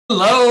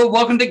Hello,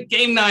 welcome to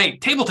Game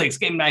Night, TableTakes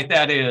Game Night,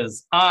 that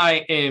is.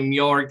 I am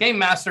your game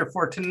master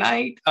for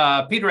tonight,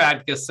 Peter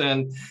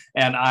Atkinson,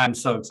 and I'm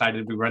so excited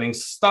to be running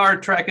Star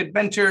Trek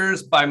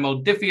Adventures by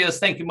Modifius.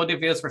 Thank you,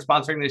 Modifius, for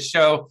sponsoring this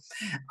show.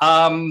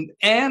 And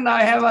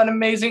I have an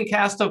amazing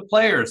cast of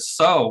players.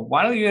 So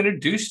why don't you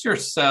introduce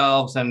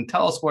yourselves and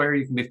tell us where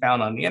you can be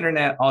found on the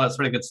internet, all that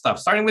sort of good stuff.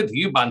 Starting with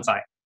you,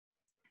 Bonsai.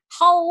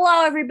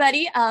 Hello,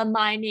 everybody.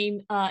 My name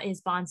is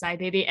Bonsai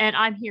Baby, and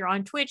I'm here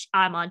on Twitch.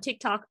 I'm on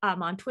TikTok.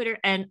 I'm on Twitter,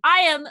 and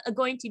I am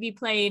going to be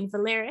playing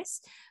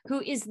Valeris,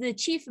 who is the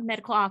Chief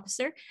Medical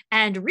Officer,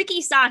 and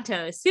Ricky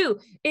Santos, who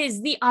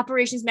is the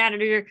Operations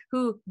Manager,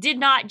 who did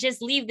not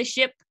just leave the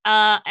ship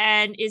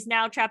and is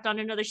now trapped on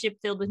another ship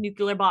filled with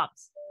nuclear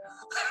bombs.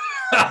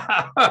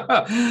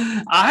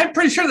 I'm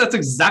pretty sure that's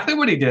exactly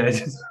what he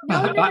did.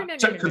 No.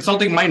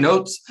 Consulting my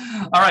notes.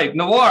 All right,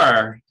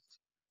 Noir.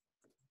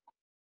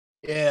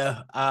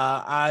 Yeah,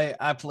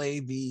 I play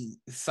the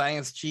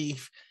science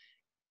chief,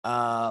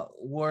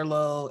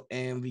 Warlow,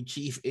 and the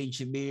chief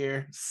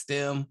engineer,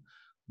 STEM.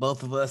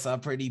 Both of us are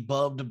pretty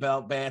bummed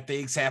about bad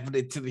things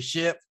happening to the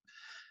ship.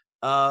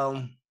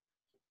 Nothing's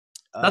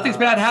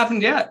bad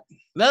happened yet.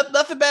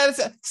 Nothing bad.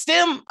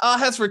 STEM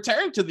has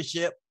returned to the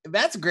ship.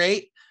 That's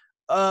great.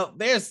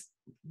 There's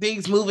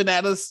things moving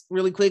at us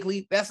really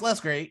quickly. That's less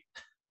great.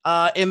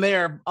 And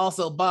there are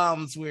also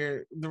bombs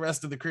where the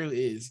rest of the crew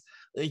is,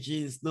 which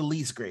is the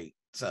least great.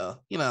 So,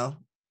 you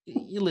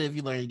live,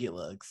 you learn, you get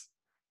lugs.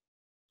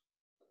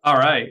 All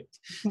right.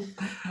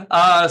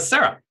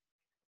 Sarah.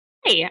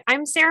 Hey,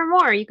 I'm Sarah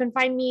Moore. You can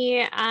find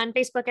me on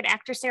Facebook at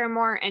Actor Sarah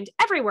Moore and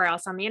everywhere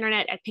else on the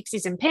internet at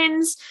Pixies and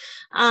Pins.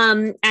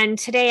 And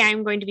today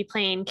I'm going to be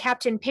playing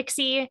Captain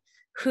Pixie,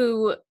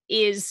 who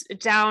is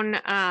down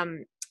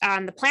on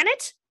the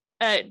planet,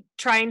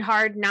 trying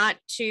hard not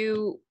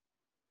to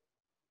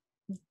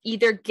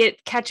either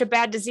catch a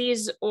bad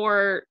disease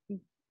or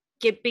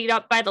get beat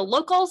up by the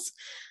locals.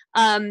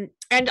 And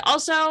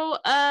also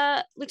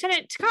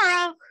Lieutenant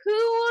Takara,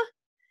 who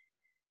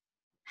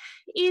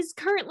is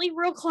currently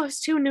real close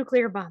to a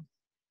nuclear bomb.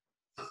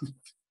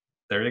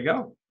 There you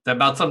go. That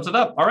about sums it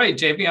up. All right,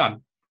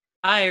 Javion.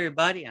 Hi,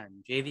 everybody.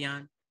 I'm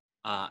Javion,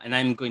 and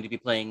I'm going to be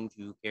playing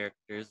two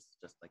characters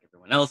just like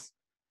everyone else.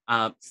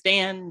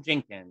 Stan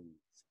Jenkins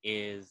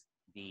is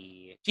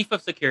the chief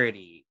of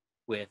security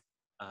with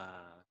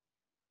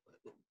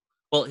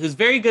who's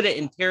very good at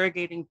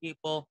interrogating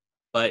people,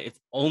 but it's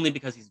only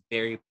because he's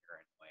very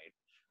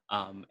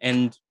paranoid.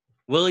 And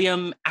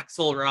William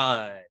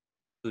Axelrod,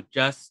 who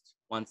just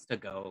wants to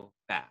go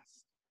fast.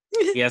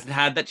 He hasn't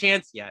had that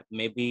chance yet.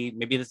 Maybe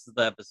this is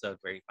the episode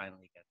where he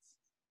finally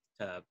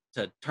gets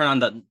to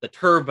turn on the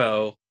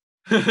turbo.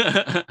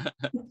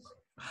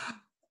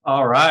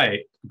 All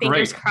right.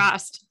 Fingers Great.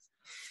 crossed.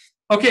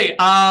 Okay.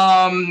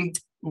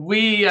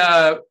 We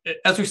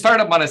as we start,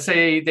 I want to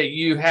say that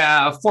you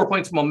have 4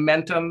 points of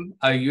momentum.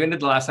 You ended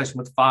the last session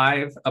with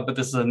 5, but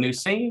this is a new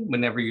scene.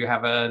 Whenever you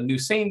have a new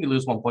scene, you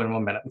lose 1 point of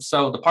momentum.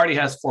 So the party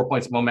has 4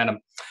 points of momentum.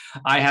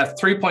 I have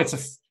 3 points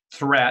of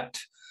threat.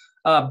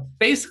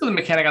 Basically, the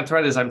mechanic on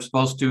threat is I'm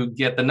supposed to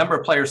get the number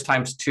of players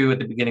times 2 at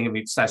the beginning of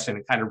each session.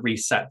 It kind of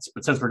resets.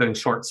 But since we're doing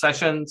short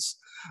sessions,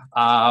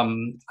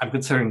 I'm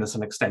considering this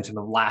an extension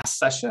of last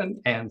session.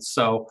 And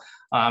so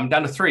I'm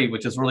down to 3,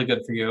 which is really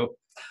good for you.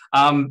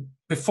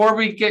 Before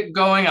we get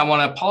going, I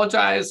want to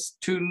apologize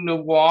to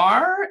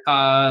Noir.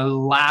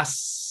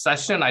 Last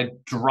session, I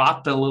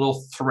dropped a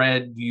little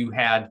thread you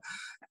had.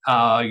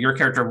 Your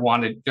character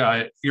wanted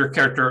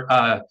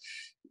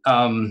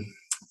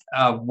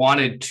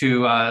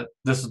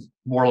this is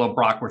Warlow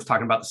Brock, we're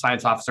talking about the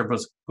science officer,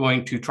 was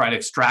going to try to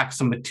extract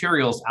some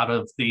materials out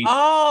of the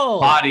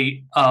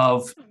body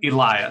of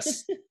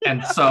Elias.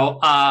 And so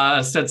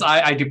since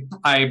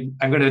I'm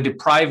going to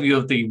deprive you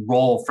of the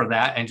role for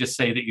that and just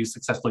say that you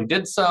successfully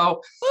did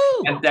so,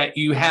 and that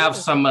you have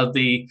some of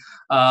the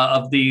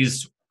of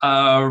these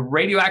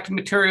radioactive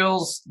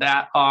materials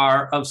that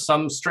are of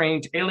some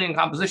strange alien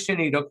composition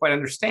you don't quite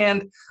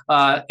understand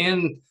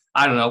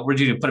I don't know. Would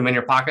you put them in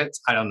your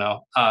pockets? I don't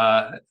know.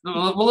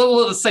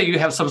 Let's say you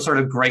have some sort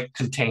of great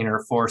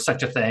container for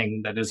such a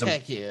thing that is.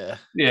 Heck yeah.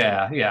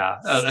 Yeah.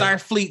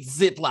 Starfleet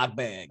Ziploc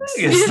bags.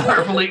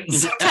 Starfleet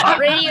Ziploc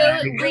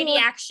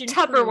Radiation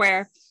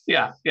Tupperware.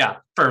 Yeah.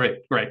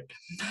 Perfect. Great.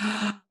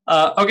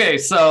 Okay,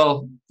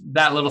 so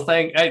that little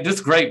thing,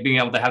 just great being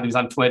able to have these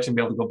on Twitch and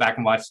be able to go back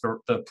and watch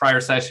the prior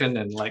session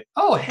and like,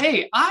 oh,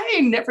 hey,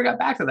 I never got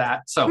back to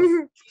that.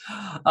 So,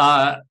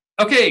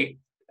 okay.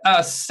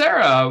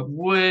 Sarah,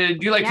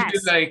 would you like to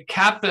do a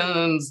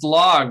captain's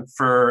log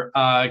for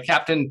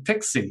Captain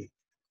Pixie?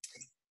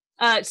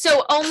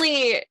 So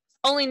only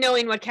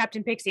knowing what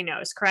Captain Pixie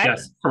knows, correct?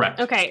 Yes, correct.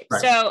 Okay,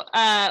 correct.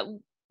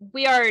 So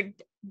we are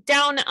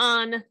down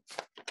on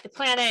the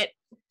planet,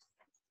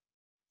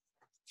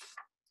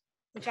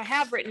 which I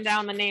have written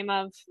down the name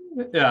of.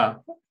 Yeah.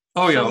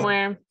 Oyo.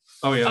 Somewhere.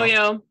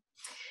 Oyo.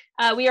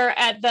 We are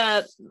at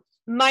the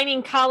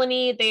mining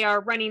colony. They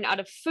are running out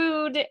of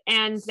food,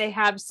 and they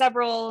have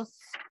several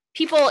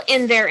people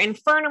in their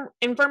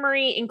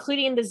infirmary,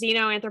 including the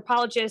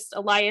xenoanthropologist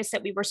Elias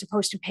that we were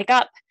supposed to pick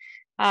up.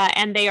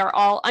 And they are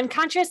all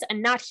unconscious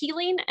and not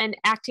healing and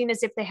acting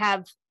as if they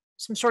have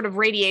some sort of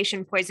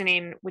radiation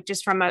poisoning, which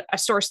is from a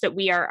source that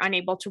we are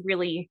unable to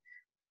really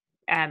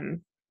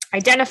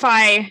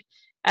identify.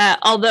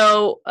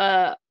 Although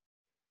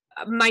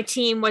my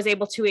team was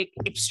able to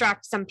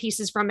extract some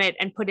pieces from it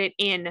and put it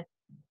in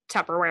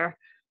Tupperware.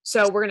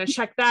 So we're going to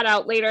check that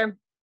out later.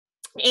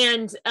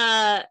 And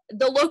the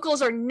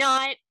locals are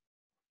not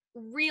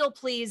real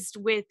pleased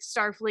with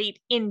Starfleet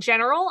in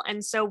general.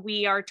 And so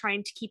we are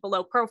trying to keep a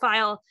low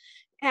profile.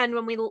 And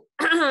when we,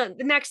 the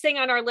next thing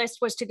on our list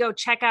was to go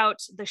check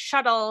out the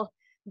shuttle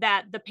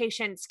that the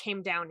patients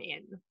came down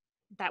in.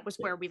 That was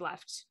where we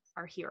left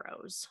our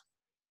heroes.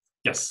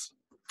 Yes.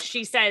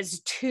 She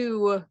says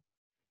to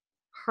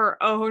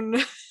her own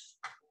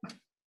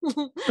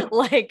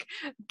like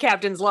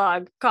captain's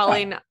log,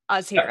 calling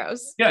us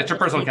heroes. Yeah, it's your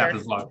personal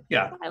captain's log.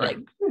 Yeah. I like,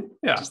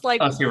 yeah. just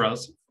like us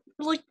heroes.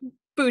 Like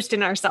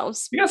boosting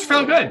ourselves. You guys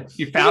feel good.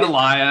 You found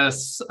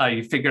Elias.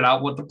 You figured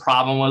out what the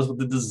problem was with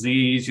the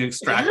disease. You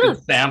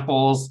extracted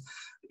samples.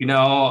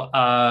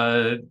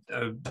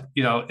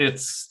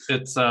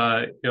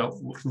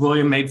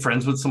 William made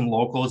friends with some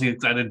locals. He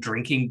got a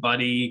drinking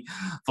buddy.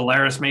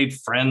 Valeris made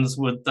friends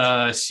with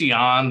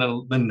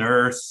Xian, the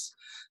nurse.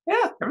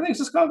 Yeah, everything's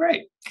just going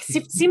great.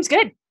 Seems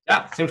good.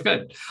 Yeah, seems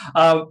good.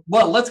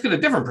 Well, let's get a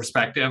different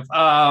perspective.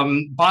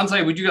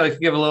 Bonsai, would you like to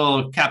give a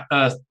little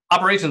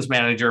operations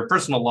manager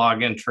personal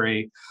log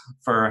entry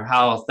for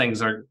how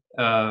things are,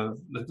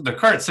 the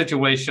current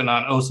situation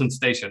on Osen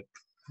Station?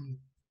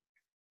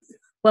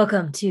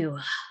 Welcome to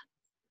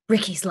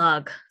Ricky's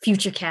log,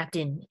 future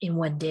captain in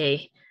one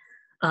day.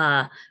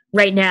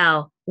 Right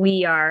now,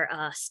 we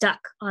are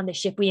stuck on the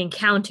ship. We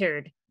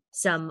encountered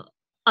some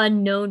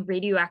unknown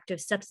radioactive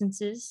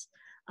substances.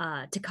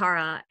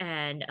 Takara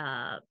and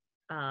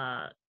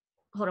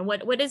hold on,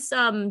 what is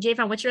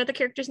Javon? What's your other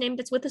character's name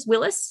that's with us?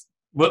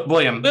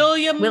 William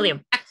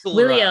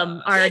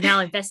are now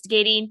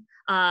investigating.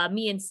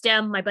 Me and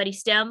Stem, my buddy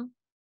Stem,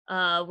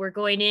 we're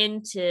going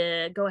in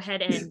to go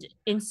ahead and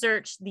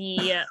insert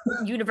the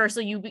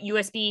universal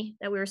USB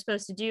that we were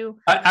supposed to do.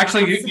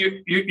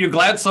 Actually, you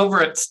glance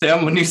over at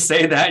Stem when you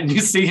say that, and you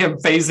see him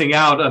phasing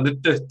out on the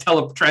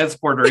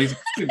teletransporter. He's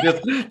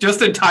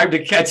just in time to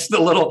catch the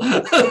little.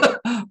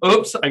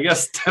 Oops! I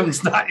guess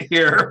Stem's not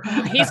here.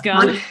 He's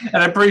gone, and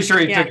I'm pretty sure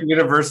he took a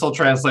universal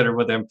translator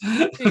with him.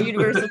 The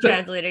universal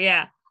translator,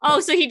 yeah. Oh,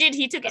 so he did.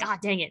 He took it. Ah,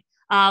 dang it.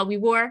 We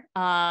were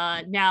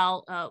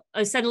now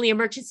suddenly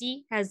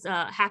emergency has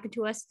happened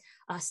to us.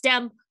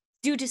 Stem,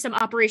 due to some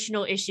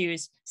operational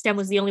issues, Stem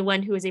was the only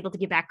one who was able to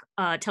get back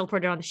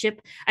teleported on the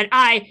ship, and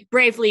I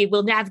bravely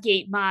will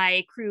navigate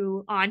my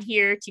crew on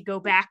here to go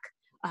back,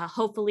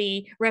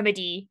 hopefully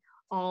remedy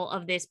all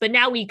of this. But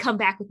now we come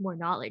back with more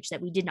knowledge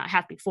that we did not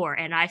have before,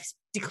 and I've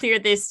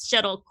declared this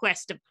shuttle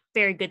quest a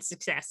very good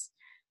success.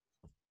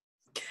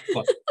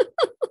 Well,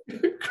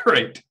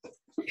 great.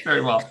 Very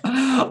well.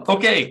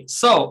 Okay,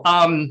 so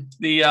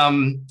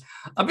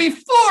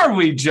before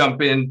we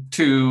jump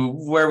into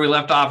where we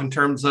left off in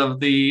terms of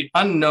the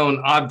unknown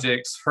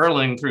objects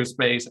hurling through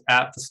space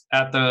at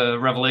the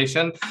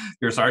Revelation,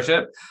 your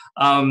starship,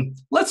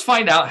 let's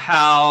find out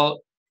how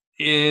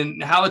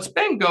it's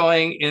been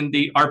going in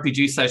the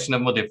RPG session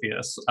of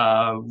Modifius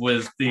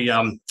with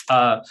the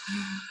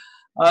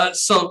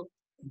so.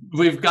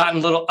 We've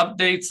gotten little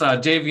updates.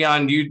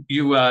 Javion,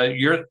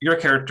 your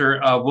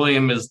character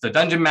William is the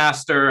dungeon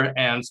master,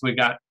 and so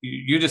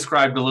you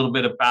described a little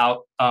bit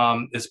about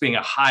this being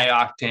a high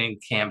octane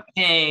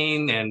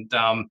campaign, and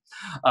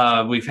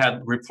we've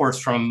had reports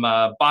from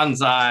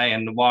Bonsai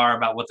and Noir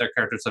about what their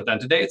characters have done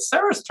today. It's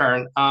Sarah's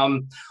turn.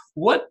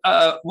 What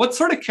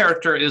sort of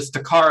character is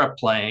Takara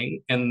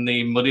playing in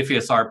the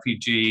Modifius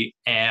RPG,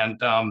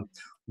 and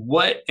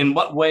in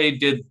what way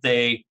did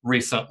they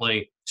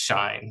recently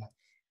shine?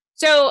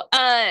 So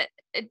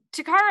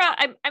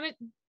Takara,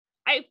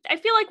 I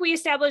feel like we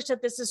established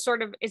that this is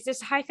is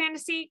this a high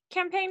fantasy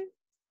campaign?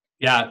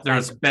 Yeah,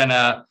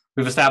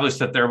 we've established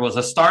that there was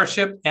a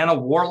starship and a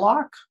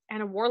warlock.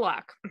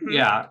 Mm-hmm.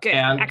 Yeah. Good.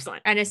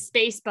 Excellent. And a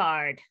space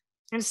bard.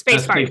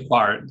 Space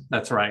bard.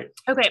 That's right.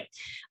 Okay.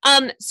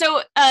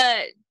 So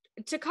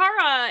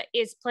Takara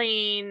is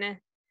playing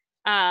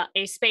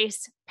a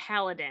space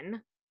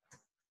paladin.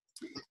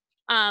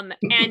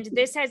 And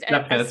this has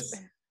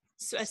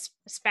a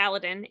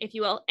Spaladin, if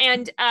you will,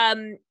 and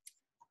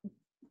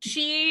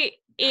she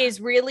is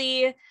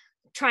really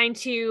trying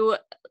to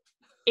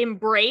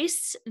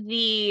embrace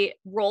the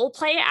role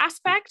play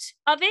aspect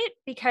of it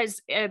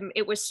because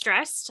it was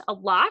stressed a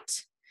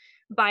lot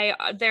by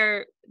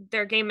their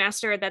game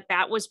master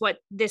that was what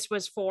this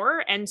was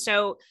for, and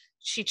so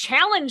she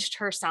challenged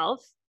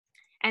herself.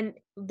 And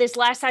this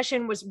last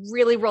session was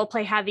really role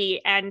play heavy,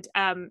 and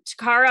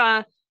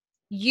Takara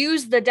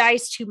used the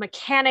dice to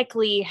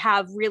mechanically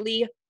have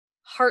really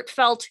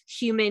heartfelt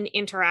human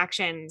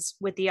interactions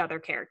with the other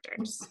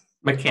characters.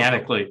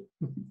 Mechanically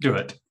do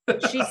it.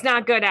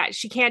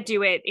 She can't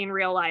do it in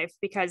real life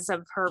because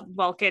of her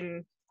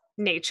Vulcan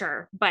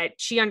nature, but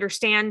she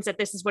understands that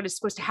this is what is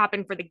supposed to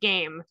happen for the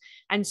game.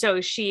 And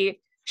so she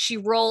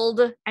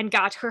rolled and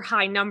got her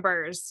high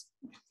numbers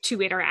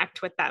to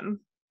interact with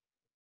them.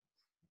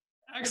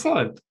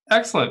 Excellent.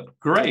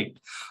 Great.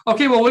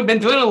 Okay, well, we've been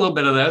doing a little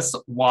bit of this.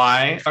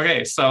 Why?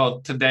 Okay,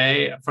 so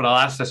today for the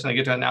last session, I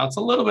get to announce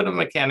a little bit of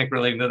mechanic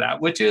relating to that,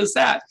 which is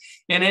that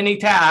in any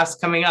task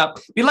coming up,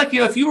 be like,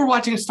 if you were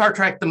watching Star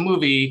Trek, the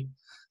movie,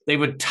 they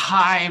would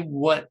tie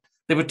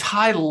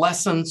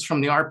lessons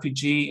from the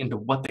RPG into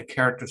what the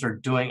characters are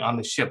doing on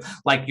the ship.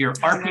 Like your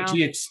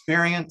RPG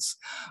experience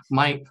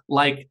might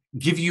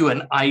give you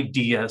an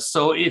idea.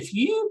 So if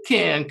you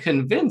can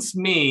convince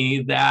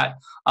me that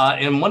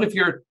in one of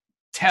your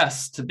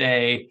tests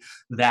today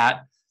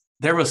that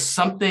there was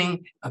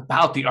something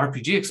about the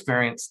RPG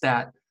experience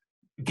that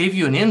gave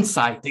you an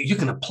insight that you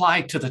can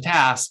apply to the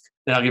task,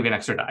 then I'll give you an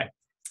extra die.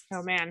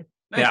 Oh man.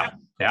 Yeah.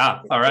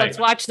 All right. Let's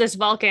watch this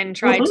Vulcan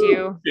try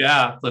to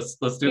let's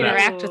do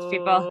interact with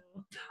people.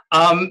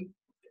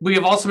 We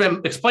have also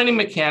been explaining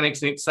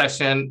mechanics in each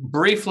session.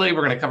 Briefly,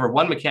 we're going to cover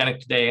one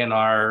mechanic today in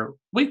our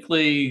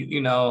weekly,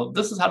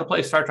 this is how to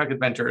play Star Trek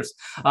Adventures.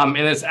 And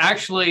it's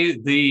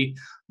actually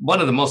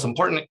one of the most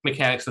important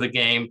mechanics of the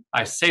game.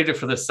 I saved it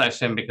for this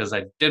session because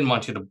I didn't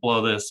want you to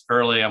blow this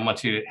early. I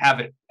want you to have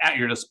it at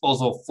your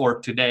disposal for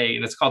today.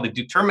 And it's called the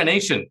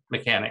determination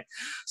mechanic.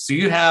 So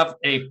you have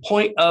a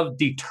point of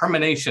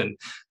determination.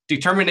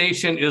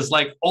 Determination is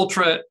like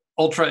ultra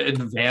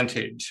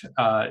advantage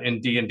in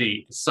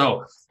D&D.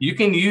 So you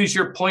can use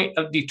your point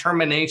of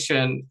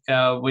determination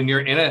when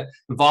you're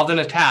involved in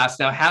a task.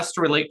 Now it has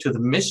to relate to the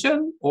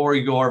mission or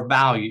your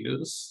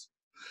values.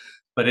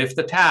 But if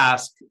the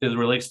task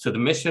relates to the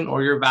mission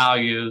or your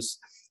values,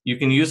 you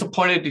can use a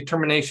point of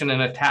determination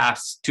in a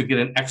task to get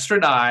an extra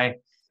die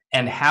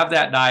and have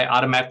that die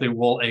automatically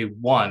roll a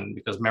 1.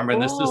 Because remember, in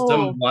this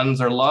system,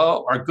 1s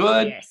are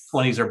good,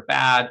 20s are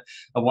bad.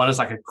 A 1 is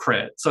like a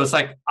crit. So it's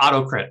like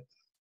auto crit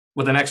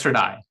with an extra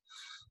die.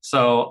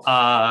 So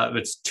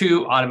it's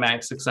 2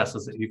 automatic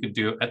successes that you could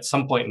do at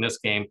some point in this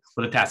game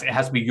with a task. It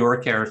has to be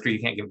your character. You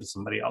can't give it to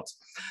somebody else.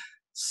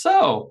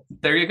 So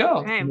there you go.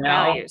 Okay,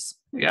 values.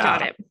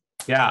 Got it.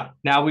 Yeah,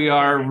 now we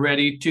are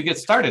ready to get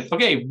started.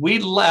 Okay, we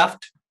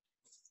left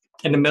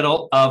in the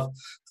middle of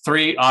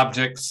 3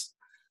 objects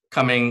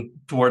coming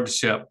toward the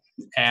ship.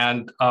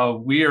 And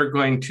we are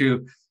going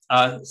to,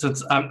 let's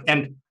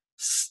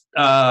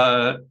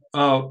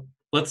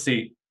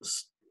see,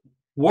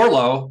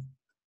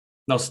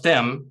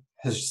 STEM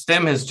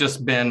has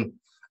just been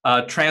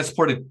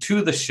transported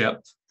to the ship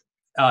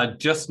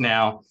just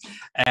now.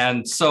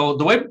 And so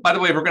by the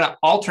way, we're going to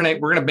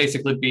alternate. We're going to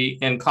basically be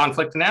in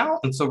conflict now.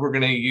 And so we're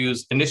going to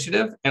use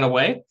initiative in a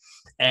way.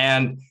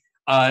 And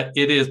but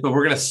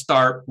we're going to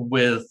start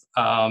with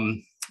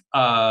the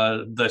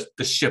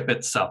ship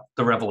itself.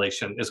 The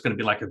Revelation is going to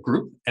be like a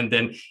group. And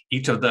then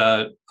each of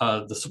the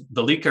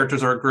lead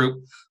characters are a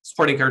group.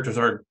 Supporting characters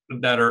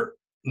that are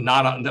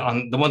not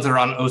on the ones that are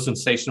on Ocean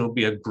Station will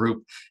be a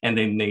group, and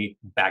then the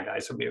bad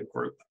guys will be a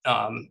group.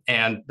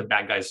 And the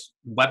bad guys'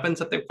 weapons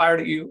that they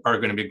fired at you are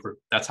going to be a group.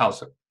 That's how it's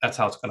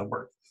going to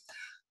work.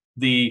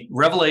 The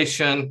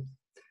Revelation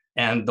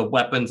and the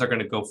weapons are going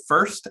to go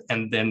first,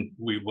 and then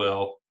we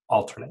will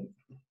alternate.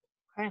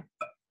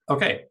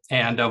 Okay.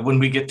 And when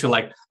we get to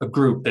like a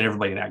group, then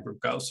everybody in that group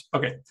goes.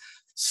 Okay.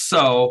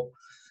 So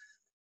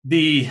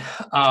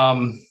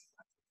on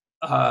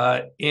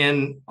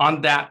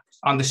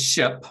the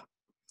ship,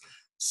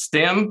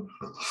 STEM,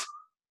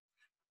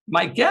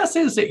 my guess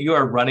is that you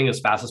are running as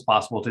fast as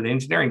possible to the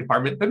engineering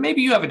department, but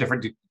maybe you have a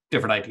different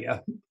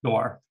idea,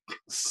 Noir.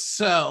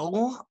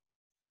 So,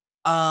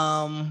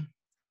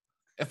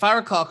 if I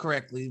recall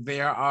correctly,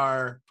 there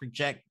are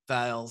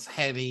projectiles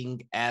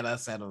heading at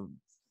us at a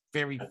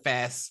very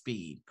fast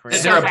speed.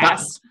 Correct? They're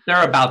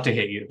about to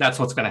hit you. That's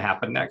what's going to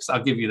happen next.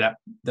 I'll give you that.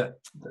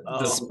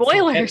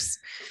 Spoilers.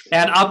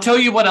 And I'll tell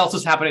you what else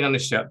is happening on the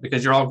ship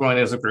because you're all going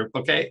as a group.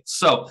 Okay.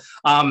 So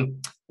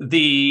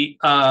the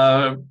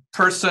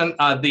person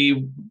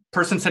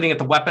sitting at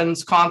the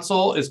weapons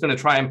console is going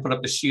to try and put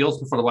up the shields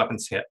before the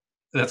weapons hit.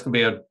 And that's going to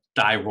be a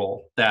die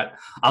roll that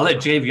I'll let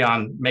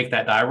Javion make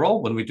that die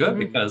roll when we do it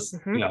because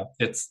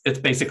it's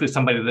basically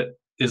somebody that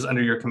is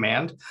under your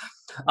command.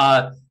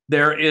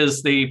 There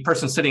is the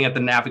person sitting at the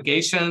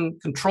navigation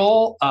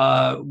control.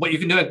 What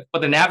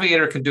the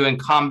navigator can do in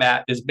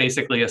combat is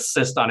basically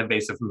assist on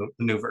evasive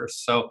maneuvers.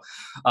 So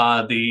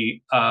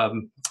the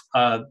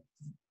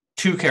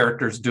 2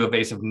 characters do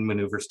evasive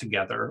maneuvers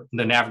together.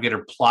 The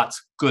navigator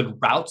plots good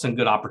routes and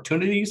good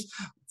opportunities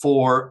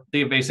for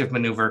the evasive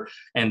maneuver,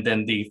 and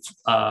then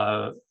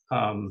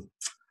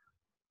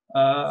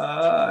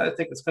I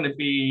think it's going to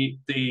be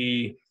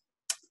the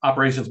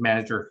operations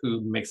manager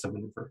who makes the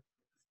maneuver.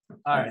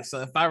 All right.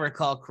 So if I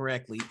recall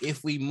correctly,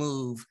 if we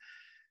move,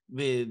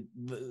 the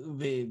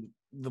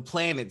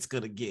planet's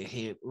gonna get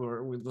hit,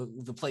 or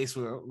the place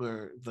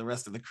where the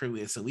rest of the crew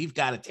is. So we've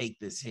got to take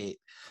this hit.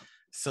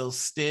 So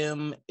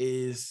STEM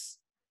is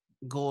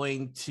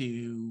going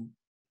to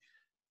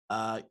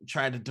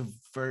try to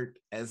divert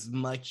as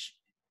much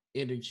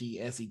energy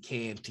as he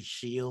can to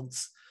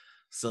shields.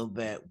 so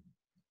that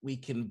we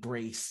can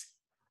brace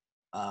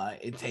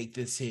and take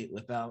this hit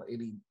without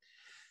any.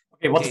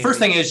 Okay, well, the first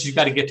thing is you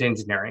got to get to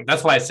engineering.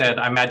 That's why I said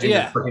I imagine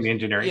you're booking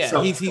engineering. Yeah,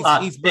 so, he's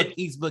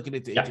booking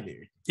it to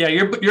engineering. Yeah,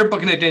 you're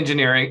booking it to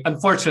engineering.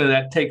 Unfortunately,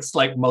 that takes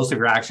like most of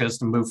your actions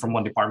to move from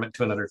one department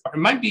to another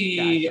department. It might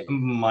be a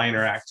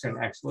minor action,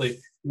 actually. You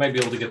might be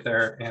able to get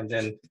there and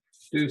then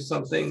do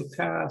something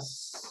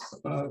tasks,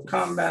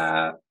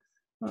 combat.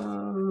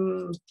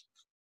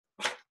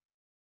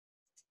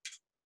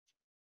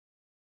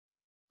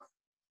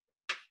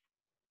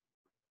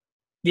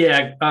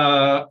 Yeah.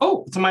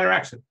 It's a minor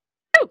action.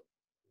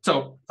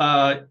 So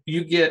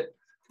you get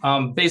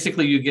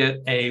basically you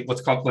get a what's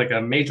called like a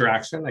major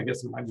action. I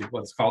guess it might be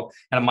what it's called,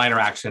 and a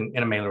minor action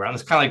in a melee round.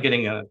 It's kind of like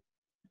getting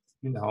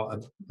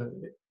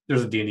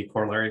there's a D&D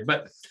corollary,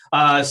 but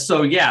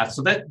so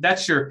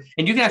that's your,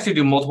 and you can actually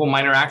do multiple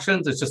minor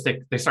actions. It's just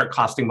they start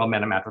costing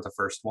momentum after the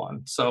first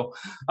one. So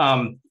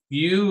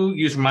you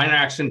use minor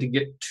action to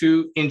get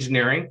to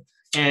engineering,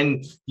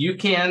 and you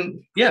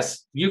can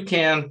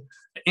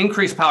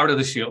increase power to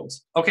the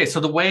shields. Okay, so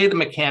the way the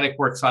mechanic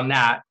works on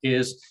that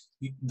is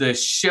the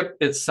ship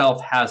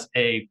itself has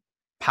a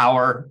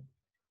power,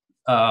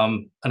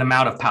 an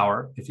amount of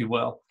power, if you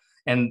will.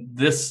 And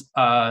this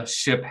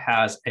ship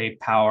has a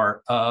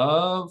power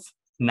of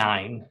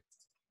 9.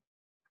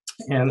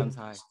 And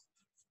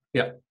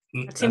yeah,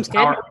 that seems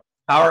good.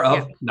 Power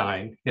of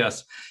 9,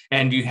 yes.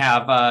 And you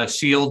have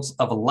shields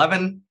of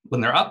 11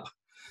 when they're up.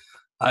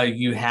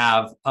 You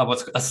have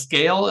what's a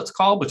scale, it's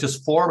called, which is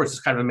 4, which is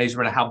kind of a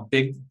measurement of how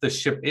big the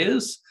ship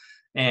is.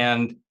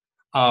 And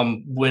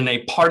when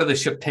a part of the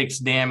ship takes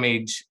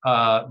damage,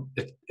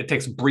 it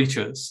takes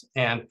breaches.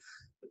 And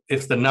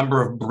if the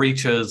number of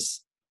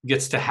breaches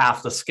gets to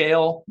half the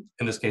scale,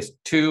 in this case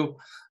 2,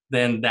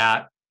 then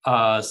that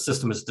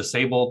system is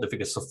disabled. If it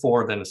gets to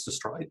 4, then it's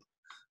destroyed.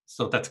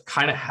 So that's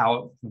kind of how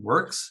it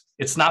works.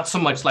 It's not so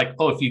much like,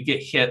 if you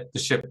get hit, the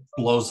ship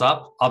blows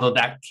up, although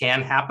that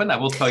can happen. I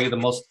will tell you the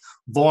most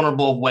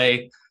vulnerable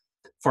way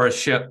for a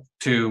ship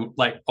to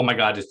like, oh my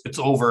God, it's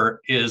over,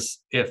 is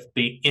if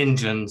the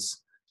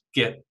engines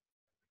get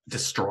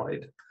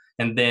destroyed.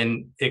 And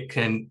then you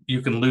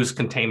can lose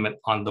containment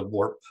on the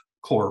warp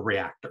core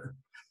reactor.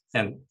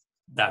 And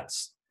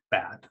that's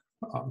bad.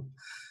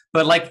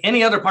 But like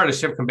any other part of the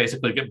ship can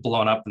basically get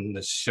blown up and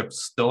the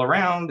ship's still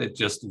around. It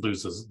just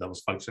loses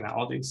those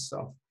functionalities.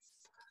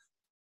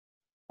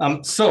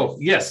 So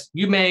yes,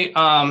 you may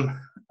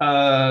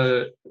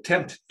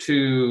attempt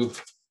to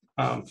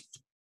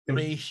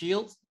raise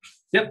shields.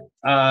 Yep,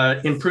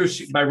 improve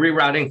by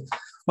rerouting.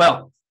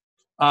 Well,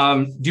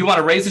 do you want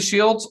to raise the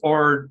shields,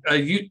 or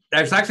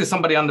there's actually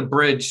somebody on the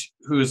bridge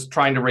who's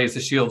trying to raise the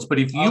shields. But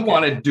if you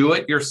want to do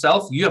it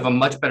yourself, you have a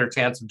much better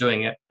chance of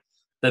doing it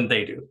than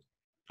they do.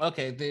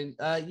 Okay, then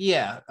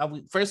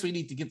first we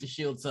need to get the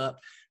shields up.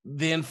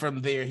 Then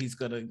from there, he's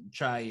gonna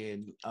try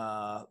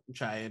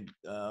and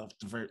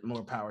divert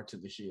more power to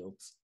the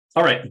shields.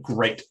 All right,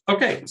 great.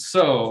 Okay,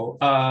 so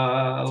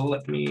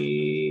let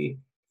me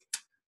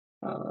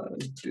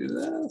do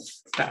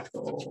this.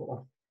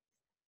 Tactical.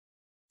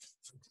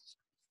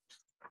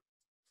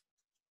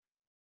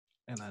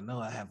 And I know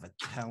I have a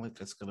talent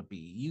that's going to be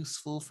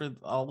useful for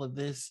all of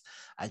this.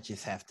 I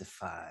just have to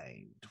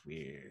find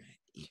where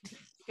it is.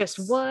 Just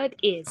what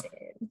is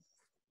it?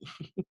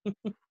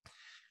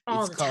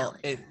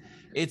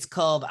 It's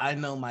called I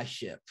Know My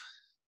Ship.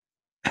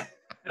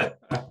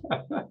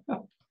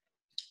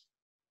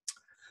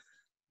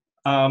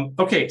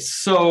 Okay,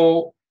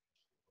 so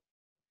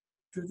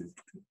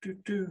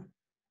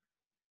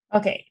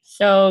okay,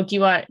 so do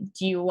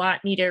you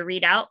want me to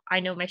read out I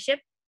Know My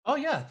Ship? Oh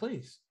yeah,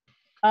 please.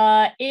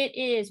 It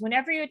is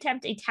whenever you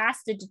attempt a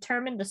task to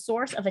determine the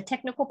source of a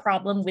technical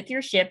problem with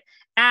your ship,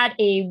 add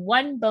a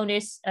 1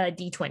 bonus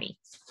d20.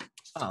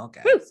 Oh,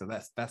 okay. Woo. So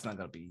that's not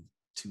going to be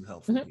too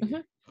helpful. Mm-hmm.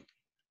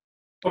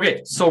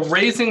 Okay, so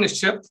raising the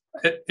ship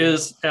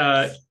is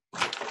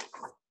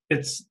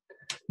it's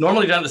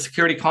normally done at the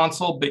security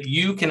console, but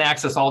you can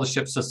access all the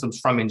ship systems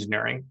from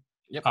engineering.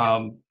 Yep.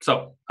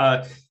 So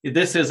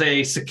this is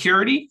a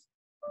security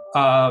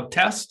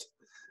test.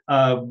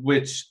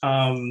 Which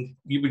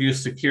you would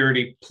use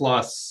security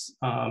plus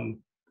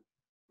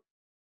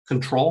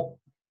control,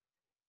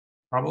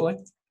 probably.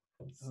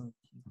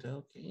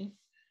 Okay.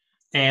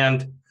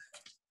 And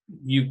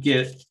you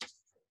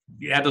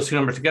add those 2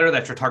 numbers together.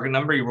 That's your target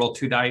number. You roll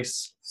 2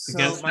 dice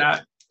against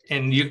that,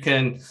 and you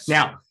can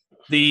now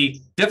the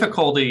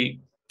difficulty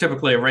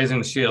typically of raising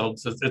the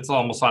shields. It's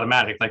almost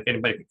automatic. Like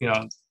anybody,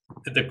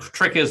 the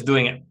trick is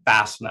doing it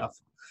fast enough.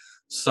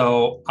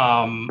 So.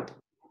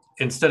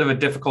 Instead of a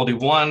difficulty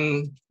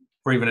 1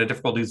 or even a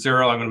difficulty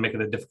 0, I'm going to make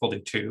it a difficulty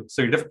 2.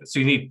 So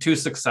you need 2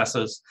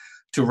 successes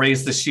to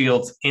raise the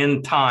shields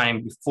in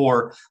time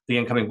before the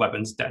incoming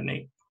weapons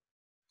detonate.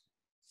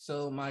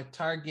 So my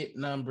target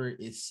number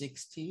is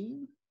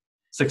 16.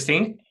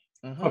 16?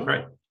 Mm-hmm. Oh,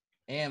 great.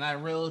 And I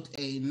rolled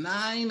a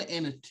 9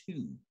 and a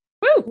 2.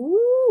 Woo!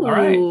 All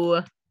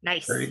right.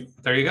 Nice.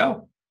 There you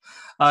go.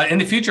 In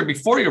the future,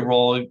 before you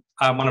roll,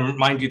 I want to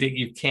remind you that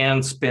you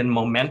can spend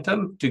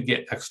momentum to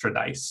get extra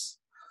dice.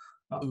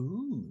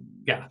 Ooh.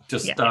 Yeah,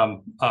 just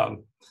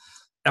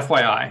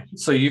FYI.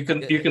 So you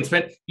can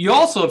spend. You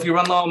also, if you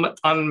run low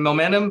on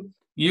momentum,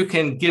 you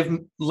can give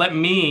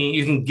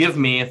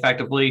me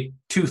effectively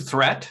 2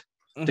 threat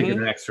to get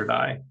an extra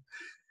die.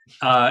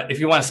 If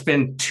you want to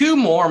spend 2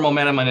 more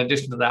momentum in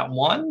addition to that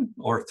 1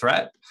 or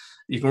threat,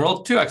 you can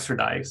roll 2 extra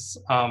dice.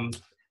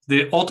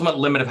 The ultimate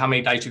limit of how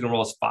many dice you can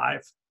roll is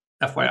 5.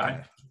 FYI.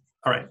 Okay.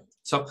 All right.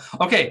 So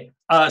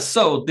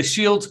so the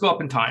shields go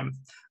up in time.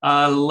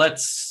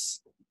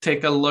 Let's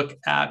take a look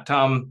at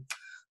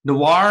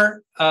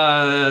Noir.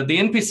 The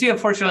NPC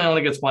unfortunately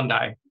only gets 1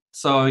 die,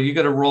 so you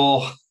got to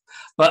roll.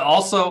 But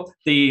also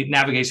the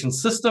navigation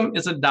system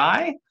is a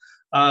die.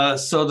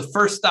 So the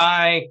first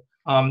die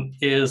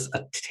is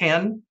a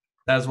 10.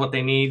 That's what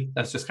they need.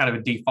 That's just kind of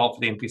a default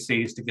for the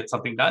NPCs to get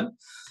something done.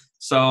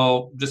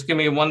 So just give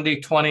me a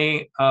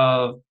 1d20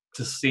 to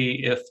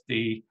see if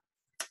the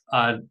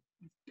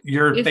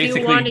you're if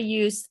basically. You want to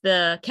use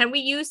can we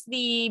use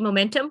the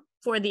momentum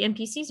for the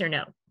NPCs or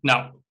no?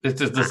 No, this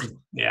is that's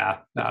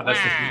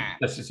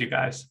just you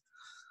guys.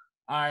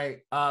 All right.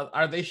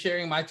 Are they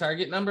sharing my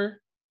target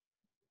number?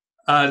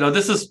 No,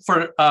 this is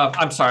for.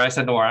 I'm sorry, I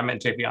said Nora. I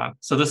meant Javion.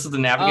 So this is the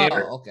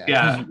navigator. Oh, okay.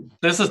 Yeah,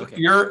 this is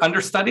your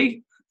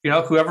understudy.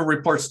 Whoever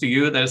reports to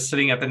you that is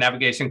sitting at the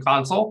navigation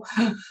console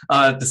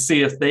to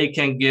see if they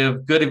can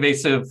give good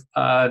evasive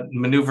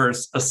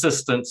maneuvers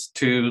assistance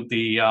to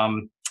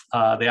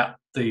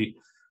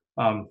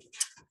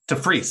to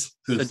Freeze.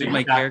 So did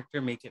my character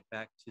make it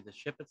back to the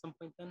ship at some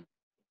point then?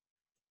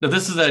 No,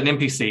 this is an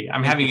NPC.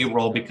 I'm having you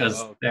roll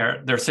because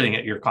they're sitting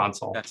at your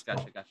console. Gotcha.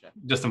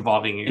 Just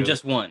involving you. And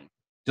just one.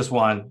 Just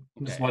one.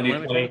 Okay. Just one. What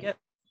am I trying to get?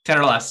 10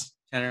 or less.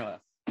 10 or less.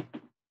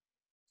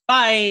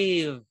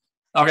 5.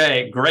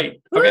 Okay,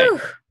 great. Okay. Woo!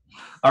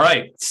 All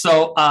right.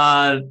 So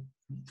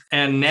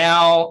and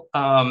now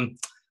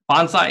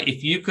Bonsai,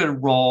 if you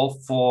could roll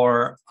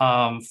for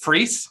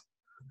Freeze,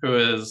 who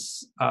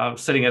is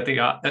sitting at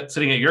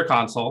your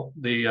console.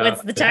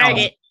 What's the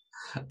target?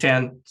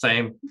 10,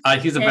 same.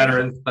 He's a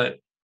veteran, but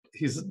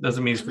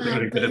doesn't mean he's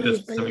particularly good at this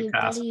specific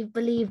task.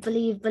 Believe.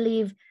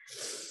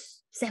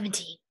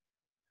 17.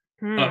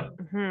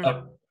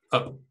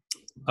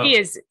 He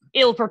is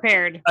ill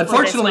prepared.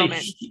 Unfortunately,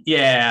 he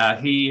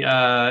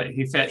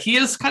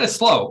is kind of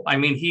slow. I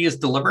mean, he is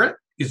deliberate.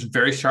 He's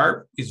very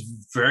sharp.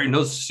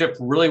 Knows the ship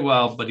really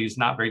well, but he's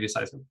not very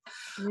decisive.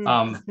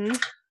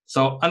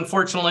 So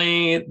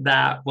unfortunately,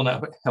 that will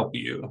not help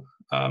you.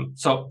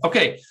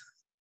 Okay,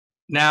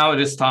 now it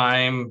is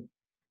time.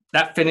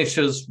 That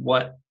finishes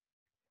what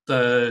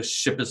the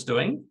ship is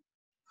doing,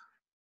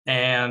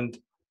 and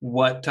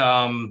what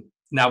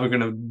now we're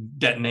going to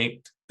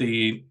detonate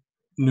the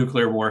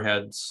nuclear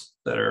warheads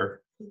that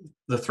are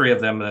the 3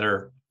 of them that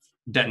are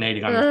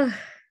detonating on.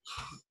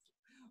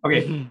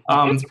 Okay,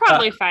 it's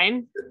probably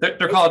fine.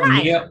 They're called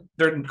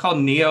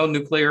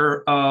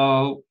neo-nuclear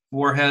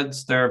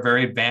warheads. They're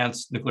very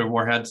advanced nuclear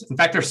warheads. In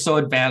fact, they're so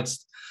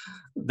advanced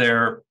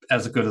they're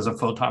as good as a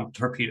photon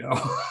torpedo.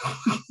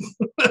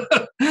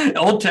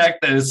 Old tech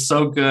that is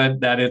so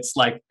good that it's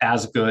like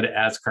as good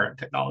as current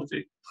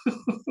technology.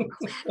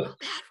 Real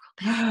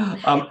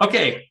bad.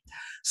 Okay,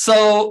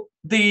 so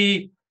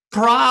the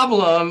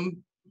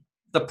problem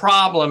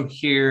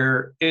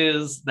here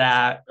is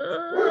that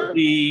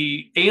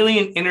the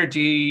alien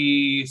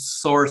energy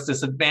source,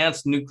 this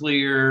advanced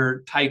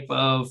nuclear type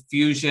of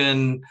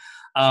fusion,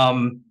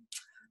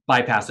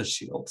 bypasses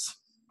shields.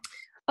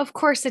 Of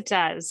course it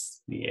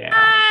does. Yeah.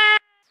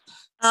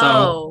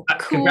 So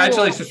cool.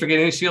 Congratulations for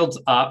getting the shields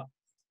up.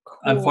 Cool.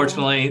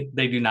 Unfortunately,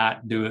 they do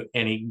not do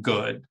any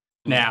good.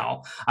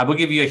 Now, I will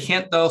give you a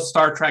hint, though.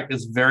 Star Trek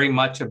is very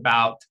much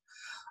about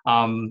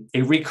a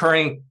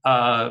recurring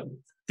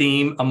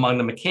theme among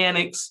the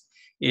mechanics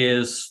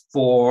is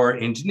for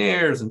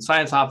engineers and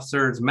science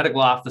officers,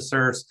 medical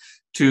officers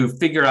to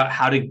figure out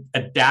how to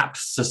adapt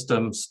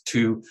systems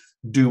to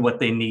do what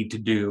they need to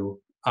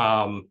do.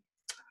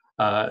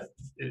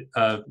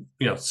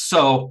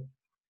 So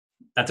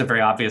that's a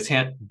very obvious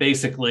hint.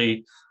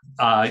 Basically,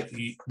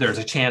 there's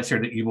a chance here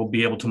that you will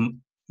be able to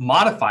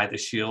modify the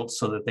shield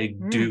so that they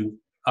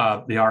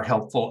they are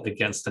helpful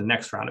against the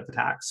next round of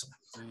attacks.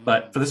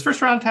 But for this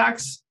first round of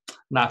attacks,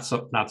 not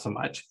so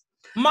much.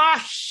 My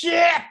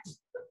ship.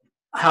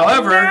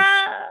 However,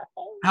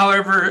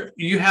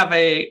 you have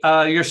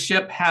your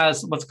ship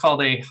has what's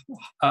called a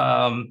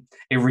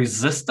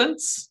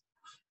resistance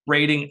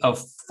rating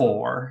of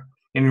 4.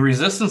 And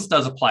resistance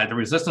does apply. The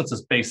resistance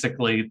is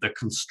basically the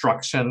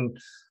construction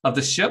of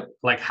the ship,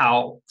 like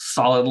how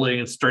solidly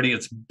and sturdy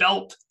it's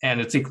built,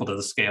 and it's equal to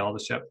the scale of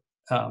the ship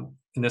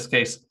in this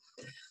case.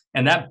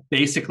 And that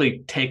basically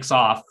takes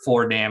off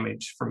 4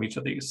 damage from each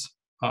of these.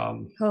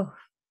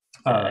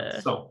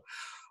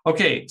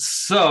 Okay,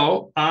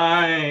 so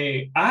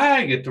I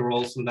get to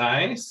roll some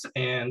dice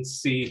and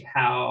see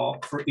how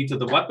for each of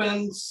the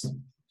weapons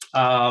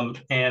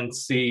and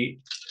see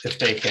if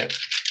they hit.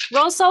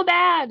 Roll so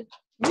bad.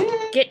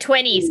 Get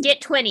 20s.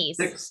 Get 20s.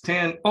 6,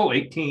 10. Oh,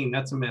 18.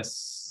 That's a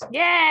miss.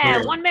 Yeah,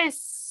 Weird. one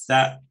miss.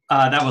 That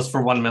was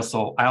for one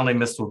missile. I only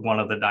missed with one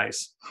of the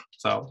dice.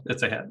 So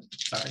it's a hit.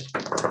 Sorry.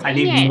 I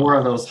need Yeah. more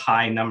of those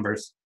high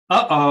numbers.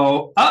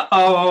 Uh-oh.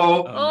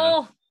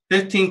 Oh,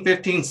 15,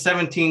 15,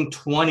 17,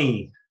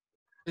 20.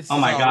 This Oh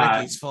is my all God.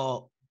 Ricky's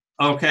fault.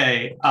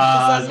 Okay. Is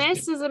a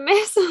miss is a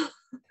miss.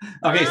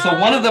 Okay, so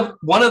one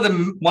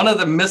of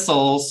the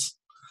missiles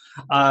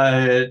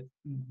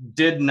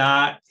did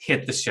not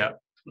hit the ship.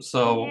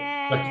 So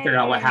let's figure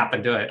out what Yay.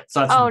 happened to it.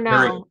 So that's Oh,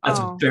 no. that's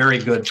Oh. very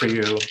good for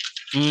you.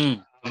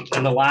 Mm.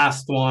 And the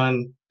last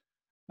one,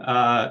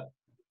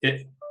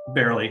 it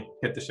barely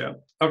hit the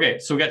ship. Okay,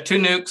 so we got 2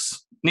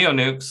 nukes, neo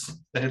nukes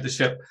that hit the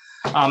ship.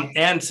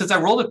 And since I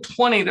rolled a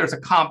 20, there's a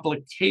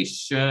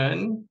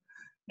complication.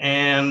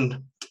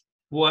 And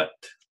what?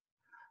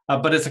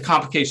 But it's a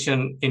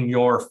complication in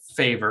your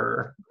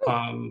favor.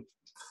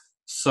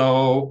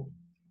 So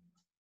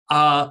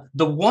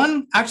the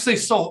one actually,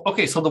 so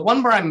the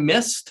one where I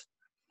missed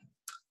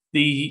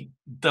the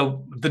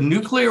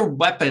nuclear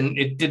weapon,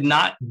 it did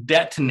not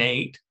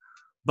detonate,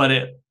 but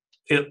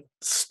it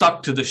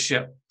stuck to the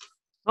ship,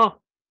 Oh.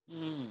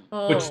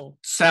 which oh.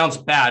 sounds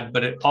bad,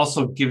 but it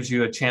also gives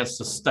you a chance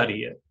to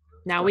study it.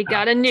 Now we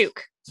got a nuke.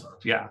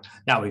 Yeah,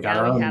 now we got Now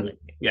our we own. have it.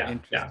 Yeah.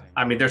 Interesting.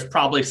 I mean, there's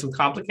probably some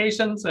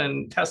complications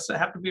and tests that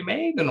have to be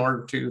made in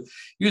order to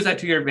use that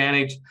to your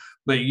advantage,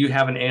 but you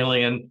have an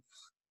alien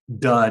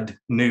dud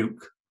nuke,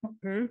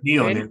 Mhm.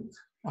 neo Good.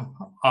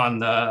 nuke, on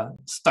the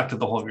stuck to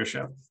the hull of your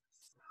ship.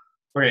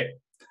 Okay.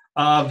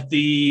 Of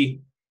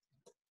the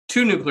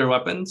 2 nuclear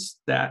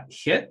weapons that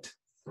hit,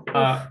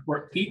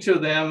 for each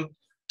of them,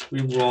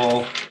 we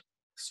roll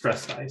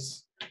stress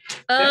dice.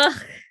 Ugh.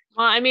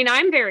 Well, I mean,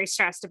 I'm very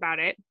stressed about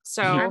it.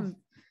 So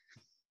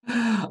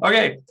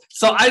Okay,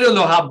 so I don't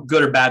know how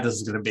good or bad this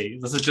is going to be.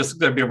 This is just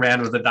going to be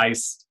random with the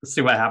dice. Let's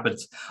see what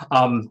happens.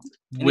 Anything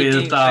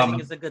exciting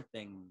is a good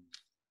thing.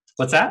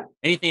 What's that?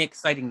 Anything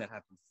exciting that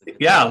happens. Is a good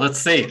Yeah,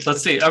 thing.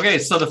 let's see. Okay,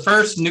 so the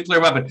first nuclear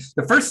weapon.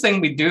 The first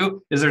thing we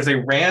do is there's a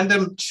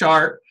random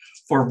chart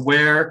for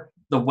where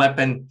the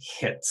weapon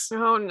hits.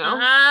 oh no.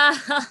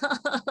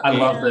 I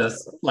love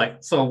this.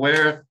 Like, so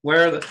where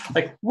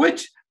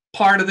which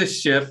part of the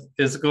ship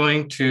is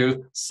going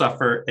to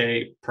suffer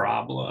a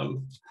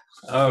problem?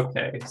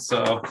 Okay,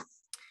 so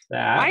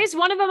that. Why is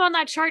one of them on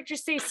that chart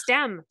just say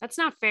STEM? That's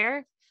not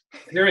fair.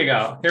 Here we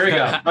go.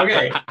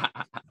 Okay.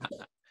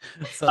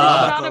 So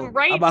Got him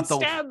right in I'm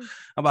STEM.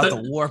 about to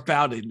warp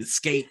out and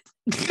escape.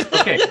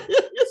 Okay.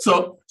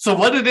 So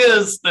what it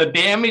is, the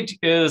damage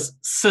is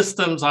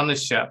systems on the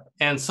ship.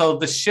 And so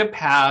the ship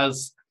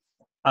has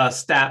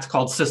stats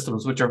called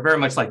systems, which are very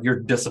much like your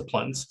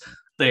disciplines.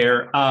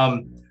 They're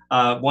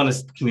one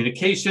is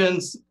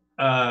communications,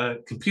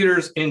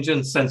 computers,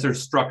 engines, sensors,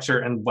 structure,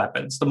 and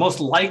weapons. The most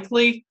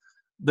likely,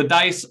 the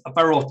dice, if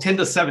I roll 10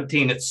 to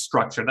 17, it's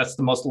structure. That's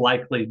the most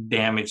likely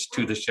damage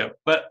to the ship.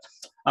 But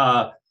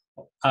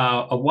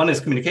 1 is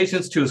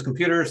communications, 2 is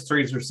computers,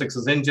 3 or 6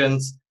 is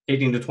engines,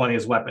 18 to 20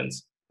 is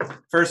weapons.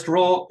 First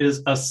roll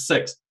is a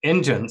 6.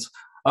 Engines.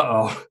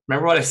 Uh-oh.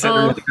 Remember what I said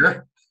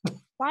earlier?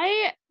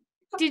 Why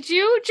did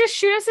you just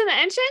shoot us in the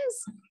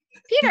engines?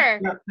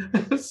 Peter.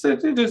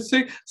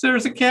 See,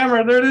 there's a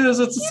camera. There it is.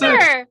 It's a 6.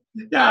 Peter.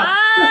 Yeah.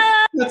 Not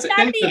That's the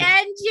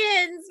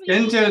engines. We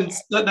need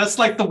engines. That's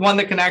like the one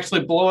that can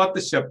actually blow up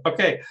the ship.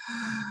 Okay.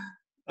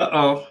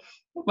 Uh-oh.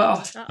 Well.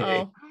 it.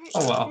 Hey. Uh-oh.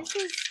 Oh, well. This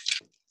is-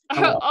 Oh,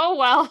 well. oh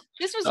well.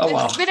 This was Oh,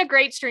 well. It's been a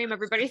great stream,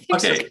 everybody.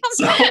 Thanks Okay.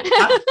 for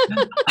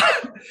coming.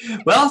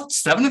 Well,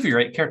 7 of your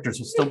 8 characters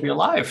will still be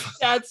alive.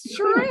 That's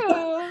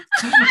true.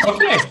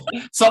 Okay.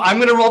 So I'm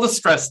going to roll the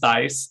stress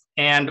dice,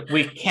 and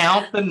we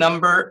count the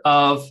number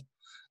of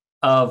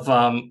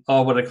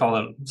what do I call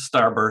them?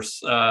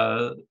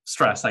 Starbursts,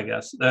 stress, I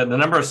guess. The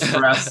number of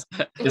stress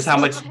is how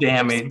much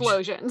damage.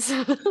 Explosions.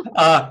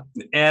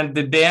 And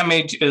the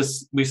damage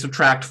is, we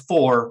subtract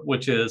 4,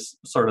 which is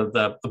sort of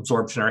the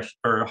absorption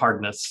or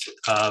hardness.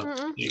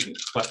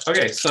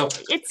 Okay, so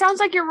It sounds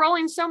like you're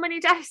rolling so many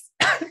dice.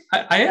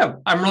 I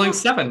am. I'm rolling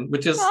 7,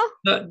 which is Oh.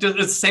 it's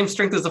the same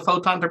strength as a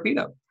photon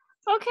torpedo.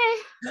 Okay.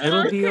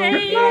 It'll be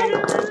Okay.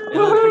 okay.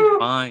 It'll be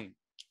fine.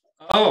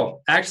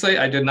 Oh, actually,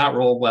 I did not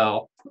roll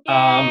well.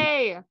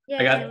 Yay.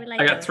 Yeah, we like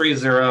I got those. 3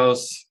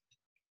 zeros.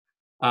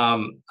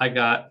 I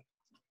got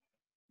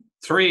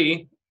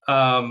 3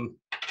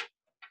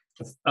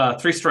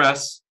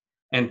 stress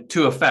and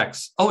 2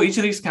 effects. Oh, each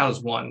of these count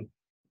as 1.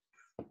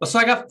 So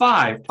I got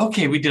 5.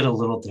 Okay, we did a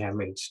little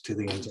damage to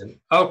the engine.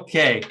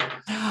 Okay.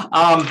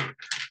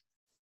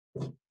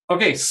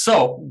 Okay,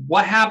 so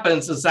what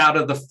happens is out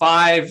of the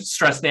 5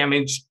 stress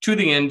damage to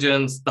the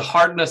engines, the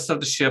hardness of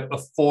the ship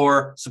of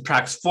 4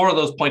 subtracts 4 of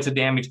those points of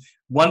damage.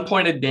 1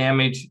 point of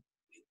damage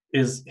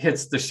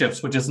hits the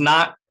ships, which is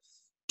not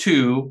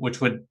 2,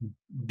 which would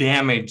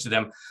damage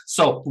them.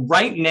 So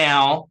right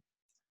now,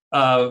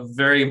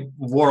 very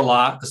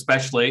Warlock,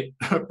 especially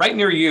right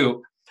near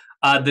you,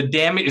 the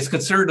damage is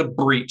considered a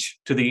breach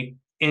to the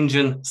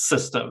engine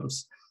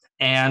systems.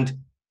 And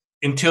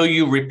until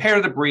you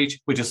repair the breach,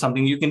 which is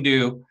something you can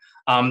do,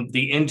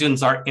 The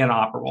engines are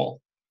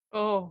inoperable,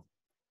 Oh,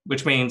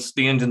 which means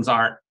the engines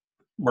aren't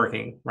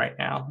working right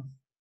now.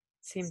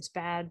 seems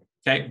bad.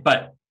 Okay,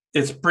 but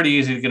it's pretty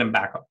easy to get them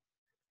back.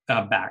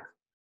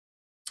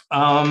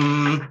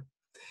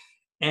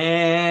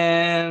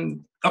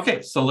 And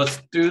okay, so let's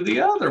do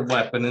the other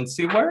weapon and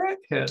see where it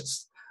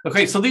hits.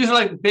 Okay, so these are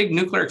like big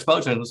nuclear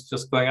explosions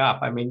just going off.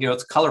 I mean,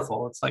 it's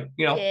colorful. It's like,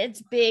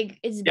 It's big.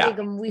 It's Yeah. big,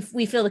 and we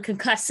feel the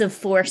concussive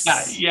force.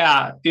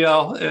 yeah,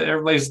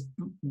 everybody's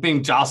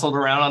being jostled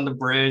around on the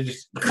bridge.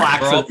 The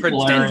clacks We're all are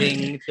blaring.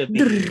 pretending to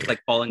be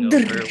like falling over.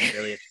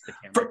 Really, it's just the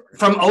camera.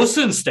 From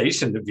Osun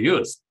Station, the view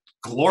is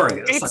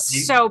glorious. It's Like,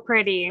 so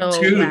pretty. Oh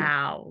Two-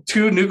 wow!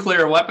 two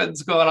nuclear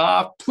weapons going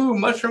off. Pooh,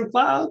 mushroom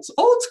clouds.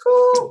 Old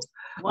school.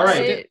 All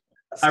right.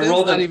 Stim's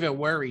rolled not a- even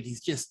worried. He's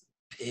just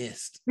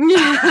pissed. Okay,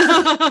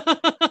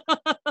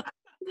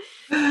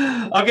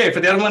 for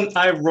the other one,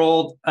 I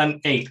rolled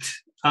an 8.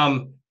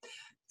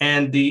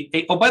 And the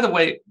 8, oh, by the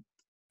way,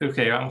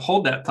 okay, I'll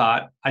hold that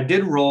thought. I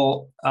did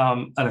roll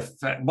an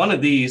effect. One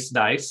of these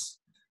dice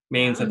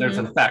means that there's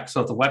an effect.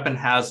 So if the weapon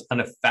has an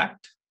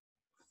effect,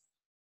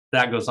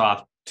 that goes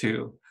off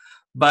too.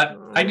 But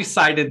I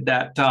decided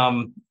that,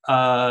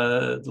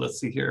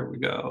 let's see, here we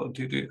go.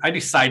 I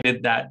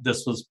decided that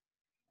this was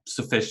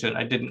sufficient.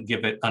 I didn't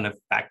give it an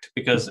effect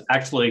because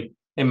actually,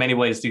 in many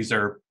ways, these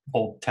are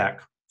old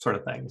tech sort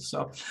of things.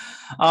 So,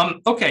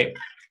 okay.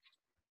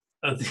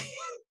 The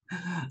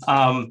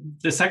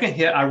second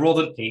hit, I rolled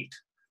an 8,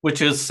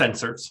 which is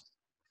sensors.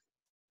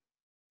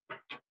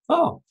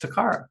 Oh,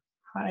 Takara.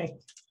 Hi.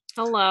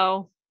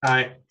 Hello.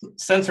 Hi.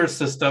 Sensor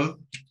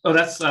system. Oh,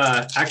 that's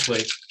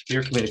actually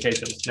your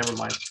communications. Never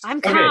mind. I'm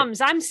Okay. comms.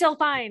 I'm still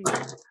fine.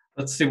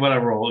 Let's see what I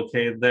roll.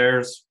 Okay,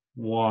 there's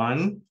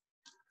 1.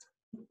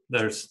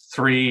 There's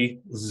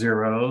 3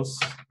 zeros.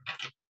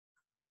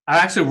 I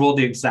actually rolled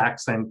the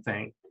exact same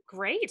thing.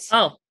 Great.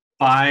 Oh,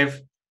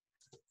 5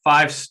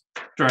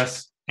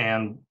 stress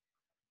and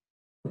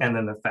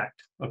then the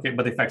effect. Okay,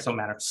 but the effects don't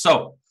matter.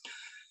 So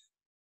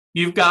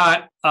you've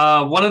got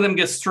one of them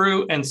gets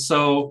through, and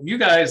so you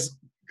guys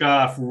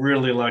got off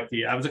really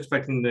lucky. I was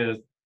expecting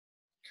the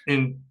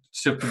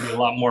ship to be a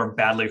lot more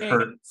badly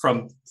hurt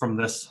from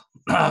this.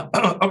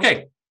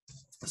 Okay,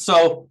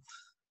 so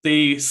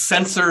the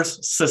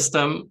sensors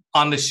system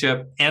on the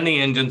ship and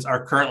the engines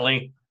are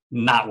currently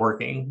not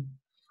working,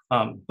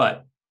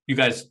 but you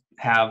guys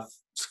have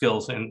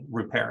skills in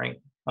repairing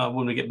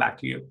when we get back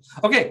to you.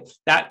 Okay,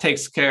 that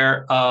takes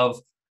care of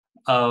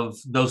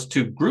those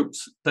two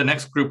groups. The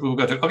next group we will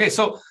go to. Okay,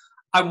 so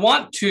I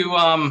want to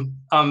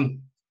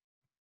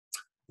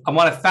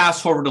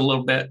fast forward a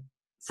little bit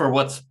for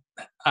what's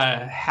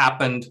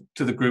happened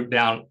to the group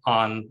down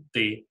on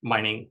the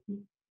mining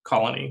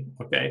colony.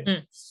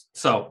 Okay,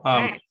 so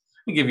Right.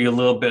 I'll give you a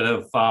little bit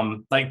of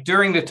like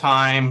during the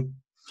time.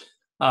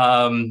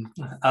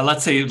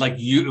 Let's say it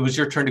was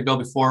your turn to go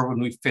before when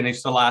we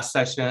finished the last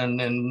session,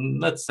 and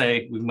let's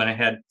say we went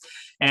ahead,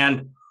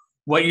 and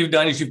what you've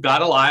done is you've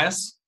got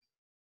Elias,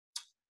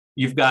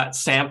 you've got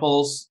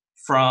samples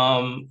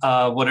from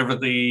whatever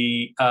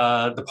the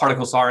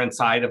particles are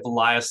inside of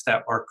Elias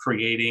that are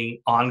creating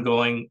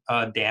ongoing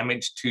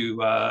damage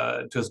to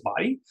his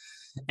body,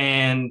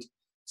 and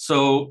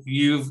so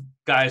you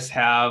guys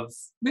have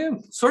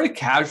sort of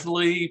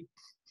casually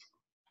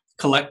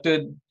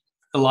collected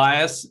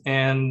Elias,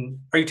 and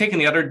are you taking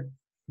the other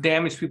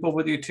damaged people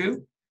with you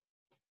too?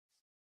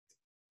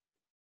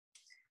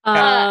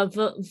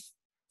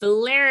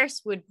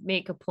 Valeris would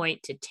make a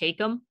point to take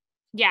them.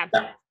 Yeah.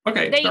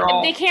 Okay,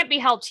 They can't be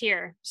helped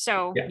here.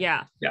 So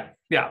Yeah.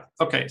 Yeah.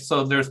 Okay,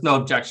 so there's no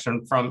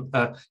objection from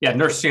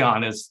Nurse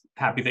Xian is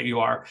happy that you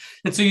are,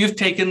 and so you've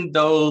taken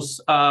those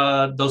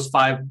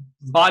 5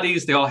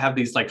 bodies. They all have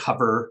these like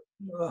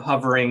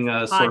hovering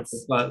sort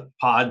of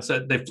pods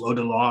that they float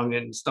along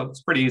and stuff.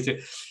 It's pretty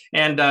easy,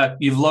 and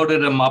you've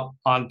loaded them up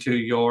onto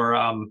your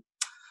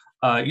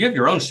you have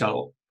your own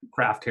shuttle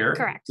craft here.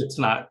 Correct. It's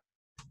not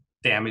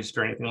damaged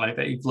or anything like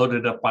that. You've loaded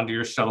it up onto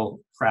your shuttle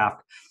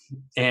craft,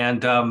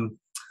 and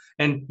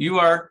you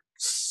are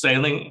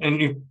sailing, and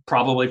you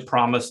probably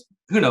promised,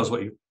 who knows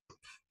what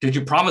did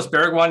you promise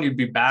Baragwan you'd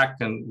be back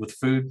and with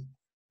food?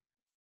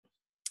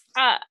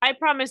 I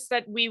promised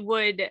that we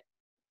would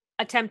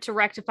attempt to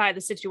rectify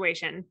the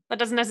situation. That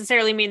doesn't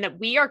necessarily mean that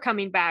we are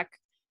coming back,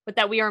 but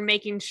that we are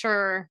making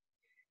sure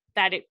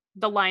that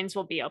the lines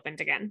will be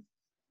opened again.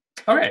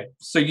 Okay,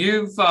 so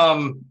you've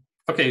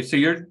so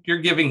you're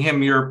giving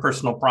him your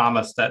personal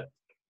promise that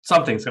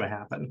something's going to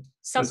happen.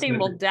 Something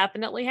will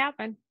definitely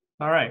happen.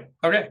 All right.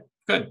 Okay,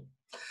 good.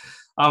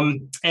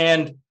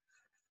 And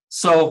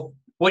so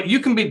what you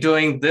can be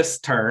doing this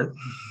turn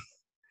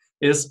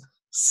is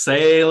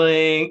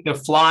sailing,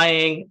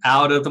 flying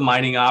out of the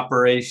mining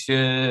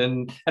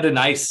operation at a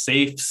nice,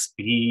 safe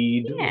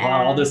speed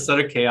while all this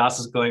sort of chaos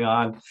is going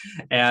on,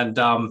 and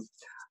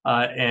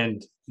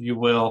you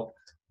will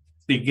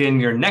begin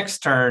your next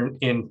turn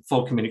in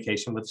full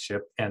communication with the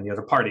ship and the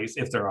other parties,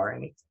 if there are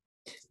any.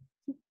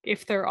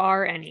 If there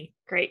are any.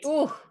 Great.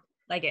 Ooh,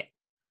 like it.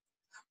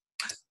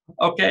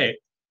 Okay.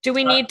 Do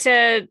we need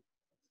to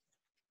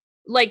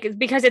like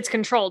because it's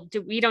controlled,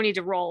 we don't need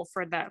to roll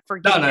for No.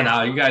 getting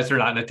out. You guys are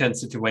not in a tense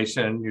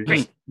situation.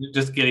 You're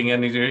just getting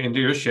into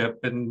your ship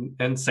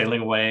and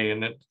sailing away,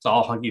 and it's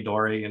all hunky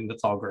dory, and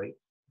it's all great.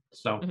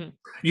 So and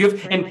you're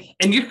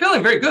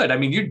feeling very good. I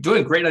mean, you're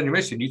doing great on your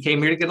mission. You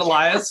came here to get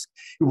Elias.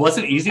 It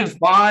wasn't easy to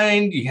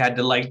find. You had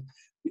to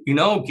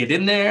get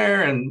in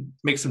there and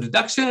make some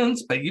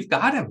deductions, but you've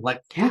got him.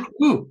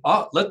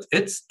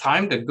 It's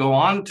time to go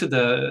on to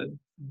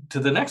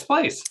the next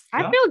place.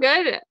 I feel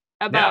good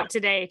about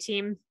today,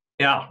 team.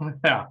 Yeah.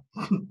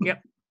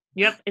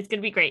 Yep. It's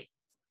gonna be great.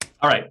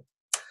 All right.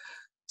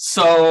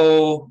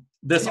 So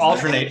this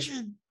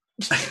alternation.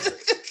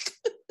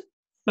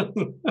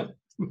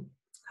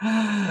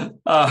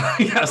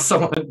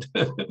 Someone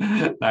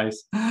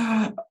nice.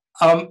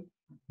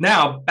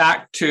 Now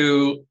back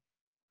to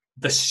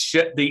the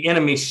ship, the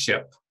enemy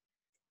ship,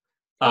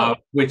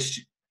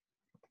 which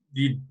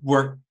you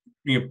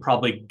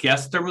probably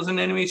guessed there was an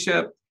enemy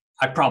ship.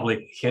 I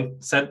probably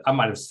I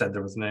might have said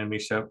there was an enemy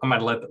ship. I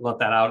might have let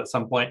that out at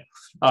some point.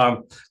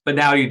 But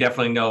now you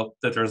definitely know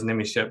that there's an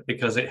enemy ship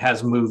because it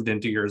has moved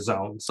into your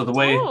zone. So the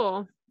way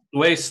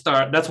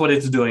that's what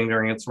it's doing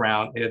during its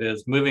round. It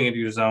is moving into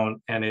your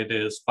zone and it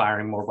is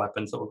firing more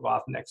weapons that will go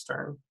off next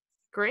turn.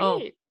 Great.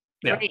 Oh,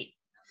 yeah. Great.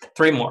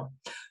 3 more.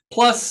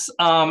 Plus,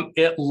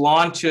 it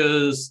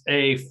launches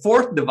a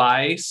 4th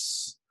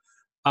device,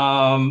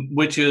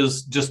 which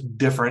is just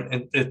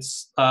different.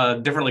 It's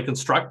differently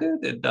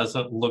constructed. It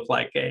doesn't look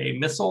like a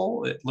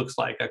missile. It looks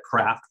like a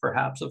craft,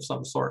 perhaps, of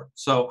some sort.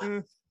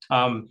 So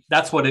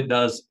that's what it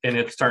does in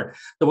its turn.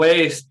 The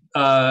way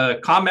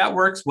combat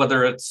works,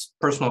 whether it's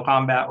personal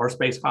combat or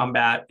space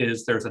combat,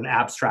 is there's an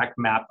abstract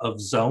map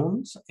of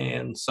zones.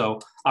 And so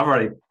I've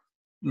already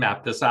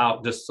mapped this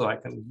out just so I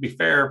can be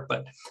fair.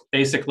 But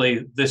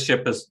basically, this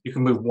ship you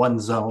can move 1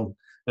 zone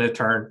in a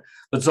turn.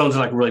 But zones are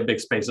like really big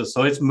spaces.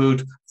 So it's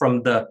moved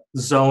from the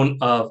zone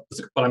of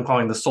what I'm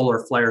calling the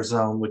solar flare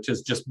zone, which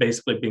is just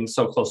basically being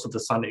so close to the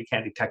sun that you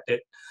can't detect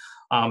it,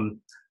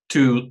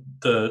 to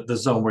the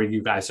zone where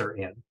you guys are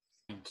in.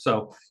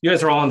 So you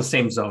guys are all in the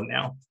same zone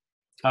now.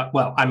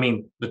 I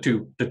mean, the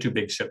two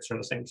big ships are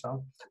in the same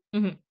zone.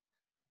 Mm-hmm.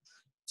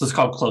 So it's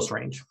called close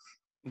range.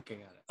 Okay,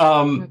 got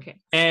it. Okay.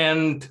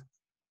 And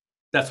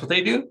that's what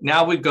they do.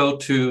 Now we go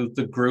to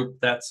the group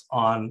that's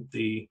on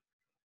the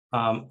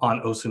on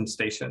Osun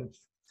Station.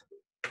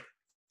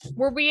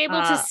 Were we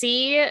able to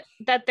see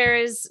that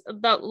there's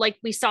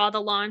we saw the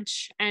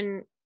launch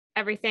and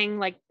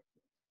everything?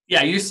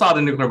 Yeah, you saw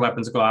the nuclear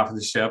weapons go off of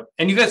the ship,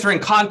 and you guys are in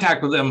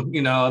contact with them,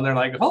 and they're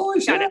like, "Holy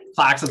shit!"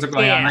 Klaxons are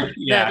going on.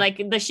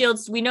 The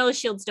shields. We know the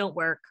shields don't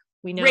work.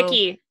 We know.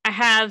 Ricky, I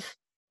have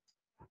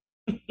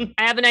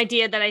an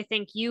idea that I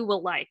think you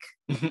will like.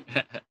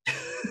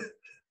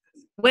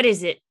 What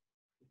is it?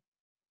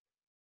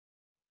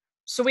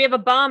 So we have a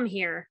bomb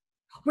here.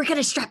 We're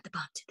gonna strap the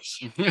bomb to the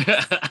ship.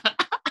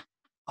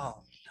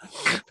 Oh no.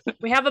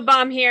 We have a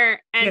bomb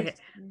here, and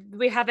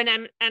we have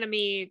an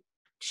enemy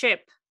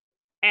ship,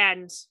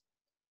 and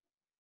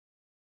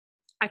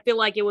I feel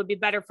like it would be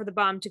better for the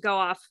bomb to go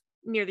off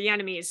near the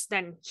enemies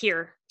than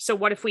here. So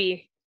what if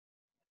we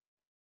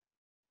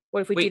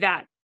do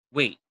that?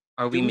 Wait,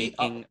 are we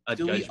making a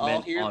judgment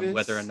on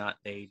whether or not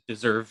they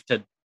deserve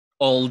to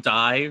all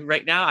die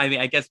right now? I mean,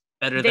 I guess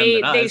better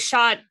than us. They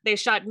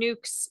shot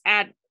nukes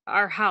at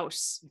our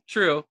house.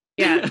 True.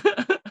 Yeah.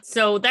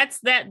 So that's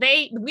that.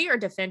 We are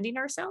defending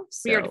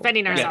ourselves. We are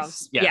defending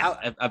ourselves. Yes,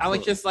 yeah. I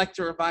would just like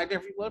to remind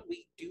everyone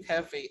we do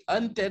have a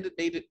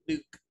undetonated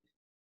nuke.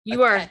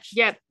 You attached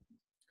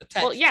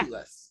to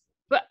us.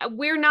 But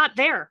we're not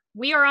there.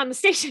 We are on the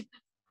station.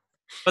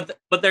 But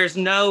there's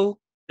no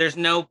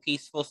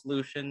peaceful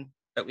solution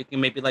that we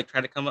can maybe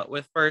try to come up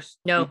with first.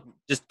 No.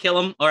 Just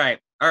kill them. All right.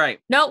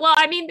 No, well,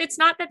 I mean, it's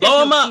not that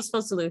there's no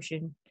peaceful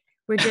solution.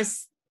 We're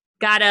just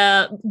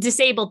gotta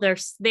disable their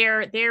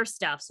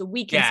stuff so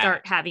we can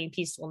start having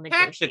peaceful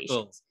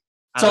negotiations.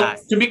 So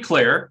to be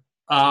clear,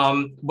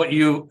 what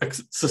you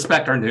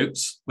suspect are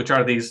nukes, which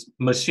are these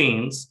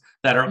machines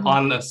that are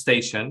on the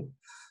station.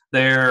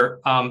 They're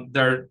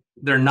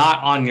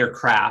not on your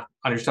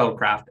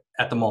shuttlecraft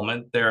at the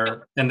moment.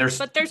 But there's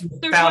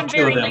one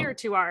very near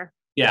to our.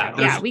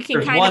 Yeah, we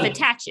can kind of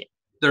attach it.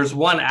 There's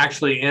one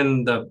actually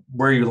in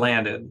where you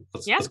landed.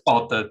 Let's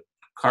call it the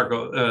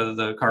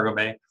cargo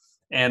bay,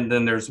 and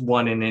then there's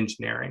one in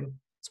engineering.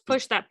 Let's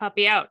push that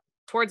puppy out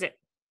towards it.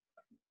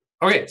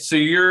 Okay, so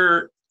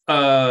you're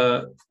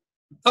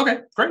okay,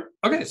 great.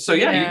 Okay, so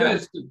you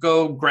guys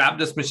go grab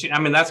this machine. I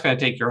mean, that's going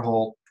to take your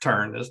whole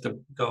turn is to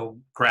go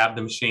grab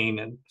the machine,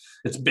 and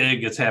it's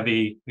big, it's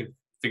heavy. You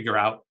figure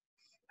out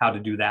how to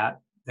do that,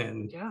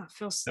 and that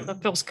feels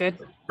good.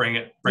 Bring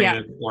it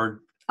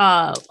aboard.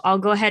 I'll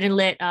go ahead and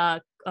let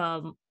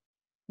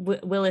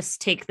Willis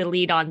take the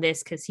lead on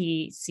this because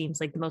he seems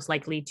like the most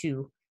likely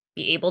to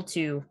be able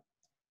to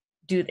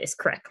do this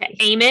correctly.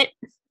 Aim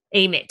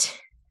it.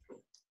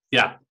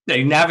 Yeah,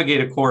 you navigate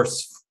a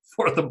course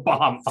for the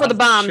bomb.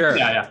 Sure.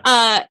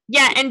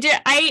 And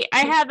I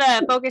have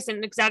a focus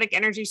in exotic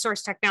energy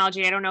source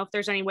technology. I don't know if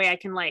there's any way I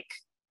can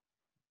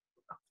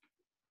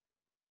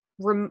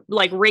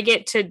rig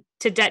it to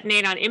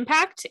detonate on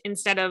impact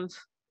instead of?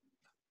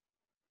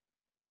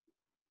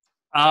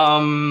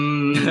 I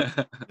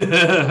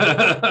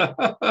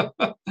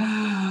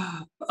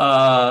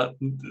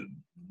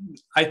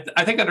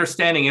think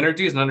understanding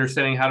energies and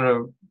understanding how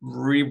to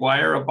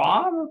rewire a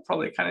bomb are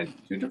probably kind of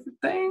two different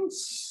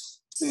things.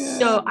 Yeah.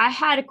 So I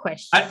had a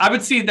question. I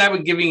would see that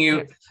would giving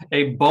you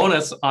a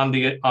bonus on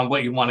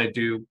what you want to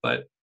do,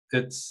 but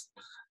it's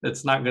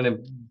not going to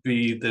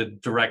be the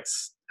direct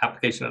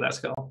application of that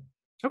skill.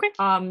 Okay.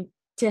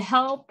 To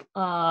help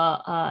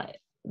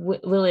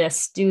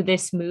Willis do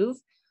this move,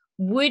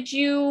 would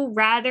you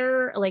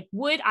rather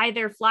would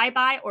either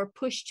flyby or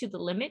push to the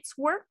limits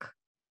work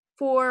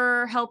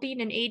for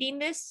helping and aiding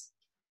this?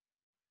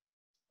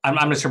 I'm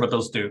not sure what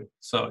those do.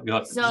 So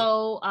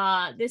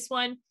this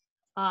one,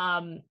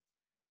 I'm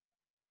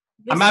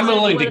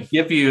willing to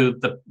give you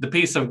the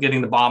piece of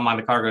getting the bomb on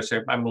the cargo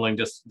ship. I'm willing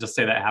to just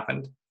say that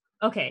happened.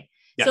 Okay.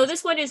 Yes. So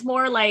this one is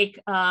more like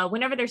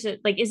whenever there's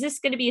is this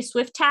going to be a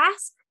swift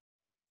task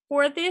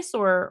for this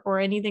or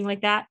anything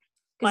like that?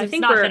 Because I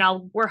think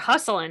we're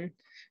hustling,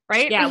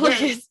 right? Yeah.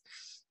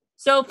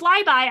 So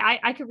flyby,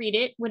 I could read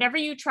it. Whenever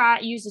you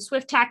use a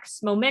swift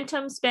task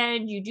momentum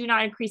spend, you do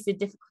not increase the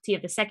difficulty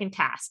of the second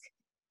task.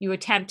 You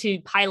attempt to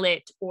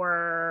pilot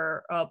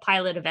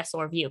a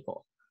vessel or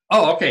vehicle.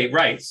 Oh, okay,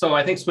 right. So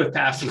I think swift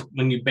task is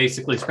when you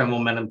basically spend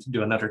momentum to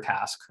do another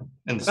task.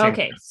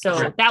 Okay,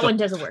 so that one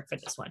doesn't work for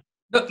this one.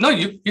 No,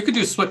 you could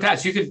do swift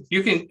task.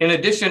 You can in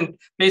addition,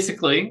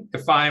 basically,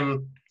 if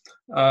I'm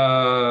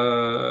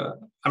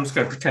just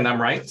going to pretend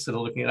I'm right instead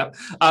of looking it up.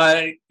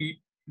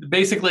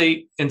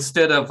 Basically,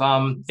 instead of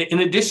in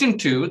addition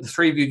to the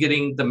three of you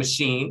getting the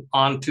machine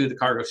onto the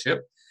cargo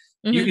ship,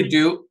 you could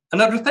do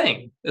another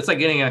thing. It's like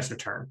getting an extra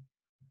turn.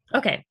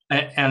 Okay.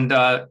 And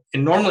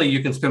normally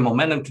you can spend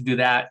momentum to do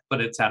that, but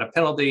it's at a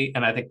penalty.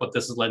 And I think what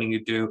this is letting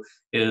you do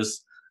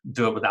is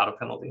do it without a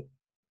penalty.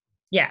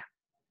 Yeah.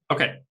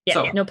 Okay. Yeah,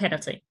 so no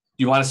penalty.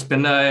 You want to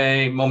spend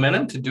a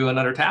momentum to do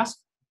another task?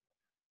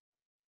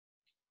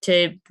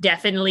 To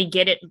definitely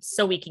get it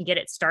so we can get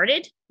it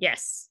started?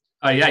 Yes.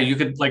 Yeah, you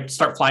could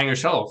start flying your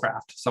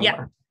shuttlecraft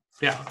somewhere.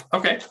 Yeah.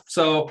 Okay.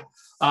 So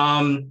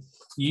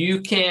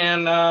you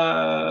can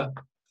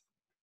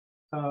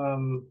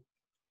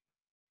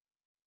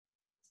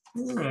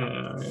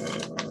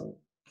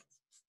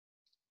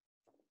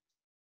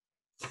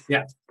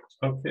yeah.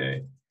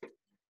 Okay.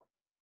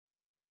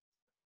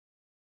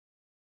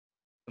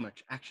 So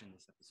much action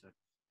this episode.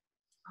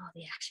 Oh,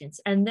 the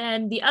actions. And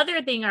then the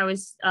other thing I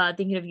was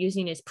thinking of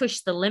using is push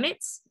the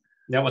limits.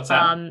 Yeah, what's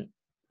that?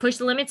 Push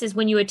the limits is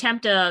when you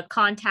attempt a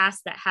con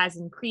task that has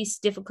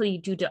increased difficulty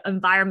due to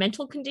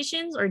environmental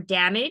conditions or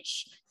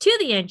damage to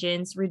the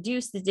engines,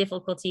 reduce the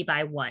difficulty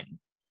by 1.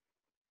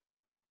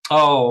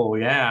 Oh,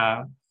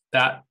 yeah.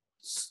 That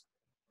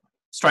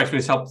strikes me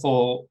as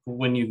helpful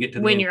when you get to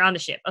when you're on the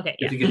ship. Okay,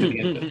 yeah. To get to the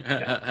engine.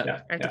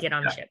 Or to get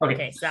on the ship.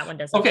 Okay. So that one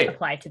doesn't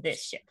apply to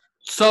this ship.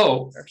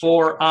 So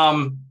for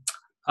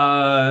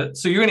so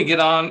you're going to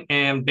get on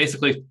and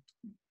basically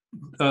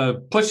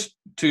push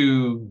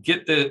to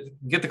get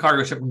the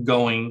cargo ship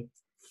going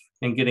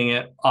and getting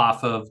it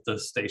off of the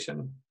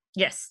station.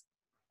 Yes.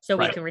 So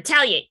we can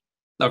retaliate.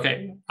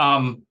 Okay.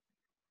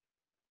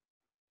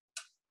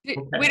 We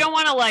don't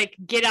want to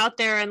get out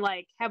there and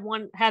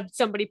have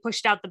somebody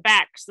pushed out the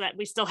back so that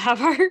we still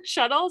have our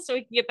shuttle so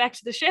we can get back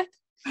to the ship.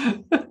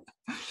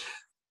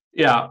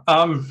 Yeah.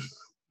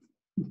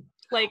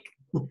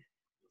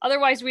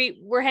 Otherwise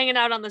we're hanging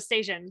out on the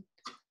station.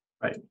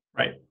 Right.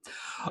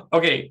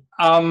 Okay.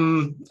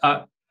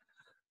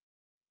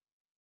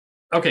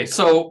 Okay.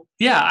 So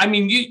yeah, I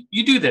mean,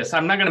 you do this.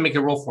 I'm not going to make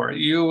a roll for it.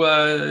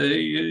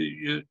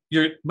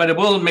 But it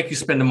will make you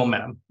spend a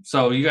momentum.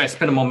 So you guys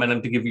spend a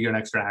momentum to give you an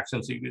extra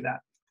action. So you do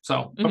that.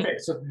 So okay.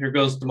 So here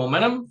goes the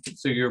momentum.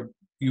 So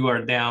you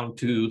are down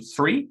to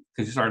 3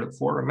 because you started at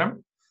 4. Remember?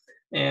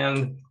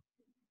 And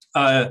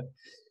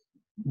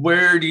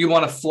where do you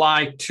want to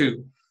fly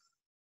to?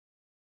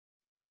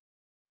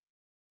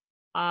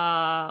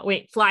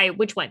 Fly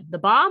which one? The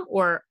bomb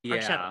or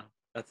our shuttle?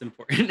 That's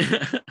important.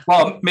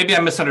 Well, maybe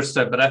I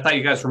misunderstood, but I thought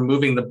you guys were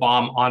moving the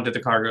bomb onto the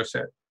cargo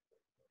ship.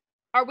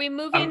 Are we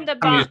moving the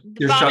bomb?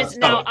 The bomb is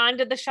now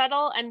onto the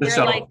shuttle, and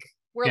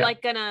we're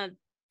gonna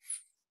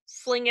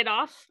fling it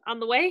off on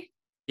the way.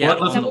 Yeah,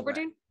 is that what we're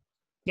doing?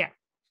 Yeah.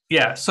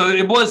 Yeah. So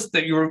it was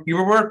that you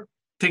were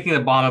taking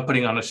the bomb and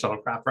putting it on a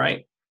shuttlecraft,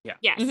 right? Yeah.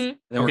 Yes. And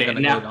then we're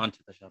gonna load onto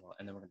the shuttle,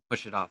 and then we're gonna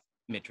push it off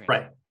mid-train.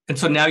 Right. And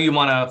so now you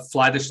want to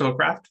fly the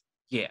shuttlecraft?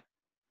 Yeah.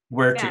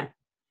 Where to?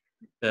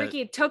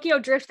 Ricky, Tokyo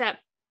drift that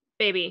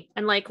baby,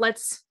 and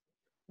let's.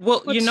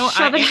 Well,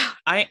 shove it out.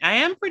 I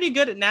am pretty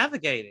good at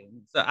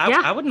navigating, so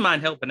I wouldn't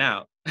mind helping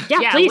out.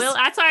 Yeah, please.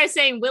 That's why I was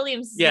saying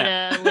William's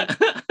gonna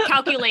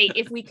calculate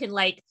if we can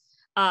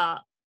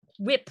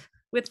whip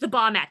the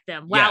bomb at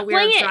them while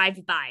we're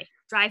drive by.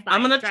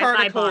 I'm gonna chart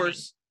a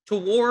course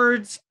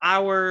towards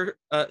our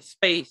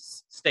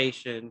space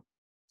station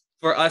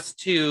for us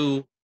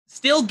to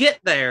still get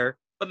there,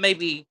 but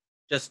maybe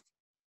just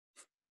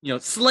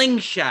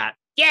slingshot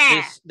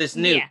this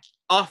nuke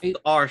off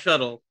our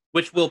shuttle,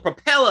 which will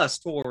propel us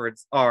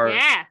towards our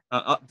Yeah,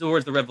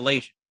 towards the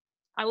revelation.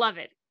 I love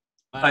it.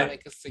 May I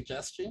make a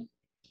suggestion?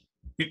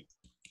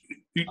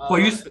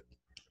 Well,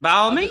 By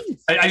all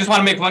means. I just want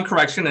to make one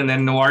correction, and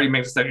then Noir, you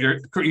make that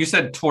you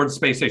said towards the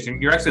space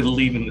station. You're actually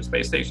leaving the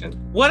space station.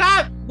 When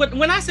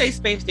I say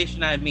space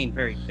station, I mean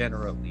very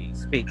generally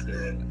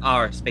speaking,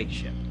 our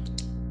spaceship.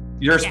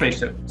 Your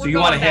spaceship. So We're you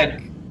want to going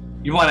head.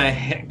 You want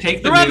to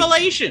take the The nuke.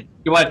 revelation.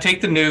 You want to take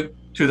the nuke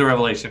to the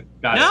revelation.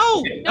 Got it. No,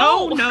 Okay.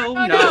 no. We're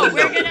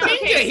gonna- Did okay,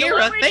 you so hear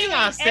what a we're thing doing,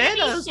 I said?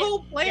 enemy This ship-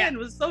 whole plan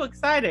was so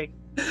exciting.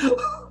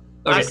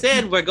 Okay. I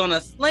said we're gonna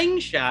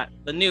slingshot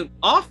the nuke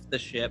off the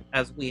ship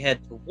as we head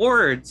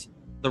towards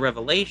the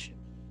revelation.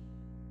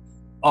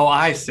 Oh,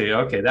 I see.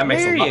 Okay, that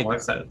makes There a lot you more go.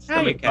 sense. Now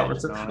That you makes a lot more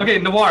catch sense. on. Okay,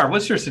 Noir,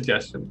 what's your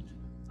suggestion?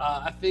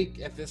 I think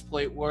at this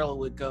point, Whirl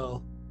would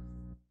go.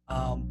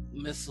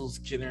 Missiles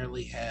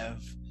generally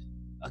have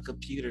a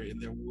computer in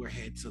their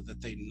warhead so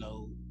that they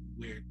know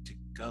where to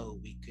go.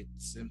 We could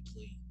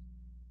simply.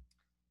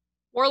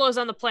 Warlow's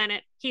on the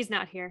planet. He's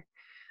not here.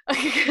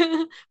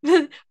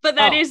 But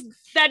that is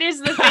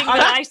the thing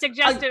that I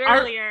suggested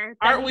earlier.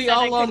 that Aren't he we said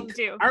I all on? couldn't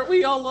do. Aren't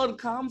we all on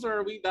comms, or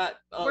are we not?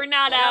 We're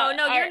not No, out.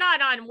 no, you're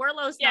not on.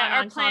 Warlow's Yeah, not our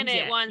on comms planet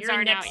yet. ones You're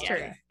aren't out next yet.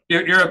 turn.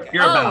 You're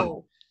about.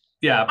 Oh,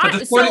 Yeah, but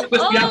the so,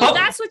 yeah, but-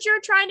 that's what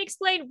you're trying to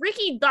explain.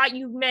 Ricky thought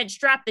you meant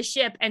strap the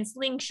ship and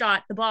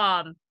slingshot the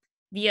bomb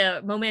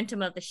via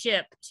momentum of the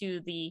ship to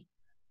the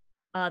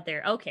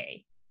other.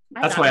 Okay.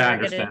 that's thought why we I were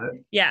understand gonna-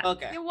 it. Yeah.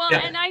 Okay. Yeah, well,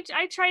 Yeah. and I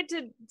tried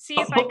to see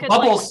if I could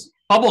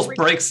Bubbles like,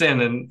 breaks in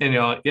and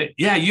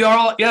yeah, you are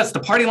all, yes, the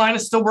party line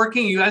is still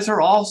working. You guys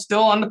are all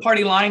still on the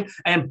party line.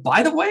 And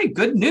by the way,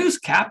 good news,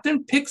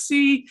 Captain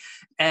Pixie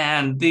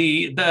and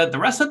the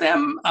rest of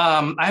them,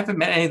 I haven't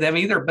met any of them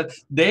either, but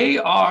they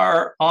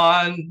are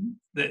on,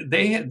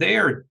 they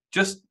are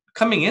just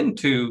coming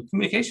into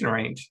communication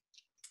range.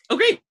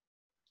 Okay,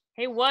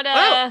 hey, what's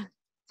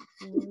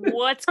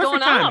Perfect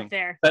going on timing. up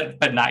there?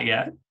 But not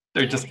yet.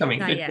 They're just coming.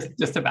 Not They're yet.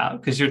 just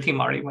about, because your team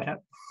already went.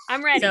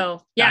 I'm ready. So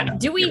I yeah, know.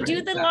 do we You're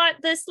do right.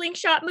 the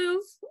slingshot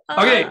move?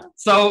 Okay,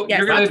 so yes.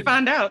 you're about gonna to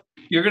find out.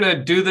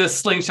 do this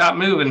slingshot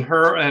move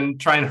and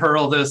try and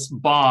hurl this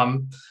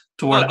bomb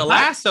toward The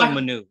lasso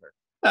maneuver.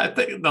 I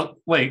think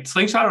wait,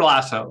 slingshot or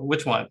lasso?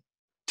 Which one?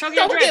 Tokyo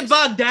Don't get Drift.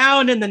 bogged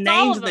down in the It's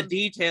all names of and the them.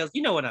 details.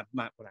 You know what I.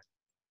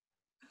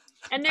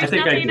 And I there's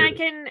think I nothing do.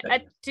 I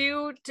can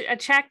do a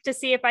check to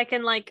see if I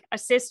can like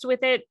assist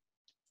with it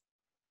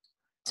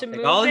to Take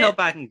move all the it. help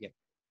I can get.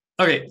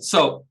 Okay,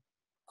 so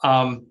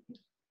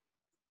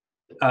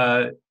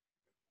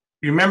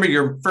you remember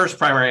your first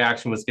primary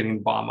action was getting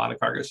the bomb on a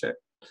cargo ship.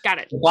 Got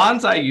it.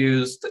 Bonsai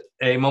used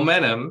a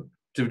momentum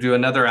to do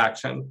another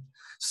action.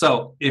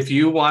 So if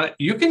you want,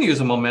 you can use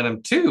a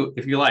momentum too,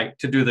 if you like,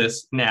 to do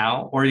this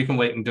now, or you can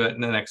wait and do it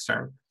in the next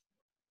turn.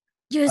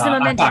 Use the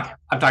momentum.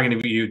 I'm talking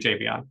to you,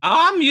 Javion.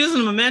 I'm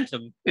using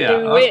momentum. Yeah.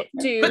 Do it,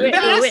 do But it, do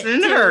fast it,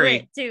 and do hurry.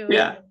 it, do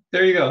Yeah, it.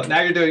 there you go.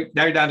 Now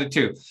you're down to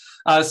 2.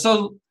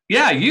 So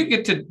yeah, you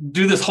get to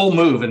do this whole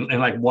move in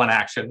like one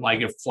action.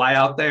 Like you fly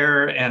out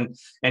there and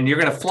you're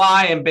gonna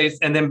fly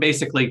and then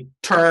basically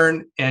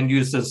turn and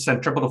use the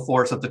centripetal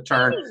force of the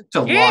turn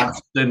to launch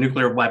the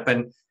nuclear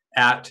weapon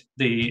at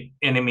the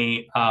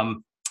enemy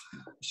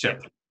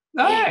ship.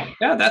 All right.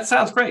 Yeah, that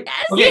sounds great.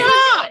 Yes, Okay.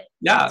 yeah.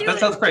 Yeah, Do that it.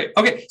 sounds great.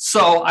 Okay,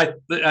 so I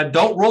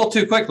don't roll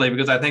too quickly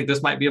because I think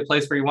this might be a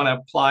place where you want to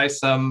apply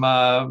some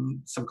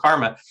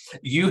karma.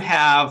 You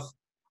have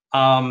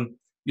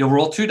you'll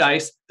roll 2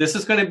 dice. This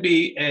is going to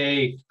be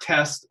a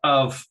test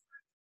of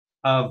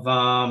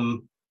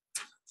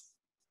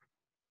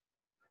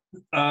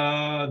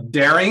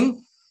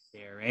daring.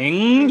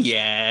 Daring,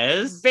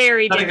 yes.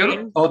 Very Did I go-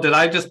 daring. Oh, did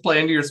I just play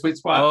into your sweet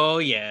spot? Oh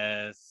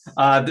yes.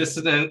 This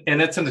is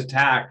it's an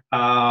attack.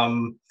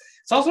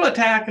 It's also an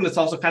attack, and it's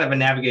also kind of a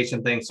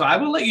navigation thing. So I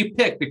will let you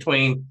pick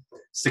between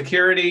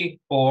security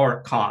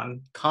or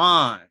con.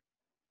 Con.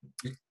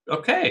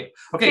 Okay.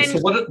 So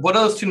And- what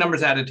are those 2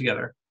 numbers added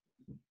together?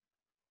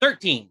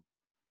 13.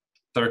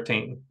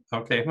 13.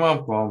 Okay.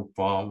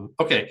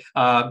 Okay.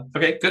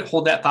 Okay. Good.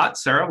 Hold that thought,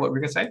 Sarah. What were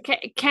you gonna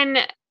say?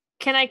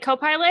 Can I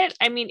co-pilot?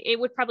 I mean, it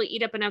would probably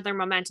eat up another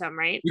momentum,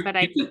 right? But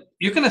I can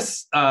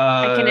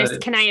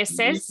can I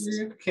assist?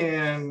 You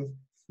can.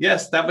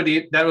 Yes, that would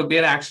be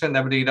an action.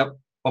 That would eat up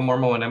one more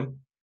momentum.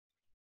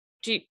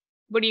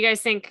 What do you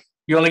guys think?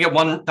 You only get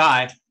 1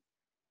 die.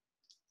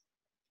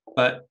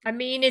 But I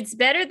mean, it's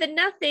better than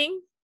nothing.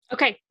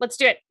 Okay, let's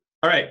do it.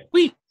 all right.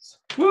 Sweet.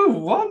 Woo,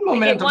 1 I get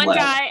momentum 1 left.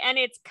 die, and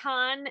it's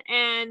con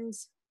and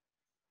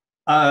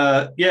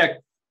Yeah,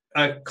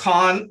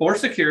 con or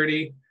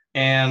security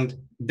and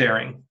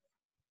daring.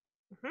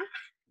 all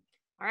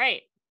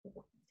right.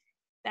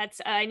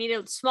 That's I need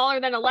a smaller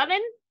than 11,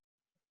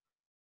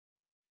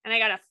 and I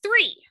got a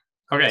 3.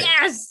 Okay.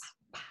 Yes.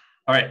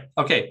 All right.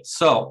 Okay.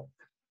 So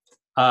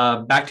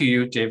back to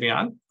you,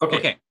 Javion.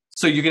 Okay.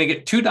 So you're gonna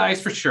get 2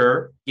 dice for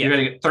sure. Yeah. You're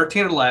gonna get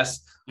 13 or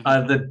less.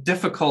 The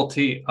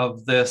difficulty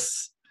of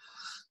this,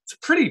 it's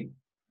pretty.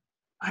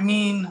 I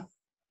mean,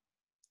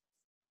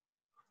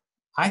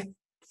 I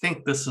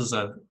think this is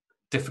a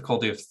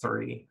difficulty of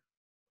 3.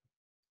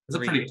 It's a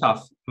 3. pretty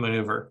tough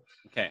maneuver.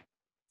 Okay.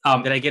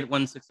 Um, Did I get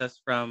 1 success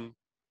from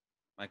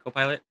my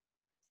co-pilot?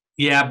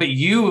 yeah, but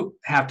you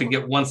have to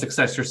get 1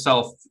 success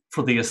yourself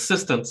for the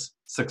assistant's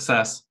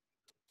success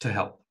to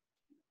help.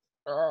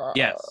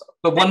 Yes.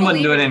 But 1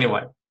 wouldn't do it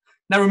anyway.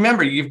 Now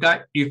remember, you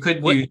could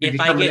use If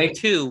I get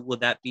 2, will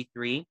that be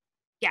 3?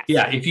 Yes.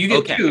 Yeah, if you get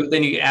Okay. 2,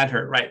 then you add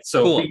her, right?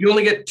 So Cool. but you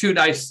only get 2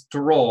 dice to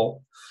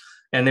roll,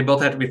 and they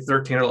both have to be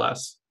 13 or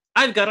less.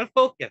 I've got a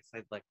focus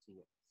I'd like to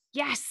use.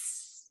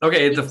 Yes.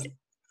 Okay, the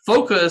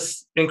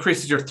focus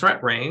increases your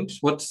threat range.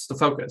 What's the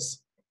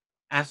focus?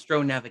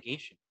 Astro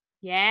navigation.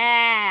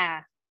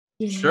 Yeah.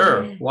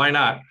 Sure, why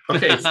not?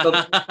 Okay, so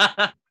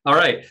all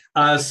right.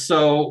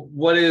 So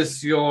what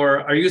is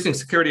are you using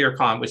security or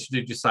con? Which did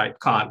you decide?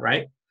 Con,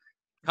 right?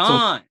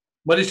 Con.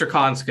 What is your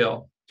con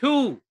skill?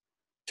 2.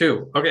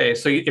 2. Okay,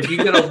 so if you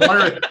get a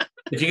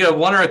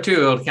 1 or a 2,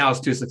 it'll count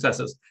as 2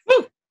 successes.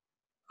 Woo!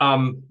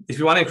 If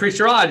you want to increase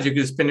your odds, you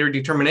can spend your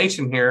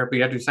determination here, but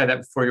you have to decide that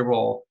before you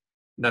roll.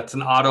 That's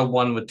an auto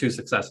 1 with 2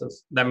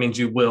 successes. That means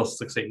you will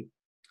succeed.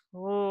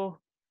 Oh.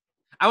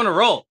 I want to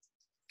roll.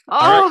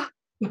 Oh.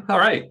 All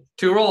right,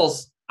 2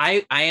 rolls.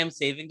 I am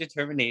saving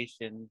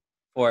determination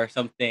for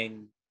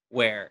something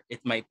where it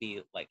might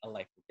be like a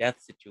life or death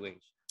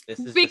situation. This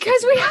is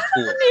Because we have a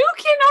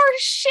nuke in our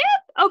ship.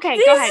 Okay,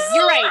 go ahead.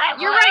 You're right.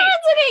 You're right.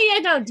 Okay, yeah,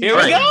 don't do Here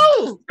that. we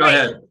go. Go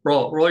ahead.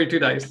 Roll your 2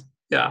 dice.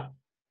 Yeah.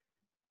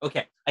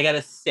 Okay, I got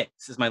a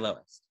 6 is my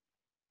lowest.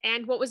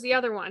 And what was the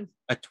other one?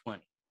 A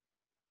 20.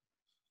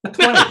 A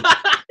 20.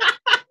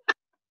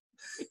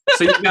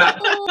 So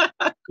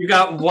you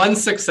got 1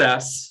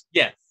 success,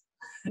 Yes.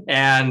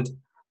 and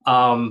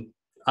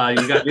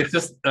you got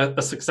just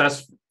a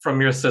success from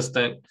your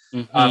assistant.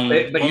 But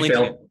Only you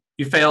failed.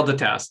 You failed the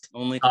test.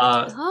 Only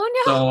Oh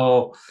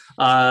no.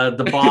 So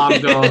the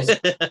bomb goes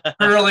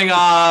hurling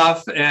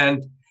off,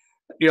 and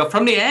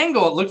from the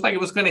angle, it looked like it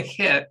was going to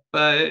hit,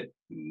 but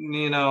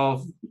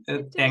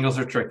angles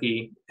are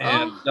tricky,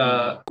 and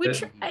We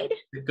tried.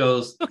 it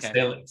goes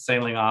Okay.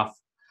 sailing off.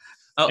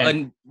 Oh,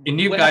 And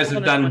you what guys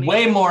happened have on the done 20?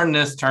 way more in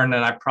this turn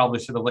than I probably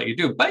should have let you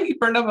do, but you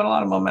burned up a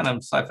lot of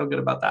momentum, so I feel good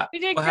about that. We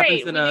did What great.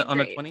 happens on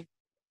a 20?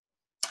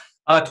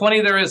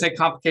 20, there is a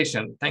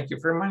complication. Thank you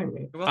for reminding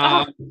me. You're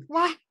welcome.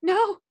 What?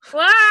 No.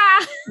 Wah!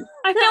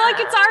 I feel like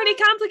it's already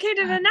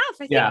complicated enough. I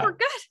think Yeah. we're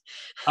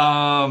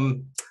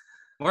good.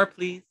 More,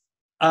 please.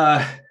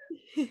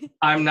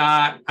 I'm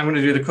going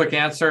to do the quick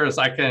answer is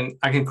I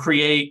can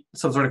create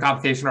some sort of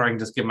complication, or I can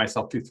just give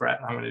myself 2 threat.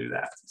 I'm going to do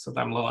that since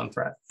I'm low on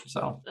threat.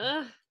 So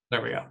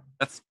there we go.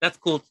 That's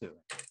cool too.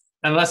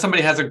 Unless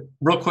somebody has a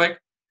real quick,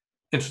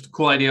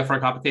 cool idea for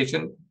a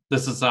complication,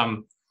 this is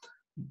the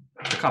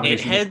It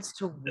complication. heads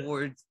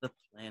towards the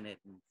planet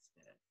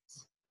instead.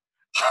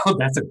 Oh,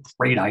 that's a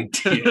great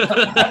idea.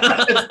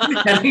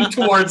 It's heading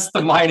towards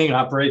the mining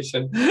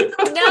operation. No.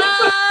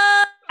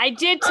 I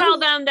did tell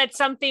them that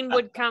something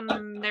would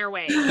come their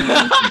way.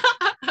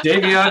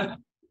 Davia,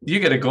 you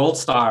get a gold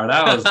star.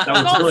 That was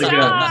Gold really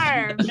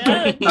star.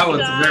 good. That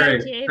was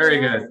very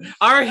good.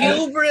 Our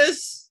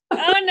hubris.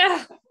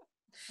 Oh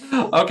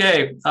no.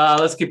 Okay,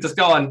 let's keep this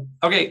going.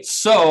 Okay,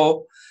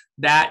 so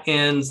that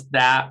ends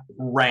that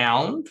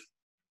round,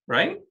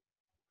 right?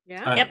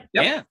 Yeah. Yep.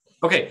 Yeah.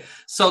 Okay,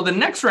 so the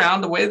next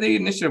round, the way the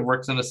initiative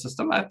works in the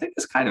system, I think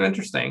is kind of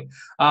interesting.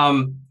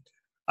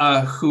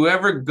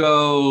 Whoever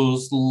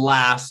goes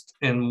last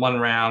in one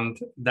round,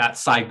 that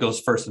side goes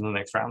first in the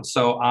next round.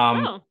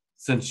 So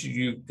since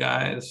you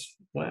guys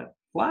went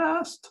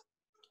last,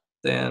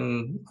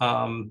 then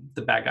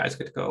the bad guys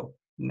get to go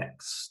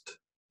next.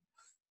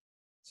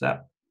 Is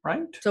that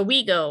right? So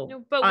we go.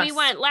 No, but we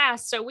went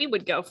last, so we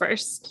would go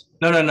first.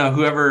 No.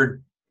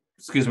 Whoever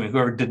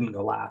didn't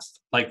go last.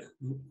 Like,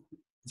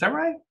 is that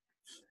right?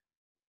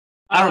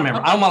 I don't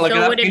remember. I don't want to look So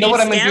it up. would it You know be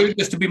what I'm going to Stan? do?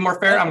 Just to be more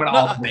fair, I'm going to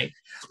alternate.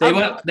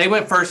 They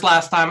went first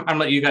last time. I'm going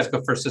to let you guys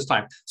go first this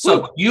time.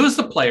 So you as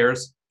the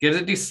players get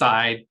to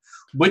decide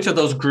which of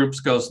those groups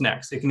goes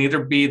next. It can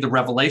either be the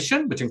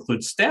Revelation, which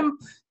includes STEM.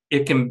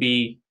 It can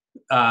be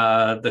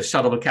the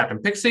shuttle with Captain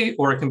Pixie,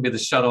 or it can be the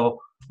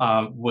shuttle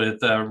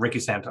with Ricky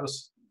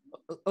Santos.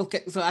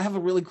 Okay, so I have a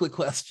really quick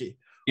question.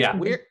 Yeah.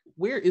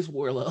 Where is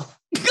Warlow?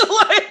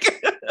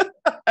 Like,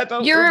 I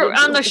don't You're remember.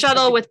 on the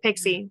shuttle with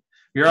Pixie.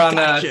 You're on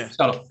Gotcha. the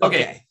shuttle.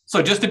 Okay.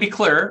 So just to be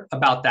clear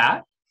about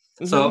that,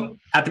 so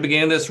at the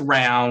beginning of this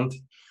round,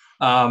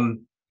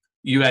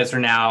 you guys are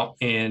now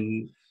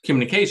in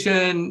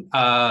communication,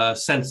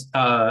 sense,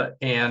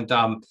 and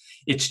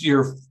it's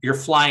you're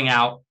flying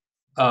out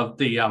of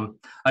the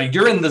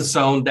you're in the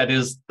zone that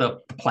is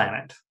the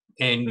planet,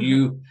 and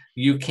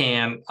you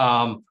can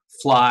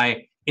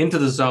fly into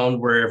the zone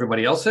where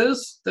everybody else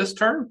is this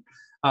turn.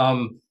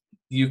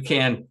 You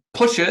can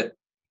push it,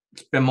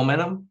 spend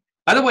momentum.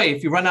 By the way,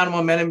 if you run out of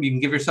momentum, you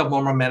can give yourself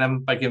more momentum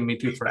by giving me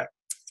 2 threat.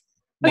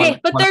 Okay,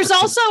 but there's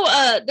also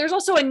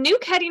a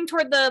nuke heading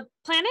toward the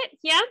planet.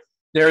 Yeah.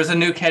 There is a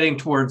nuke heading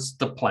towards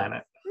the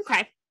planet.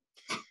 Okay.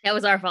 That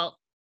was our fault.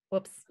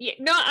 Whoops. Yeah,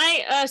 no,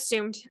 I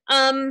assumed.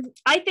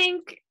 I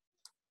think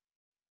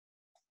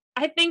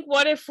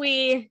what if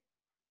we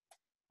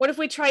What if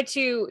we try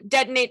to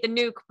detonate the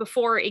nuke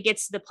before it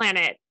gets to the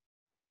planet,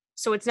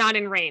 so it's not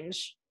in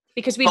range?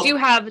 Because we do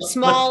have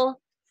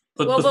small.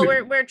 Well,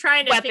 but we're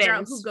trying to figure out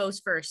weapons. who goes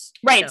first.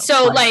 Right.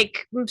 So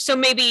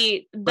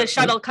maybe the But-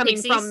 shuttle coming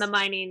Pixies? from the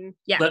mining.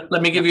 Yeah.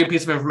 Let me give you a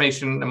piece of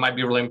information that might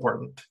be really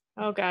important.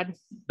 Oh God.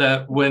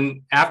 That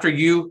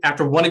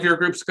after one of your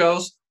groups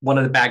goes, one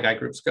of the bad guy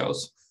groups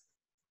goes,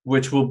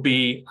 which will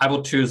be, I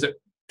will choose it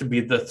to be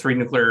the three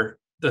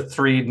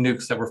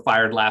nukes that were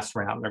fired last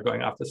round. They're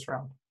going off this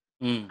round.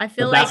 I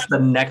feel But like that's the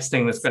next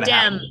thing that's going to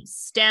happen.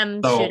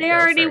 STEM So- should They go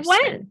already first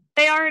went. then.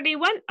 They already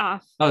went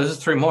off. Oh, this is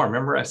 3 more.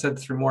 Remember, I said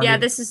 3 more. Yeah,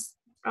 nukes? this is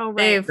Oh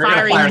they're right. They're going to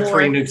firing fire more.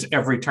 3 nukes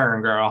every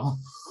turn, girl.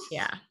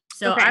 Yeah.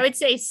 So Okay. I would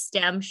say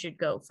STEM should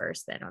go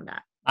first then on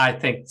that. I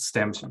think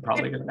STEM should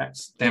probably go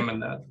next. STEM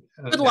and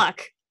Good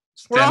luck.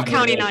 We're all STEM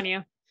counting and- on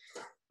you.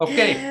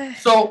 Okay,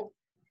 so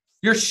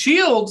your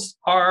shields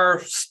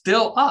are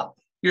still up.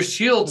 Your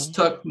shields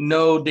took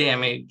no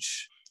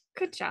damage.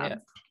 Good job. Yeah.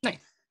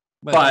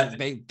 But- But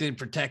they did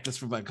protect us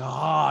from a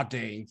god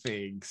dang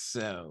thing.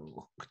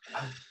 So,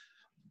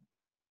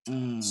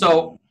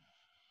 So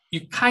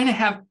you kind of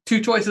have 2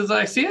 choices as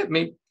I see it,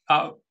 maybe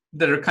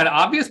that are kind of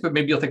obvious, but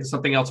maybe you'll think of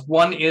something else.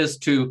 One is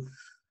to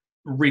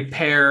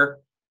repair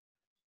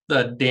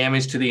the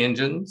damage to the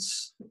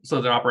engines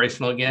so they're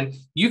operational again.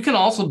 You can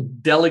also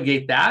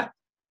delegate that.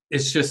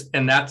 It's just,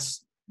 and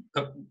that's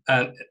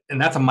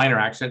a minor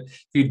action.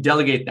 If you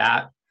delegate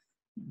that,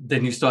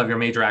 then you still have your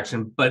major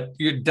action, but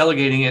you're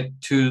delegating it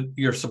to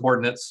your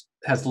subordinates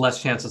has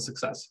less chance of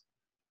success.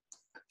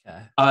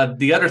 okay.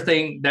 The other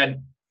thing that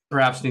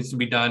perhaps needs to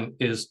be done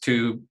is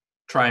to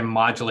try and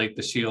modulate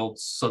the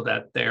shields so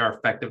that they are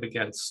effective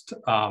against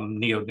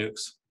neo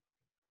nukes.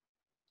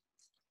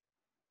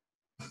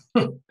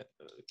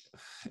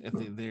 And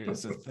then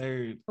there's a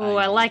third. Oh,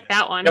 I idea. like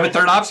that one. You have a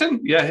third option?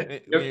 Yeah.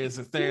 There's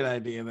a third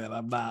idea that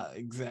I'm not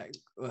exact.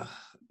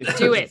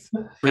 Do it.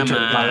 Come Richard,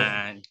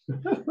 on.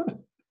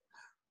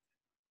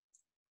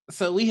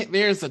 So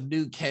there's a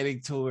nuke heading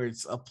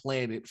towards a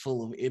planet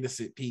full of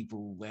innocent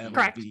people. That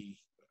Correct. would be.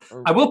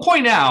 I will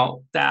point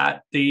out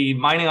that the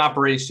mining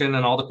operation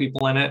and all the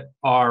people in it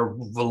are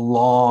a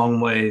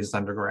long ways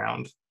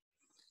underground.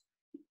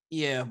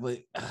 Yeah, but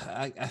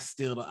I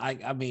still don't.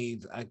 I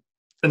mean,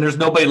 And there's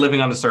nobody living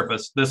on the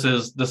surface. This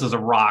is a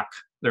rock.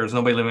 There's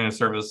nobody living on the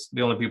surface.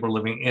 The only people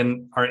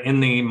living are in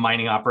the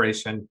mining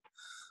operation.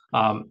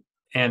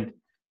 And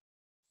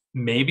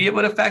maybe it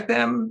would affect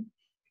them.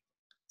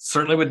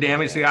 Certainly would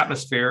damage the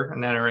atmosphere in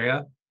that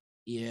area.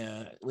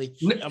 yeah,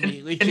 which N- I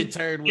mean, which and- in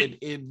turn would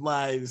in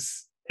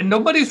lives. And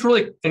nobody's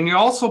really, and you're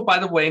also, by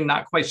the way,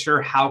 not quite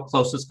sure how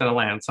close it's going to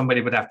land.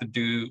 Somebody would have to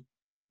do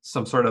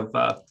some sort of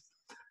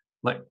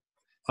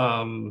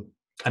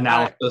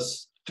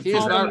analysis.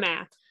 Here's All my the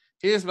math.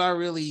 here's my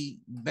really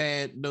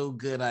bad, no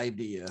good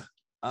idea.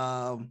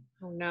 Oh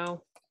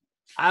no.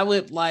 I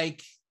would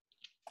like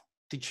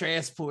to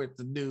transport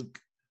the nuke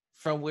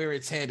from where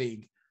it's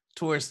heading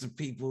towards the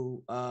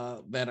people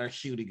that are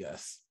shooting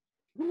us.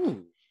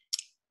 Ooh,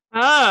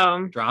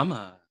 Oh.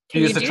 drama.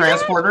 Can Use you the do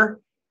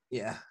transporter.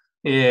 Yeah.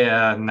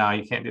 Yeah, no,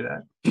 you can't do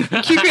that. You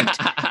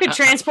could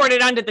transport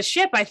it onto the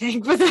ship, I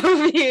think, but that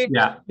would be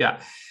Yeah.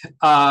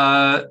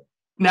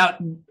 Now,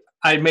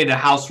 I made a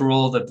house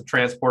rule that the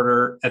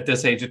transporter at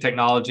this age of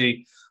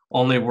technology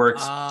only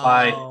works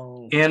by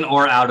Oh, in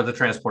or out of the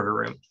transporter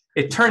room.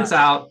 It turns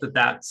out that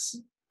that's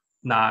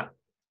not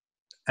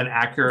an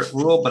accurate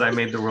rule, but I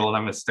made the rule and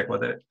I'm going to stick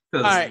with it.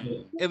 all right.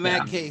 In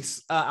that Yeah.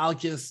 case, I'll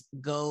just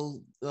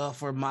go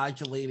for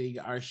modulating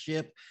our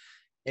ship,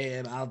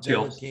 and I'll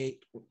Shields.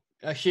 delegate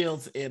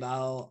shields, and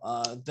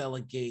I'll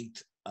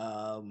delegate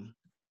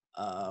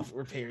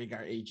repairing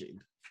our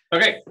agent.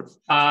 Okay,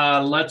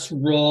 let's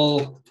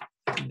roll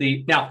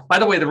now, by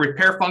the way, the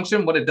repair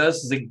function, what it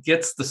does is it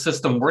gets the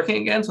system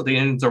working again. So the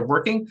engines are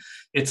working.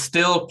 It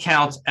still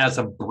counts as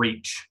a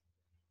breach.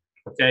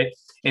 Okay.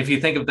 If you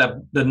think of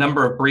the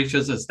number of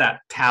breaches as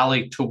that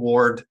tally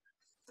toward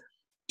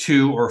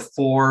 2 or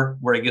 4,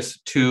 where it gets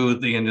to 2,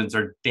 the engines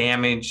are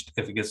damaged.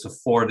 If it gets to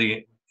 4,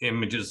 the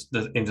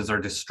engines are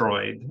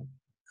destroyed.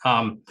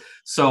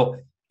 So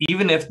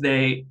even if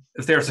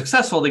they're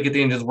successful, they get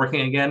the engines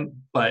working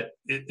again, but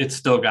it's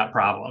still got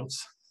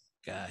problems.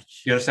 Gotcha.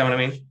 You understand what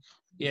I mean?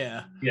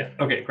 Yeah. Yeah.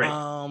 Okay, great.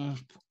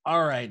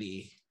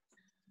 Alrighty.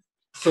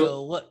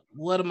 So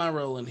what am I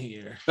rolling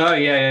here? Oh,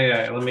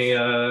 yeah. Let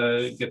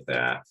me get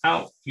that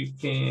out. You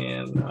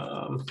can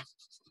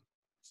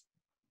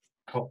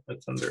oh,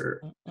 it's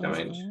under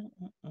damage.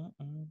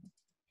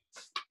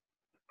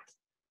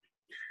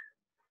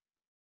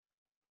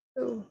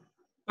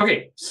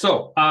 Okay,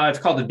 so it's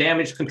called the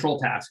damage control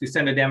task. You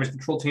send a damage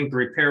control team to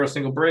repair a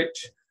single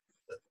breach.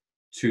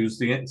 Choose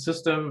the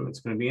system. It's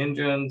going to be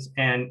engines,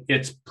 and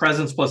it's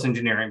presence plus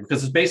engineering,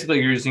 because it's basically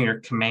you're using your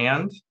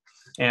command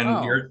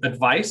and your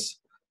advice.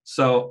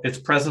 So it's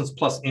presence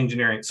plus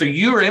engineering. So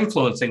you are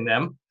influencing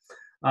them,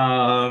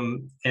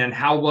 and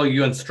how well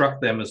you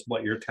instruct them is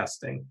what you're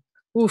testing.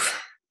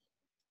 oof.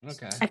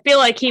 Okay. I feel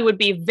like he would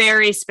be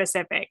very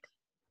specific.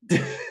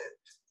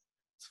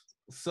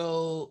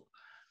 So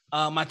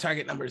My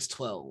target number is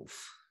 12.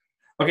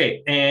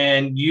 Okay,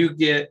 and you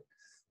get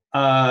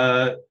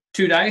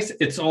 2 dice.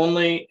 It's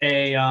only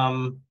a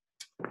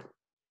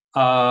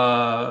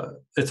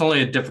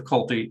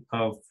difficulty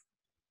of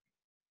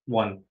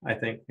 1, I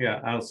think.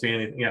 Yeah, I don't see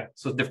anything. Yeah,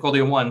 so difficulty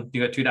of 1.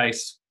 You got 2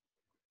 dice.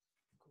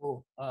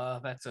 Cool.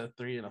 That's a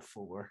 3 and a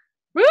 4.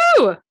 Woo!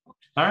 All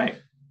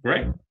right,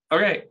 great.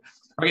 Okay.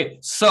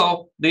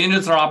 So the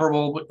engines are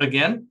operable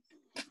again,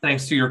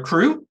 thanks to your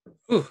crew,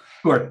 who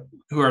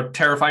are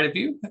terrified of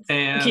you.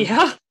 And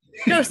Yeah.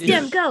 Go,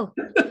 Stim, go.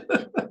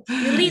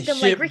 You lead them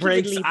like Ship Ricky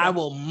breaks, would lead I them.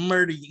 will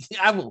murder you.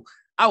 I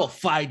will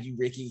find you,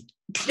 Ricky.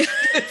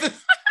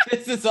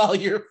 This is all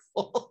your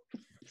fault.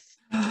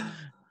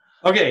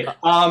 Okay,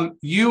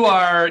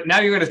 you're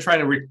going to try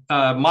to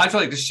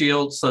modulate the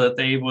shield so that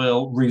they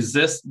will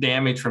resist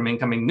damage from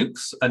incoming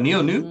nukes,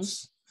 neo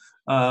nukes.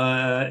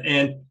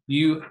 And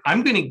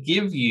I'm going to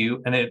give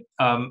you an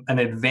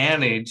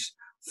advantage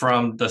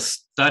from the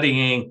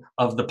studying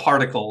of the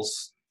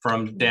particles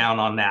from down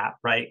on that,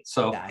 right?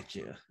 So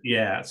Gotcha.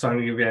 Yeah, so I'm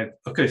going to give you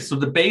okay. So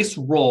the base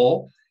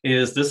roll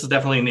is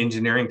definitely an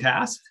engineering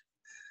task.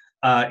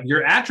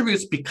 Your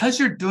attributes, because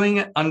you're doing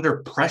it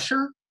under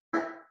pressure,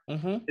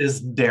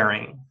 is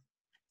daring.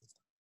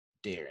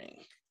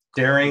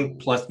 Daring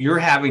plus you're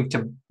having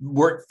to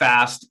work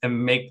fast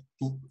and make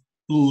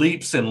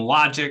leaps in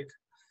logic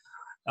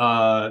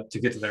to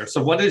get to there.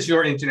 So what is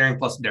your engineering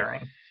plus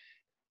daring?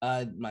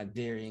 My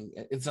daring,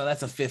 so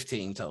that's a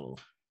 15 total.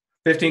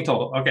 15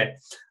 total. Okay.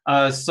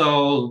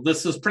 So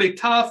this is pretty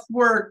tough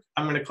work.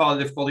 I'm going to call it a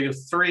difficulty of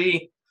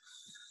 3.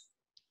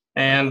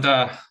 And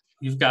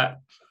you've got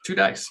 2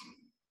 dice.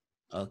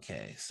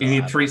 Okay. So you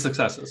need 3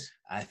 successes.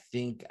 I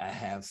think I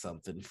have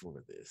something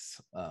for this.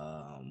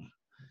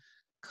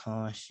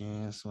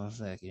 Cautious. 1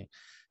 second.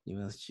 You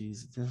must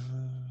choose.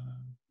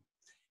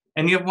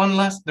 And you have one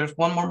less. There's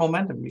one more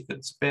momentum you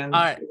could spend.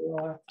 All right.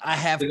 I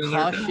have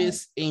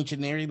cautious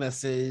engineering that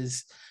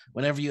says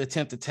whenever you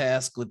attempt a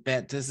task with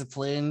that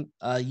discipline,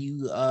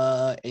 you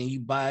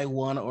buy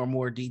 1 or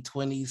more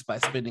D20s by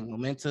spending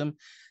momentum.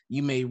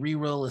 You may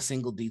reroll a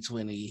single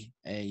D20.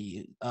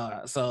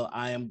 So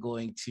I am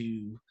going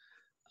to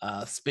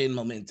spend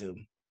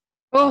momentum.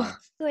 Oh,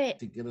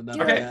 to get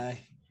another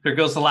guy. Here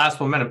goes the last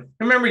momentum.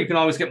 Remember, you can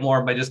always get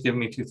more by just giving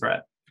me 2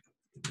 threat.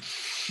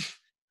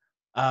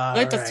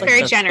 That's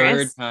very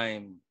generous. 3rd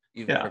time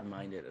you've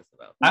reminded us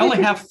about that. I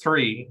only have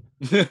 3.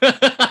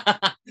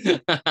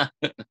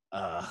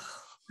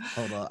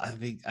 Hold on. I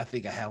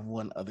think I have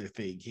one other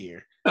thing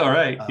here. All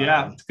right.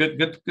 Yeah.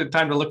 Good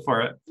time to look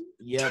for it.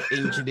 Yep.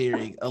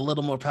 Engineering. A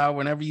little more power.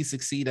 Whenever you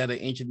succeed at an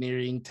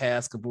engineering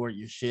task aboard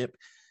your ship,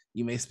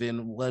 you may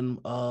spend 1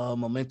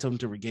 momentum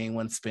to regain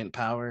 1 spent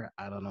power.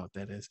 I don't know what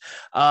that is.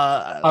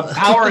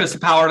 Power is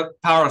power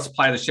to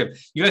supply the ship.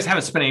 You guys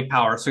haven't spent any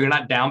power, so you're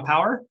not down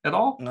power at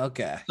all.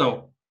 Okay.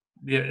 So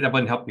that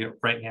wouldn't help you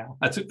right now.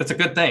 That's a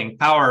good thing.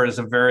 Power is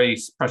a very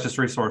precious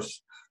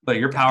resource, but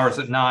your power is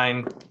at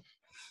 9.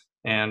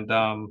 And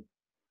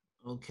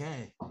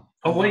okay.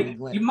 Oh wait,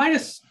 you might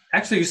have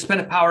actually you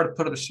spent a power to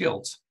put up the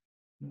shields.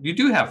 You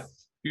do have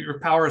your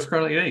power is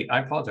currently at 8. I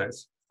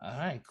apologize. All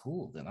right,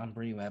 cool. Then I'm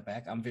bringing that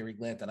back. I'm very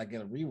glad that I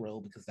get a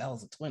reroll because that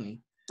was a 20.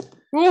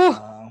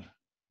 All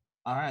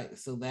right,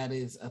 so that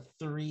is a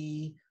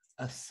 3,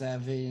 a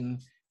 7,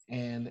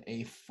 and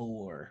a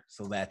 4.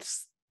 So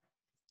that's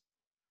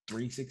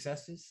 3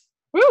 successes.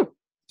 Woo!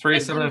 3,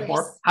 7, and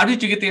 4. How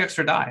did you get the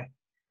extra die?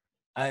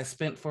 I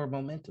spent for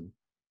momentum.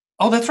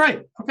 Oh, that's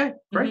right. Okay,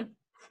 great.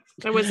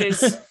 That was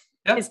his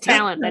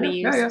talent that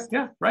he used.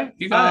 Yeah, right.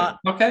 You got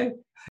it. Okay.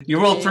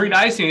 You rolled 3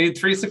 dice. You need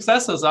 3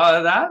 successes.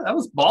 That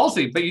was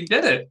ballsy, but you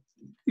did it.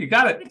 You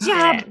got it. Good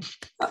job.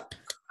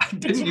 I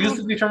didn't use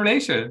the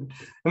determination,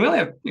 and we only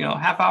have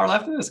half hour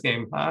left in this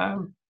game.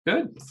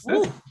 Good.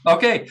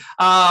 Okay.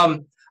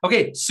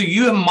 Okay. So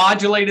you have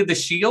modulated the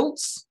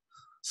shields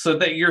so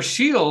that your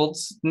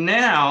shields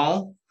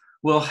now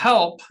will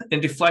help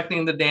in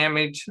deflecting the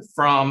damage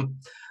from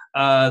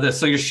this.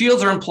 So your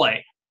shields are in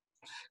play.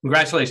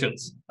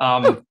 Congratulations.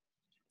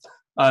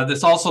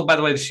 This also, by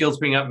the way, the shields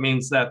being up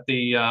means that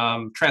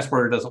the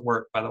transporter doesn't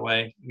work, by the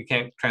way. You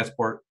can't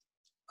transport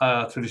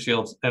through the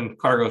shields, and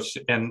cargo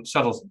and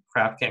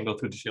shuttlecraft can't go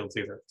through the shields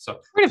either. So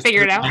we're gonna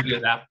figure it out.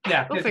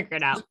 Yeah, we'll figure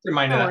it out. Don't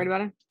worry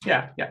about it.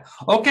 Yeah.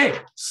 Okay,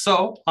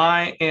 so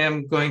I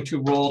am going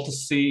to roll to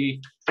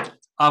see.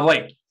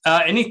 Wait,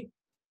 I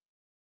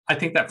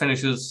think that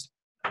finishes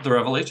the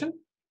revelation.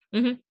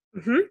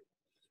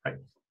 Right.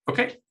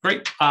 Okay,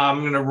 great.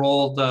 I'm going to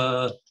roll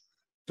the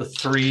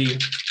 3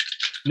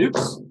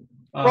 nukes.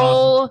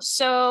 Roll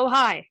so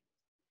high.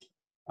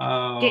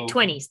 Get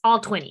 20s, all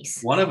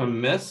 20s. One of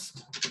them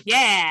missed.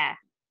 Yeah.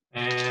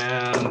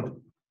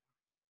 And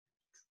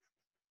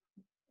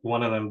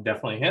one of them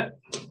definitely hit.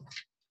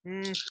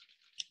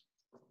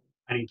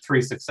 I need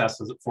 3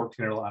 successes at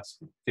 14 or less,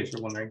 in case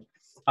you're wondering.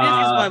 This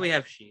is why we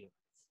have shields.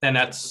 And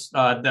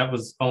that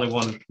was only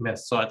 1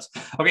 miss. So that's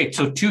okay.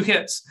 So 2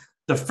 hits.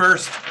 The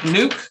first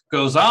nuke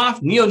goes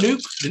off. The neo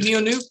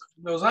nuke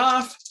goes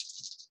off.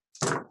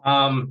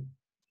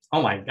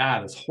 Oh my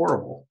God, it's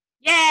horrible.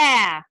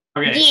 Yeah.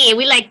 Okay. Yeah,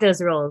 we like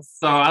those rolls.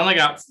 So I only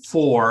got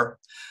 4.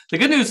 The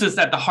good news is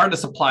that the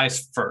hardness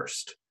applies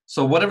first.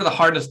 So whatever the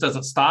hardness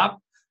doesn't stop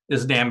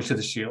is damage to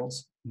the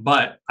shields.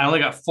 But I only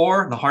got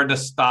 4. The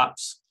hardness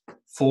stops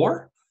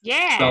 4.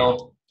 Yeah.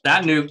 So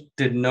that nuke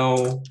did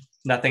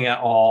nothing at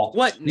all.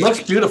 What nuke?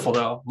 Looks beautiful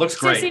though. Looks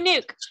great. Sissy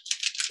nuke.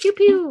 Pew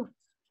pew.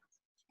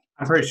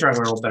 I'm pretty sure I'm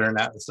gonna roll better than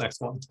that this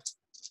next one.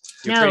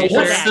 You're No, pretty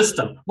What sure?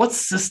 system? What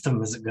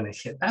system is it gonna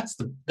hit? That's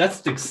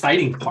the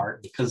exciting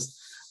part because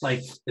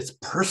like it's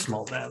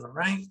personal then,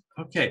 right?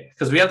 Okay,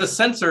 because we have the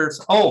sensors.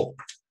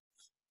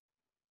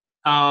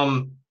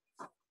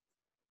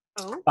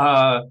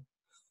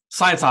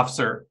 Science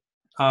officer.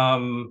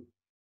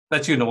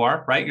 That's you,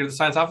 Noir, right? You're the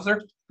science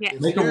officer? Yeah.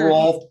 Make a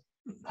roll.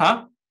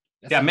 Huh?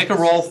 That's Yeah, make a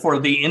roll for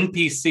the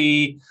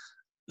NPC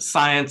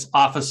science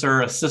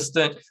officer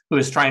assistant who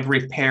is trying to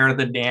repair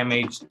the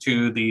damage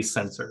to the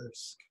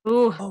sensors.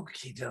 Ooh.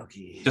 Okie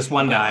dokie. Just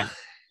one die.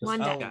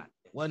 One Oh, die.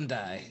 one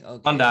die.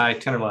 Okay. One die,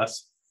 10 or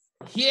less.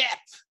 Yep.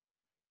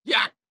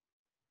 Yeah.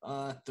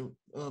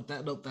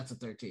 Nope, that's a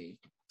 13.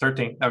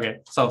 13. Okay,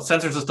 so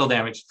sensors are still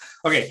damaged.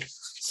 Okay,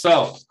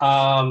 so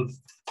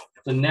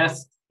the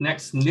next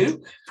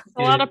nuke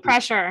A lot of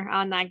pressure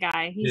on that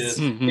guy. is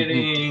He's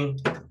hitting.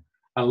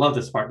 I love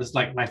this part. This is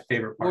like my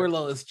favorite part.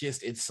 Orlo is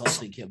just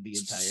insulting him the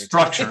entire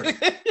Structure. time.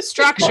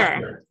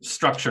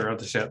 structure. of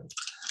the ship.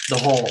 The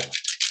hull.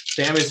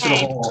 Damage to the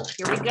Okay. hull.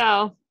 Here we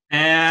go.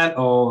 And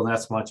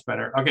that's much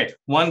better. Okay,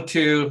 1,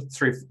 2,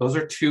 3. Those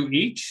are 2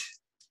 each.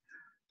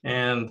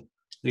 And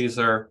these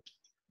are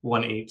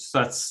 1 each. So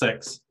that's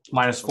 6.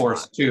 Minus 4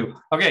 is 2.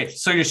 Okay,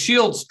 so your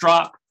shields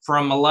drop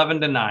from 11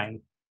 to 9.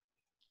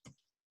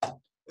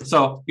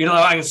 So,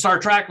 like in Star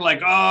Trek,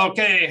 like,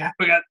 okay,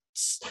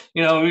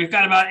 we've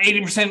got about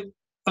 80%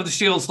 of the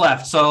shields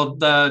left. So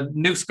the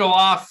nukes go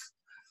off,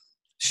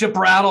 ship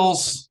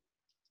rattles,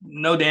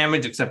 no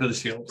damage except for the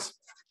shields.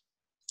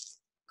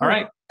 All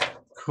right,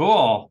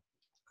 cool,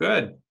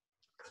 good.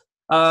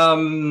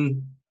 Okay.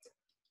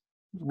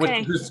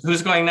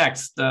 Who's going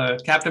next?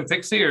 Captain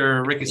Pixie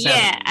or Ricky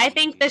Sanders? Yeah, I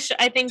think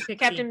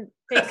Captain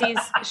Pixie's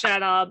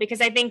shuttle because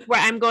I think where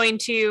I'm going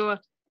to.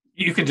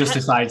 You can just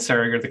decide,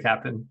 Sarah, you're the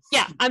captain.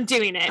 Yeah, I'm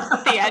doing it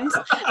at the end.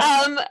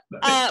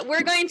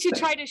 We're going to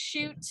try to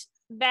shoot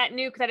that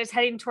nuke that is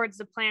heading towards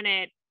the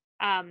planet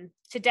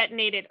to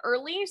detonate it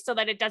early so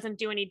that it doesn't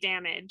do any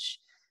damage.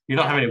 You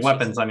don't have any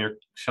weapons on your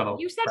shuttle.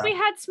 You said we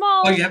had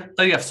small. Oh,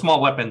 you have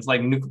small weapons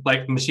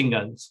like machine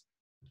guns.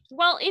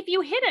 Well, if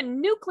you hit a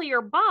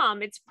nuclear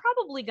bomb, it's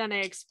probably going to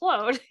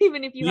explode,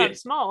 even if you have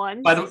small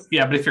ones. But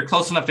if you're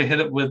close enough to hit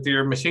it with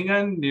your machine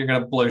gun, you're going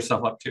to blow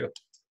yourself up too.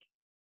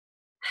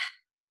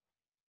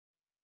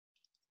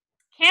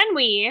 Can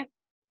we?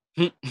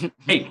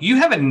 Hey, you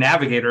have a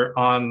navigator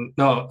on.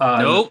 No,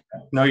 Nope.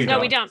 No, you don't. No,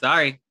 we don't.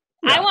 Sorry.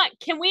 Yeah.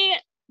 Can we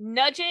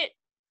nudge it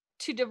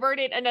to divert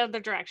it another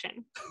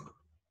direction?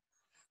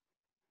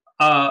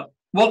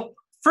 Well,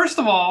 first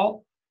of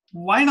all,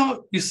 why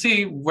don't you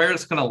see where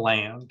it's going to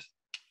land?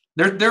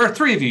 There are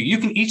 3 of you. You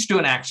can each do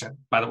an action,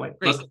 by the way.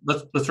 Great.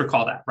 Let's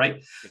recall that,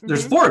 right?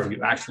 There's Mhm. 4 of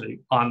you actually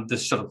on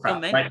this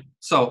shuttlecraft, many. right?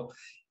 So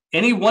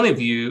any one of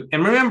you,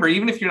 and remember,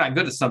 even if you're not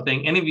good at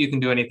something, any of you can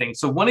do anything.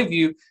 So one of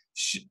you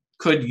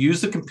could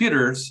use the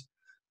computers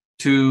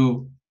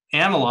to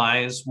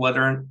analyze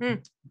where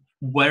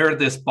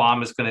this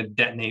bomb is going to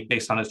detonate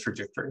based on its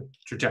trajectory.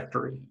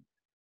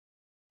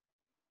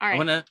 All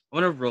right. I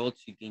wanna roll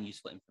to gain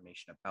useful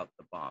information about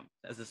the bomb.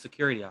 As a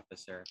security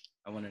officer,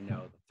 I want to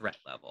know the threat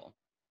level.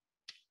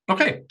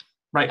 Okay,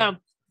 right. Oh.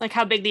 Like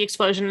how big the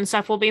explosion and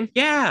stuff will be.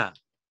 Yeah.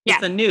 Yeah.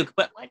 It's a nuke,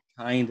 but what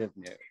kind of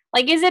nuke?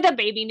 Like, is it a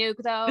baby nuke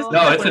though?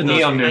 No, it's one a of those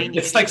neon nuke. tiny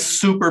It's like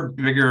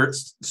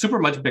things. super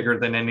much bigger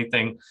than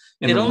anything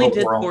in It the only real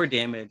did world. 4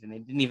 damage, and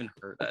it didn't even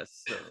hurt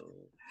us. So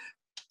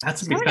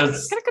That's Got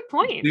because a good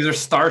point. these are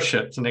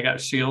starships and they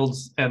got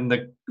shields and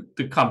the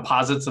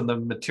composites and the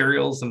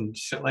materials and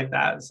shit like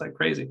that. It's like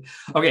crazy.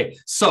 Okay,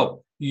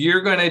 so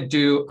you're gonna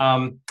do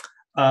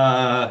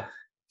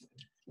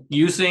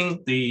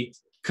using the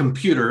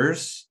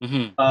computers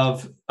Mhm.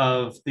 of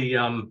the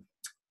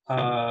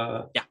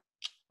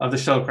of the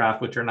shuttlecraft,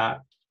 which are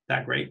not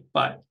that great,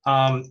 but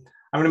I'm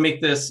gonna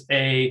make this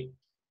a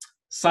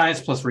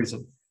science plus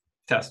reason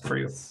test for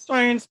you.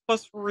 Science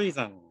plus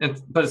reason.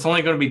 But it's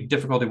only going to be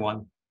difficulty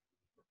 1.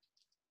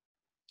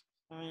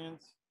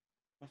 Science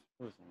plus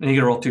reason. And you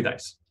get to roll 2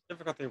 dice.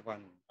 Difficulty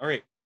 1. All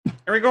right.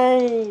 Here we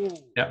go.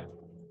 Yeah.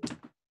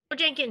 Oh,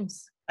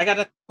 Jenkins. I got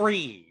a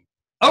 3.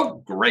 Oh,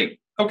 great.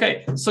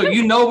 Okay, so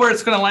you know where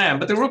it's going to land,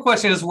 but the real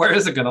question is, where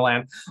is it going to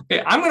land?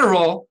 Okay, I'm going to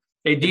roll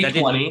a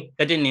d20.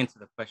 That didn't answer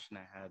the question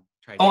I had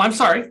tried. Oh, to I'm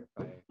sorry. answer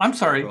by I'm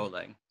sorry.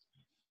 Rolling.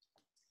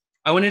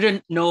 I wanted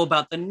to know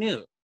about the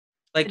nuke.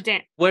 Like,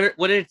 Damn. what are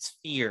its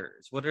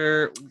fears?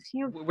 Where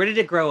did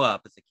it grow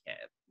up as a kid?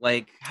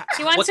 Like,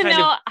 She wants what to kind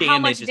know of how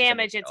much it's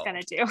damage it's kill?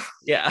 going to do.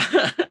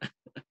 Yeah.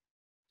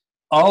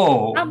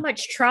 Oh, How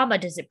much trauma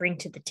does it bring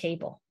to the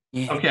table?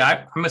 Yeah. okay.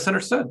 I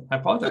misunderstood. I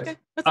apologize. Okay.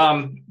 That's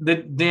okay. The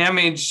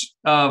damage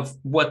of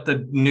what the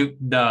nuke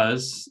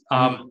does,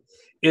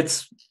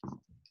 it's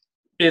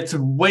it's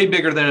way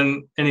bigger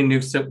than any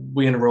nukes that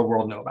we in the real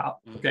world know about.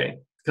 Okay,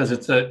 because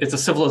it's a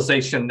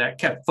civilization that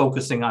kept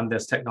focusing on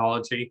this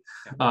technology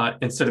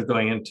instead of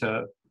going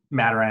into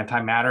matter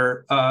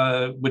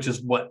antimatter, which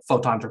is what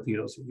photon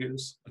torpedoes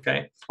use.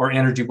 Okay, or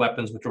energy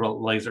weapons, which are what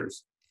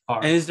lasers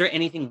are. And is there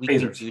anything we can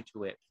Phasers. do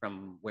to it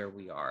from where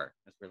we are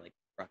as we're like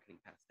rocketing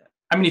past it?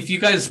 I mean, if you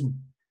guys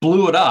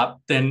blew it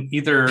up, then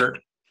either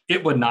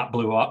it would not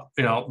blow up,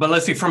 but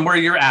let's see from where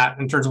you're at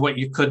in terms of what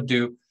you could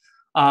do.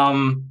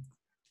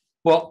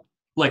 Well,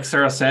 like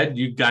Sarah said,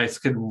 you guys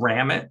could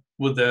ram it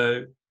with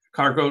a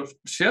cargo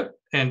ship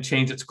and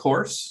change its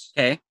course.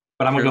 Okay.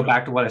 But I'm going to go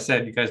back to what I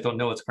said. You guys don't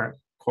know its current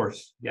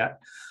course yet.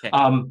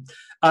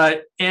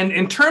 Okay. And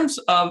in terms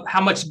of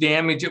how much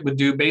damage it would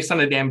do, based on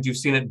the damage you've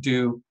seen it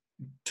do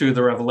to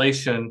the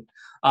Revelation,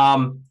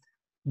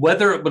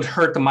 whether it would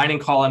hurt the mining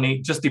colony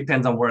just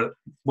depends on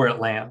where it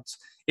lands.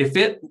 If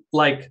it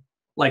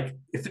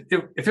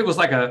if it was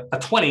like a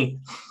 20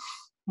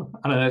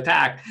 on an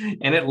attack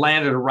and it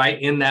landed right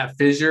in that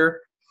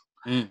fissure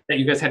that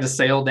you guys had to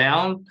sail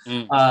down,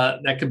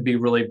 that could be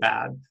really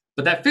bad.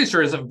 But that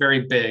fissure isn't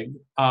very big.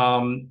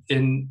 And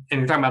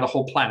you're talking about a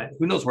whole planet.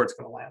 Who knows where it's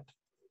going to land?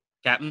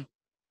 Captain,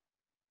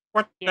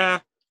 what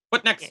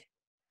next?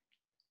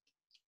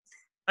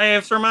 I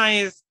have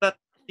surmised that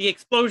the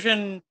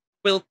explosion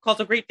will cause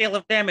a great deal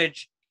of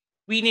damage.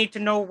 We need to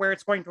know where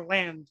it's going to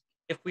land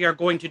if we are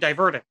going to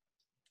divert it.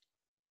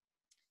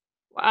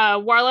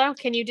 Warlow,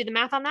 can you do the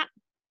math on that?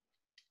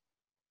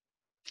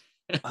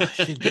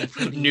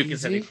 Nuke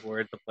is heading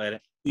towards the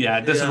planet. Yeah,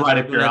 this is right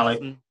up your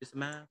alley. Just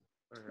math.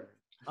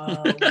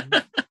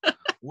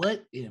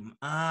 What am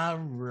I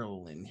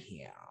rolling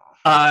here?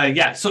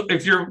 Yeah, so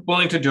if you're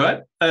willing to do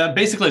it,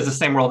 basically it's the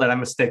same role that I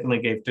mistakenly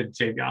gave to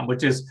Javion,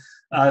 which is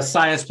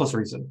science plus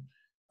reason.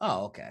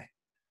 Oh, okay.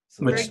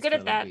 So Very that's good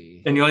at gonna that.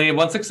 And you only need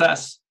one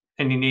success,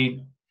 and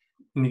you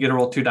get to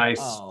roll 2 dice.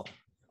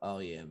 Oh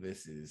yeah,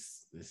 this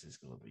is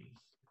gonna be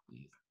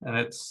easy. And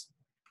it's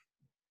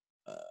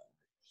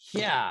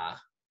Yeah.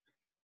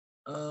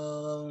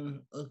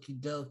 Okie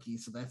dokie.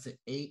 So that's an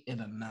 8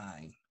 and a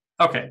 9.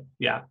 okay.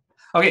 Yeah.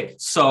 Okay.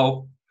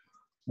 So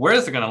where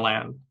is it going to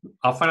land?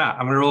 I'll find out.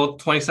 I'm going to roll a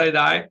 20-sided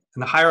die,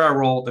 and the higher I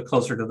roll, the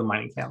closer to the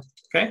mining camp.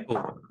 Okay.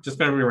 Just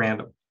going to be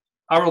random.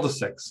 I'll roll the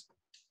 6.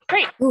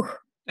 Great. So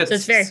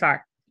it's very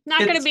far. Not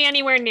going to be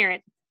anywhere near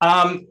it.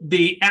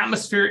 The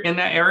atmosphere in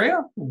that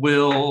area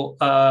will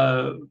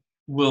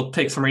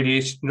take some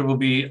radiation. There will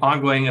be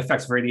ongoing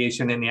effects of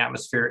radiation in the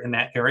atmosphere in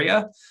that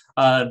area.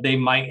 They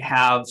might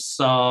have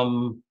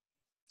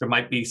there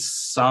might be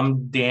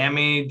some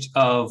damage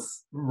of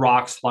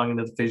rocks falling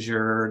into the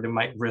fissure. They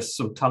might risk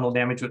some tunnel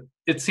damage. But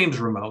it seems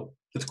remote.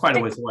 It's quite a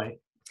ways away.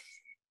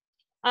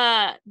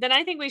 Then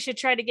I think we should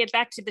try to get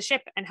back to the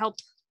ship and help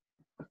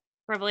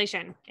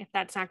Revelation if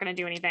that's not going to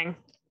do anything.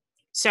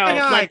 So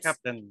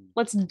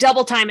let's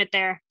double time it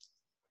there.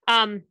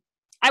 I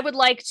would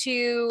like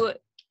to.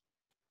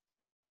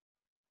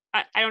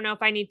 I don't know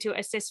if I need to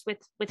assist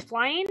with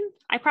flying.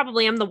 I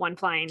probably am the one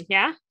flying.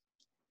 Yeah.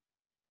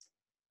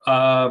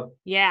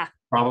 Yeah.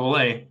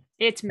 Probably.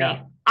 It's me.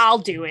 Yeah. I'll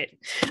do it.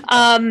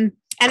 And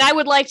I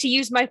would like to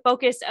use my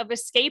focus of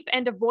escape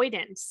and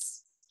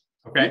avoidance.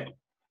 Okay.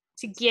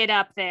 To get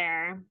up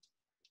there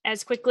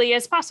as quickly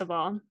as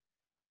possible.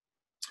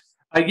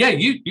 Yeah,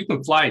 you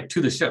can fly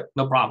to the ship,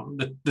 no problem.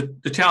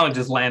 The challenge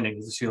is landing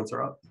as the shields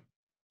are up.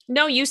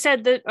 No, you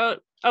said that.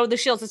 The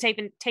shields are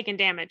taking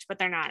damage, but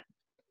they're not.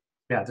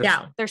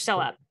 Yeah, they're still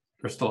up.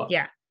 They're still up.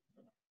 Yeah.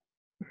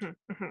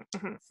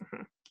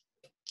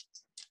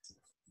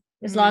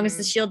 As long as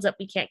the shield's up,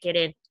 we can't get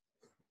in.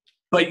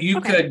 But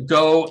you could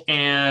go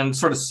and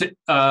sort of sit,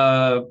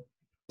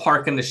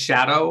 park in the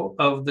shadow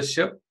of the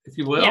ship, if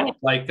you will.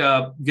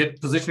 Yeah.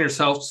 Position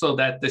yourself so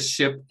that the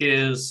ship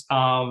is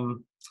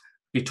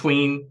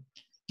between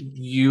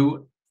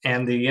you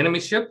and the enemy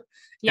ship.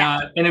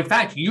 Yeah. And in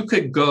fact, you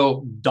could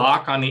go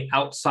dock on the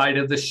outside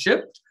of the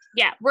ship.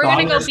 Yeah, we're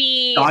going to go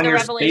be the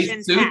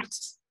Revelation's hat.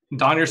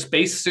 Don your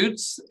space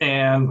suits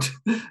and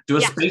do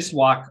a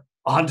spacewalk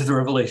onto the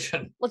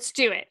Revelation. Let's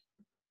do it.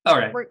 All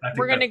right.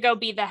 We're going to go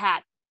be the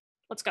hat.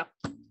 Let's go.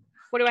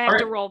 What do I have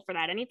to roll for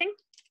that? Anything?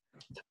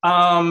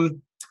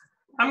 I'm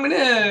going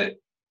to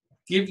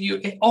give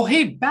you... Oh,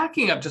 hey,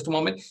 backing up just a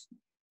moment.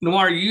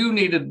 Noir, you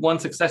needed 1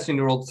 success and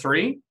you rolled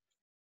 3.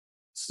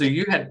 So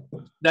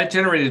that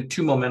generated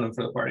 2 momentum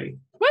for the party.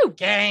 Woo!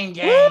 Gang.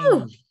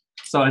 Woo!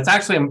 So it's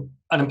actually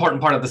an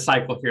important part of the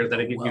cycle here that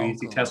I give you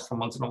easy tests from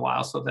once in a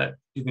while so that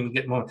you can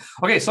get more.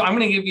 Okay, so I'm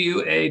going to give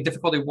you a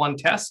difficulty 1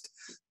 test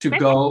to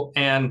go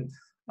and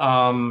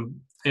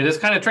it is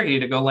kind of tricky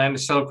to go land a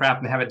shuttlecraft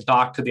and have it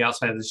dock to the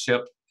outside of the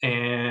ship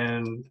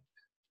and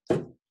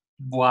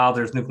while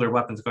there's nuclear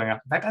weapons going off.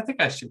 In fact, I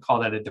think I should call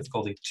that a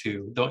difficulty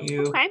 2, don't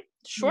you? Okay,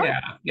 sure.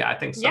 Yeah, I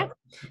think so. Yeah.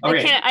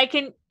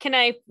 Okay. Can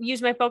I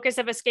use my focus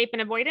of escape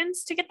and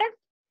avoidance to get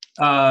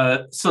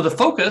there? So the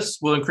focus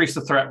will increase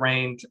the threat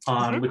range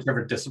on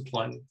whichever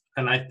discipline.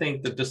 And I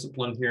think the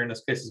discipline here in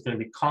this case is going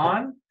to be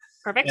con.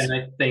 Perfect. And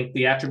I think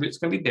the attribute's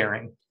going to be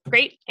daring.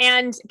 Great.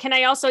 And can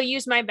I also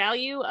use my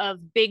value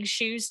of big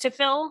shoes to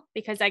fill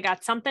because I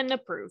got something to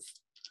prove?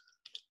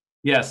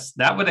 Yes,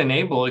 that would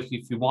enable if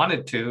you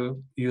wanted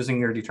to using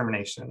your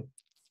determination.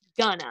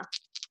 Gonna.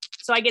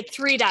 So I get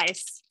 3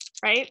 dice,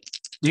 right?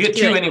 You get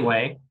 2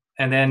 anyway,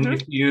 and then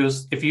Mhm.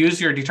 if you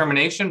use your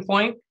determination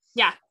point,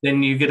 Yeah.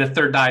 then you get a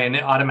 3rd die, and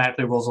it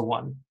automatically rolls a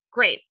 1.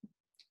 Great.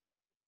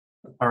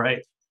 All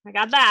right. I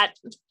got that,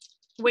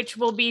 which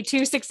will be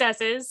 2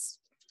 successes.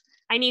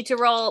 I need to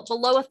roll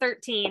below a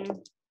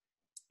 13,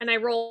 and I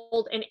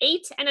rolled an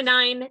 8 and a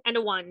 9 and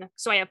a 1,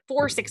 so I have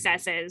 4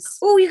 successes.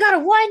 Oh, you got a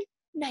 1.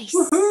 Nice.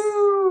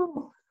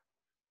 Woohoo!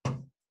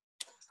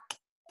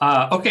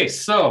 Okay,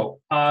 so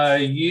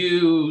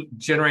you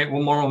generate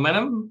 1 more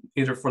momentum,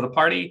 either for the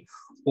party,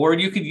 or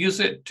you could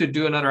use it to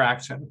do another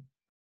action,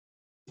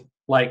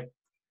 like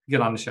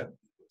get on the ship.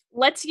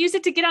 Let's use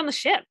it to get on the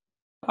ship.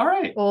 All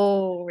right.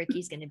 Oh,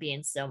 Ricky's gonna be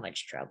in so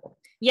much trouble.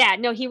 Yeah,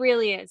 no, he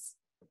really is.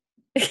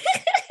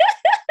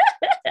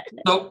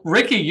 So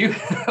Ricky, you.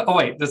 Oh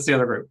wait, that's the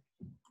other group.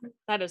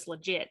 That is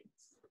legit.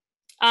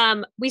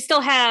 We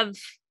still have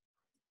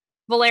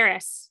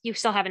Valeris. You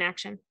still have an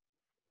action.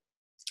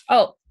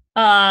 Oh,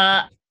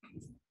 I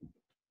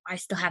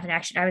still have an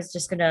action. I was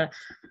just gonna.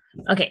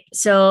 Okay,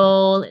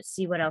 so let's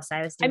see what else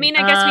I was doing. I mean,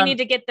 I guess we need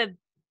to get the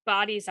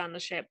bodies on the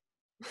ship.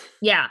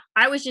 Yeah,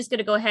 I was just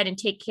gonna go ahead and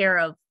take care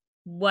of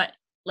what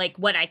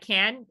I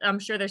can. I'm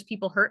sure there's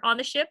people hurt on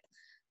the ship.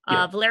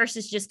 Yeah. Valeris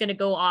is just gonna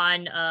go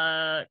on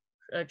a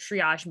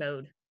triage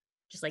mode,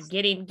 just like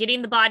getting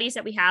the bodies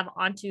that we have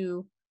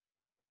onto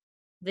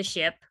the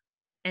ship,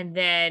 and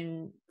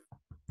then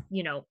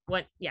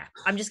what? Yeah,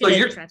 I'm just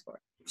gonna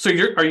transport. So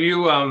are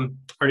you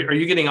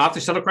getting off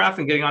the shuttlecraft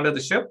and getting onto the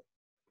ship?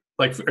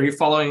 Like, are you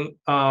following?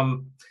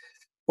 Or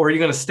are you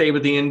going to stay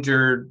with the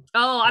injured?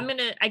 Oh,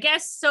 I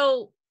guess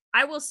so.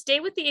 I will stay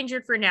with the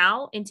injured for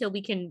now until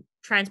we can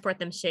transport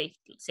them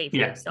safely.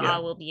 Yeah, so yeah, I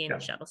will be in the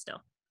shuttle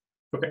still.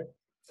 Okay.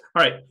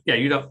 All right. Yeah,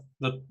 you don't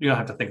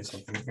have to think of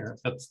something here.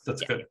 That's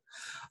good.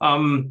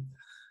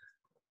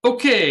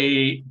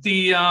 Okay.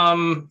 The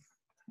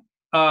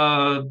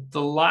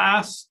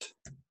last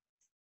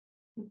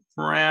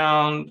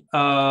round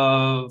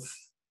of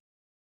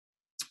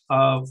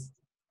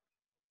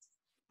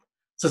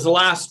since the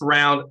last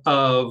round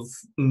of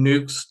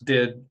nukes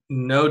did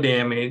no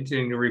damage,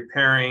 and you're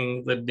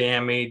repairing the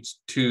damage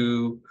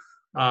to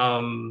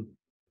I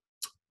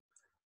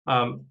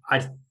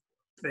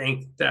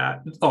think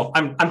that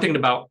I'm thinking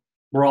about,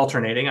 we're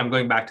alternating. I'm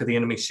going back to the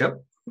enemy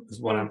ship is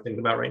what I'm thinking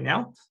about right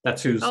now.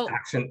 That's whose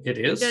action it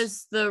is.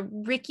 Does the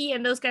Ricky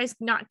and those guys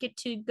not get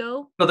to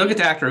go? No, they'll get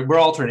to act. We're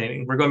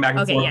alternating. We're going back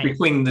and forth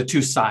between the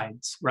 2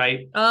 sides,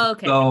 right? Oh,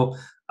 okay. So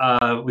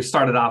we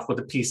started off with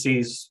the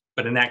PCs,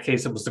 but in that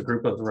case, it was the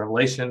group of the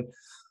Revelation.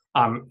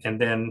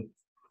 And then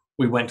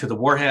we went to the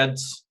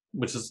Warheads,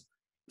 which is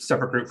a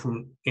separate group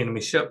from enemy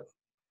ship.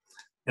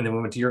 And then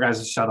we went to your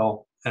guys'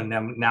 shuttle. And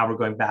then now we're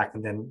going back,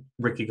 and then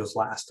Ricky goes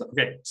last.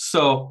 Okay,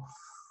 so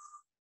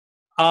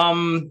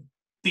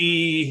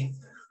the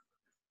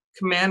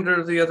commander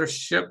of the other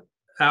ship,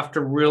 after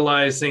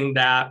realizing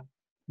that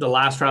the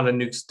last round of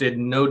nukes did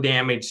no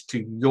damage to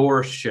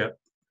your ship,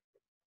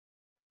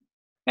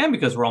 and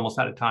because we're almost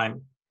out of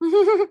time,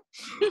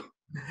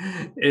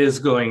 is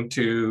going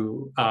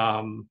to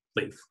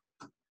leave.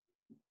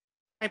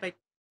 Bye-bye.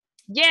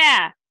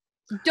 Yeah,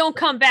 don't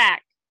come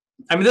back.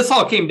 I mean, this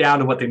all came down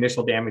to what the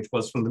initial damage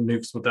was from the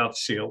nukes without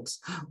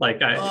shields. Like,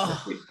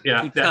 now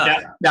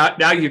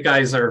you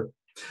guys are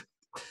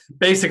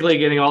basically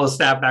getting all the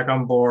staff back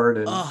on board.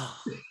 And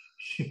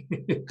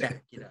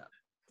back it up.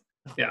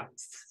 Yeah.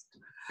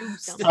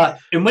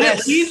 And when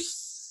it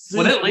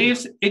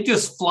leaves, it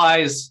just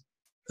flies.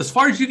 As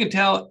far as you can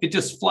tell, it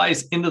just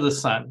flies into the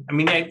sun. I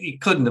mean,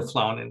 it couldn't have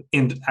flown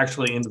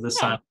actually into the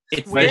sun.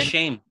 It's the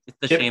shame. It's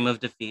the shame of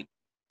defeat.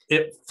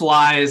 It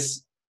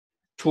flies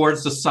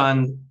towards the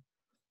sun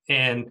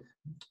and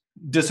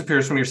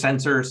disappears from your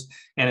sensors,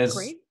 and is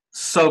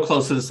so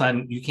close to the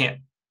sun you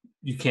can't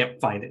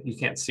find it. You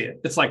can't see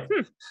it. It's like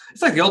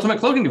the ultimate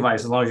cloaking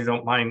device, as long as you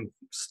don't mind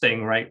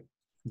staying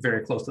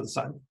very close to the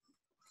sun.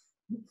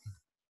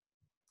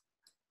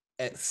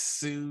 As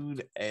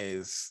soon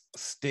as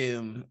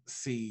Stem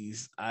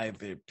sees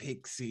either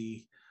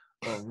Pixie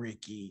or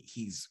Ricky,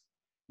 he's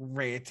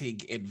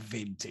ranting and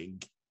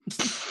venting.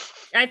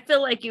 I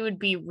feel like it would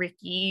be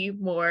Ricky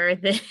more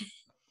than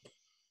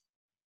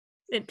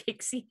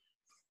Pixie.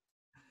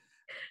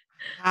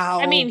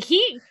 I mean,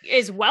 he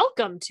is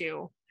welcome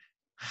to.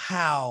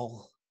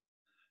 How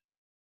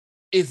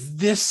is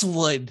this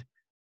one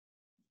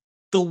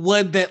the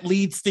one that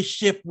leads the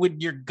ship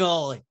when you're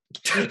gone?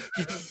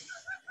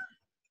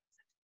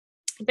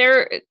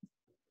 There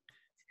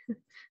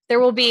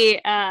will be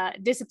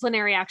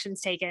disciplinary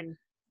actions taken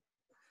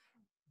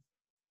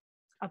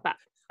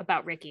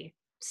about Ricky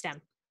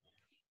Stem.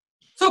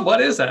 So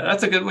what is that?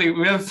 That's a good.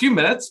 We have a few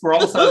minutes. We're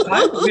almost out of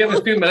time. We have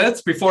a few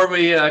minutes before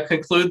we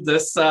conclude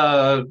this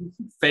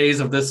phase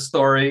of this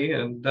story.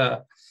 And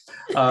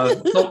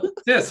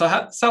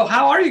So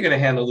how are you going to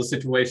handle the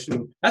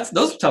situation?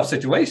 Those are tough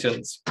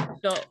situations.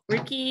 So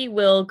Ricky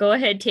will go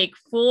ahead, take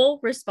full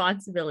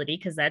responsibility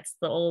because that's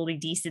the only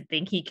decent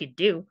thing he could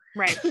do.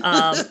 Right.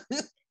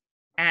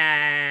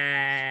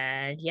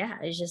 And yeah,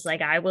 it's just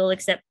like, I will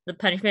accept the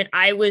punishment.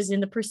 I was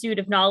in the pursuit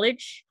of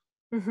knowledge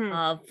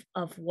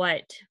of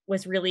what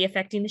was really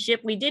affecting the ship.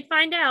 We did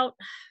find out,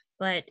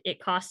 but it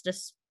cost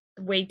us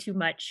way too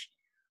much.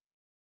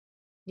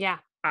 Yeah.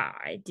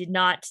 I did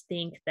not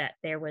think that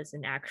there was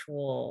an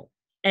actual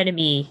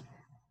enemy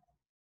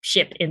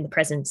ship in the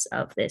presence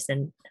of this.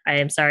 And I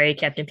am sorry,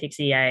 Captain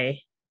Pixie. I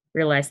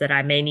realize that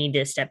I may need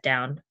to step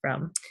down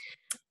from.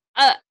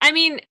 I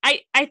mean,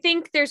 I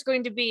think there's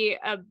going to be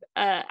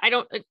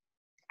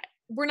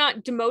we're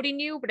not demoting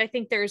you, but I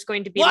think there's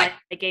going to be like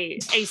a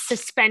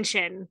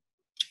suspension.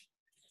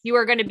 You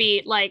are going to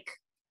be like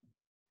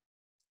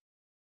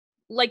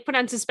put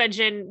on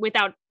suspension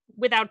without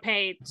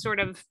pay,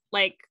 sort of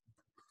like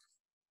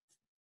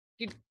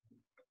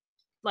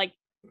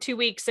 2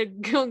 weeks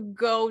ago.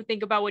 Go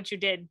think about what you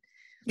did.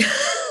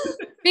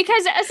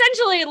 Because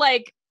essentially,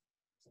 like,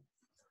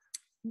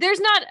 there's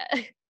not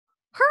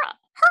her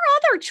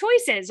other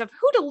choices of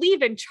who to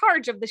leave in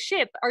charge of the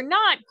ship are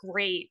not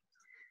great.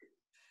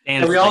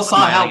 And we all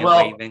saw how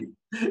well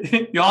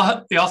you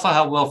all saw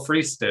how well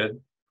Freeze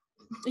did.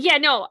 Yeah,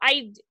 no,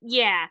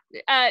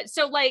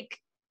 so like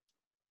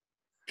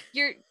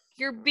you're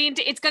being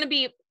it's going to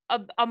be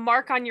a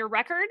mark on your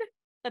record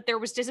that there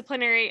was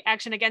disciplinary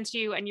action against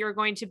you, and you're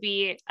going to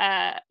be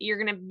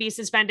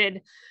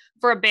suspended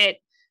for a bit,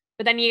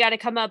 but then you got to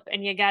come up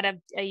and you gotta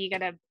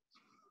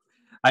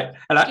I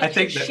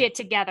think that shit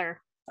together.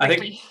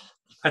 I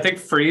think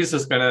Freeze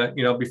is gonna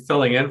be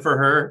filling in for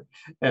her,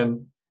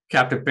 and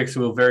Captain Pixie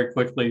will very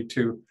quickly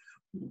to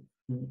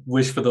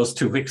wish for those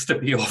 2 weeks to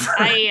be over.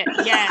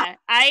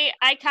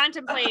 I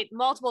contemplate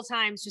multiple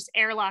times just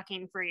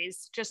airlocking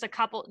Freeze, just a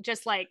couple,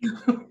 just like.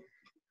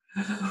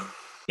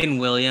 Can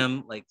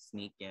William like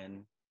sneak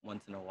in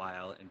once in a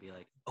while and be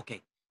like,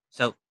 okay,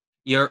 so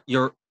you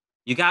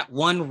got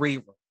one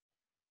reroll.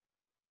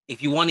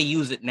 If you want to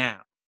use it now,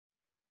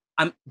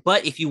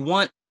 but if you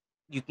want,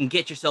 you can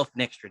get yourself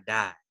an extra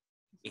die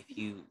if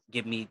you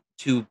give me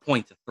 2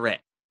 points of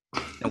threat.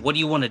 Now, what do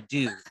you want to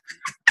do?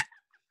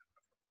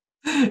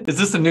 Is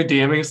this a new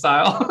DMing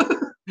style?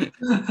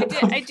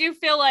 I do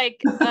feel like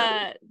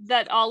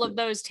that all of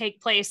those take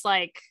place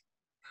like.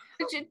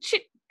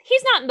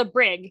 He's not in the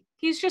brig.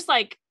 He's just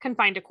like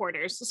confined to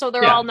quarters. So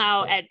they're all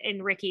now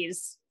in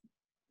Ricky's.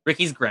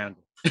 Ricky's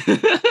grounded. So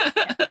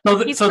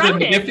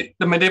the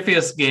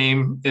Modifius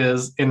game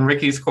is in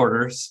Ricky's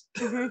quarters.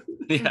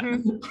 Yeah.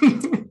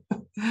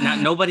 Now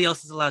nobody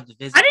else is allowed to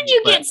visit. How did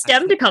you get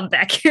Stem to come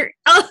back here?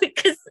 Oh,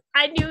 because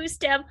I knew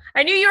Stem.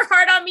 I knew you were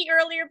hard on me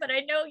earlier, but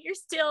I know you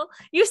still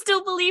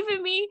believe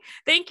in me.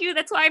 Thank you.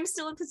 That's why I'm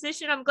still in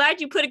position. I'm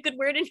glad you put a good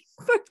word in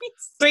for me.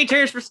 3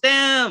 cheers for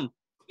Stem.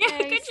 Yeah,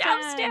 good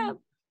job, Stem.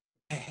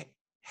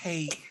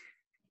 Hey,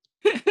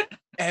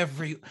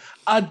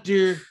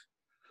 under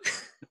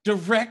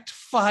direct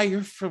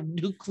fire from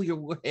nuclear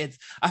warheads,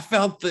 I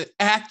found the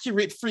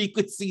accurate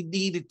frequency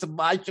needed to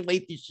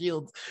modulate the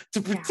shields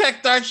to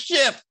protect our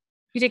ship.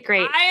 You did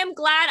great. I am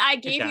glad I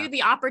gave you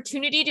the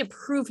opportunity to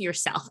prove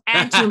yourself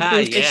and to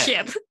improve the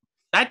ship.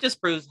 That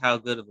just proves how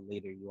good of a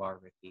leader you are,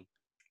 Ricky.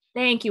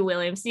 Thank you,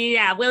 William. See,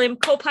 William,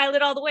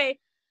 co-pilot all the way.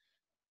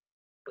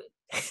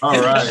 All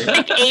right.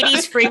 Like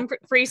 80s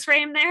freeze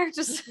frame there.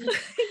 Just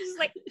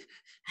like.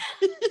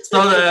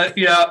 So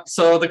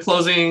the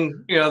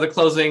closing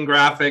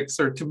graphics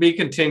are to be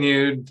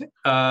continued.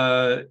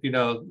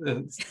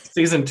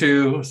 Season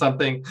 2 or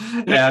something,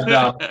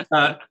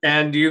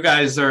 and you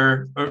guys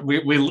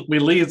we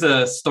leave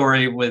the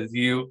story with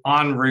you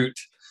en route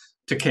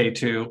to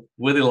K2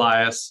 with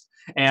Elias,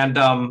 and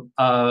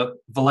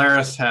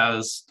Valeris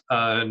has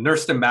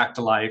nursed him back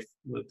to life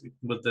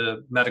with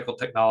the medical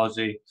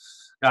technology.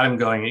 Got him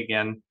going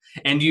again.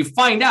 And you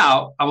find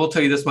out, I will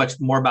tell you this much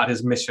more about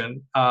his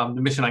mission.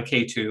 The mission on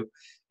K2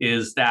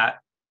 is that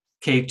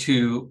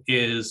K2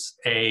 is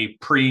a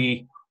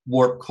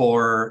pre-warp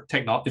core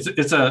technology.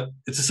 It's a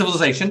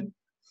civilization,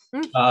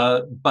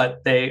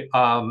 but they're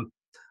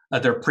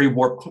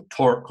pre-warp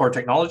core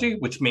technology,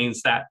 which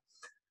means that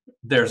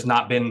there's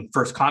not been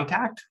first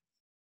contact.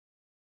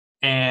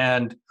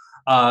 And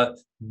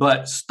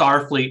but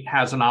Starfleet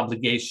has an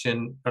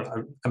obligation,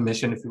 a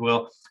mission, if you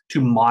will,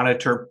 to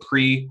monitor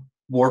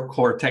pre-warp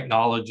core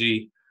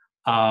technology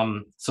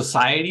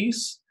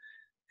societies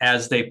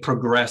as they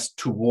progress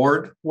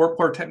toward warp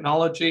core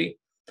technology.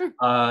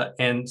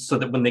 And so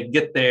that when they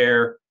get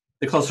there,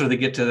 the closer they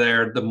get to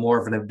there, the more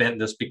of an event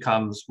this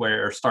becomes,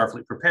 where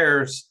Starfleet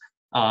prepares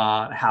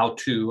how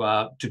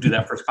to do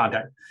that first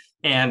contact.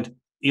 And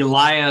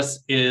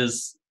Elias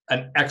is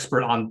an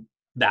expert on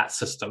that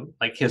system.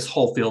 Like, his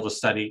whole field of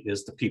study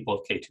is the people of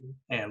K2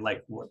 and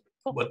like what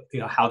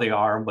how they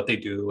are and what they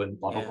do and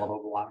blah blah blah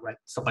blah blah, right?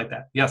 Stuff like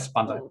that. Yes,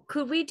 Bonsai.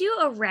 Could we do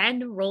a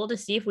random roll to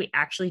see if we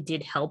actually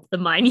did help the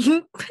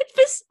mining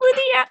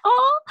facility at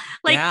all?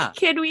 Like,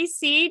 can we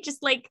see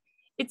just like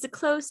it's a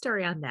closed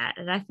story on that,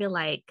 and I feel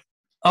like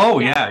Oh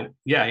Yeah.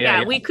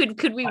 yeah. we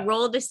could we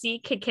roll to see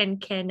can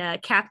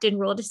Captain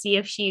roll to see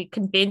if she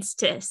convinced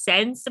to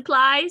send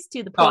supplies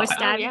to the poor Oh,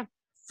 staff.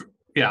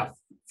 Yeah,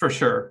 for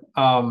sure.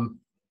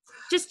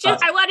 Just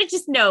I want to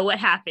just know what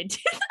happened.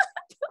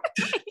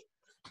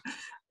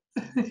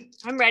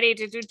 I'm ready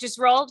to just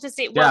roll to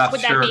see. Yeah, What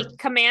would that be? sure.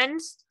 Command?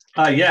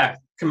 Yeah,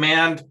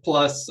 command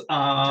plus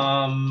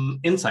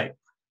insight.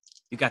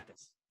 You got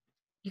this.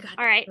 You got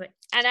All right. it.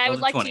 And I Roll would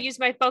a like 20. to use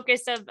my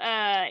focus of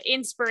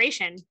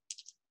inspiration.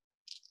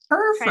 Try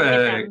to get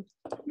Perfect.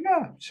 them.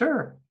 Yeah,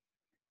 sure.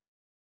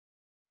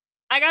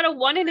 I got a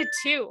 1 and a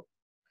 2.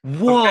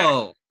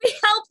 Whoa. We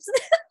helped.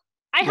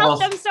 I helped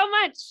Well- them so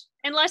much,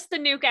 unless the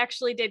nuke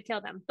actually did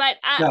kill them. But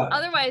Yeah.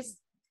 otherwise,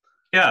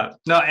 Yeah.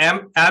 No,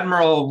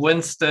 Admiral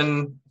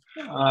Winston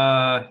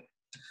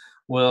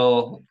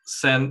will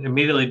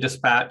immediately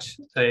dispatch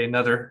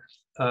another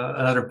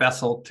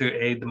vessel to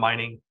aid the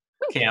mining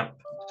camp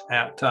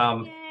at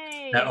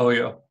yay.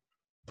 Oyo.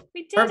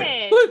 We did Perfect.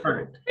 it.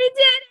 Perfect. We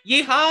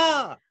did.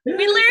 Yeehaw. We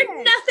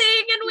learned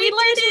nothing, and We we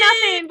learned did it.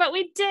 nothing, but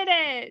we did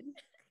it.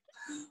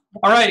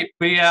 All right.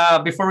 We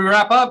before we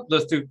wrap up,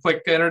 let's do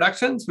quick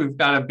introductions. We've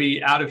got to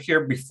be out of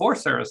here before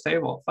Sarah's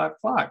table at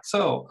 5:00.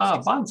 So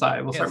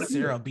Bonsai, we'll Yeah, start with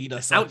you. Sarah beat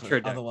us Out up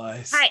your deck.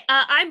 otherwise. Hi,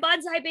 I'm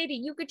Bonsai Baby.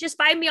 You could just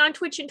find me on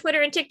Twitch and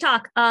Twitter and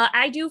TikTok.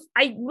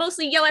 I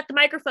mostly yell at the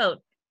microphone.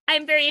 I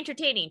am very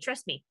entertaining.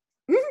 Trust me.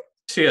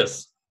 She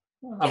is.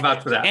 I'll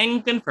vouch for that.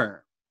 Can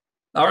confirm.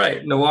 All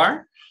right,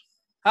 Noir.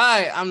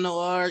 Hi, I'm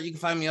Noir. You can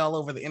find me all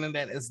over the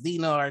internet as the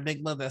Noir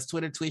Enigma. That's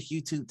Twitter, Twitch,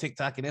 YouTube,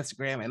 TikTok, and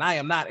Instagram. And I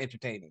am not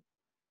entertaining.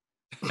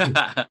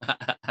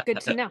 Good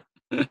to know.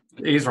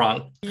 He's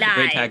wrong.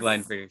 Great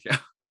tagline for your show.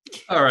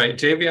 All right,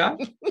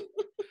 JVI.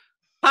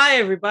 Hi,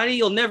 everybody.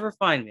 You'll never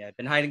find me. I've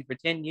been hiding for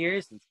 10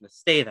 years and it's going to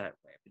stay that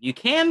way. But you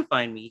can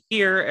find me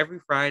here every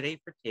Friday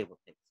for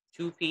TableTakes,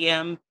 2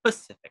 p.m.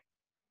 Pacific.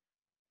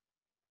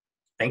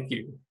 Thank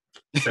you,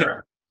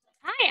 Sarah.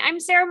 Hi, I'm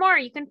Sarah Moore.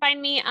 You can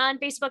find me on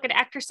Facebook at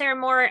Actor Sarah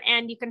Moore,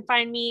 and you can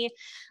find me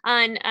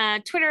on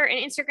Twitter and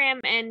Instagram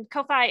and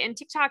Ko-Fi and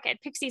TikTok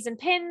at Pixies and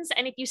Pins.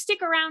 And if you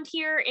stick around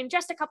here in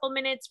just a couple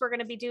minutes, we're going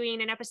to be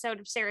doing an episode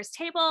of Sarah's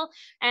Table.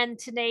 And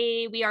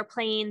today we are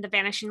playing The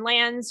Vanishing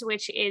Lands,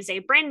 which is a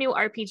brand new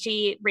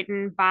RPG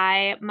written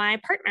by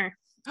my partner.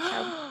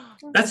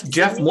 That's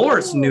Jeff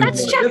Moore's new.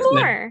 That's one, Jeff isn't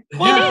it?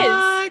 Moore.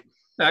 Yeah. It is.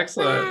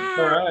 Excellent.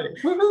 All right.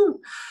 Woohoo.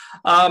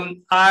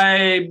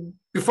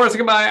 Before I say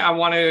goodbye, I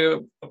want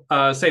to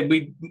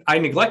say I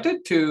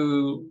neglected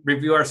to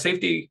review our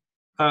safety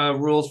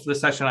rules for the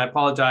session. I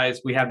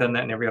apologize. We have done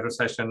that in every other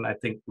session. I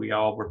think we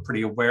all were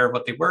pretty aware of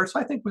what they were, so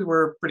I think we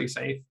were pretty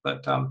safe.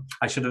 But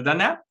I should have done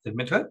that.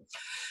 Admit to it.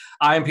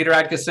 I'm Peter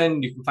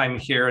Atkinson. You can find me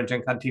here on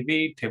Gen Con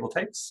TV,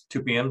 TableTakes,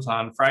 2 p.m.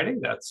 on Friday.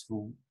 That's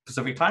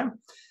Pacific time.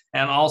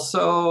 And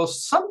also,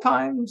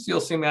 sometimes you'll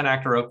see me on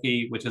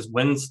Actoroki, which is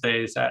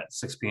Wednesdays at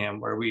 6 p.m.,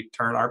 where we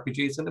turn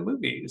RPGs into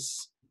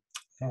movies.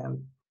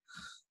 And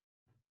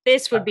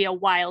This would be a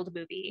wild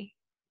movie.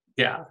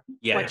 yeah,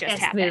 What just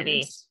Best happened.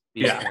 movie.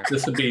 yeah,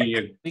 this would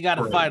be. We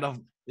gotta Right.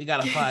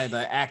 find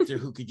an actor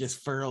who could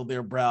just furrow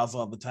their brows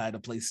all the time to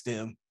play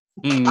STEM.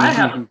 I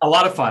had a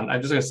lot of fun.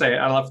 I'm just gonna say,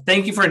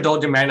 thank you for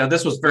indulging me. I know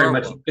this was very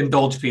much Welcome.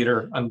 indulge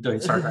Peter on doing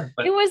Star Trek,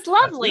 but It was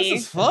lovely.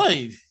 This is fun.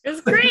 It was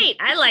great.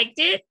 I liked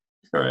it.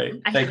 all right,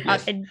 thank you.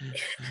 I-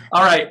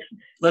 All right,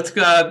 let's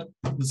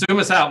zoom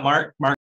us out, Mark.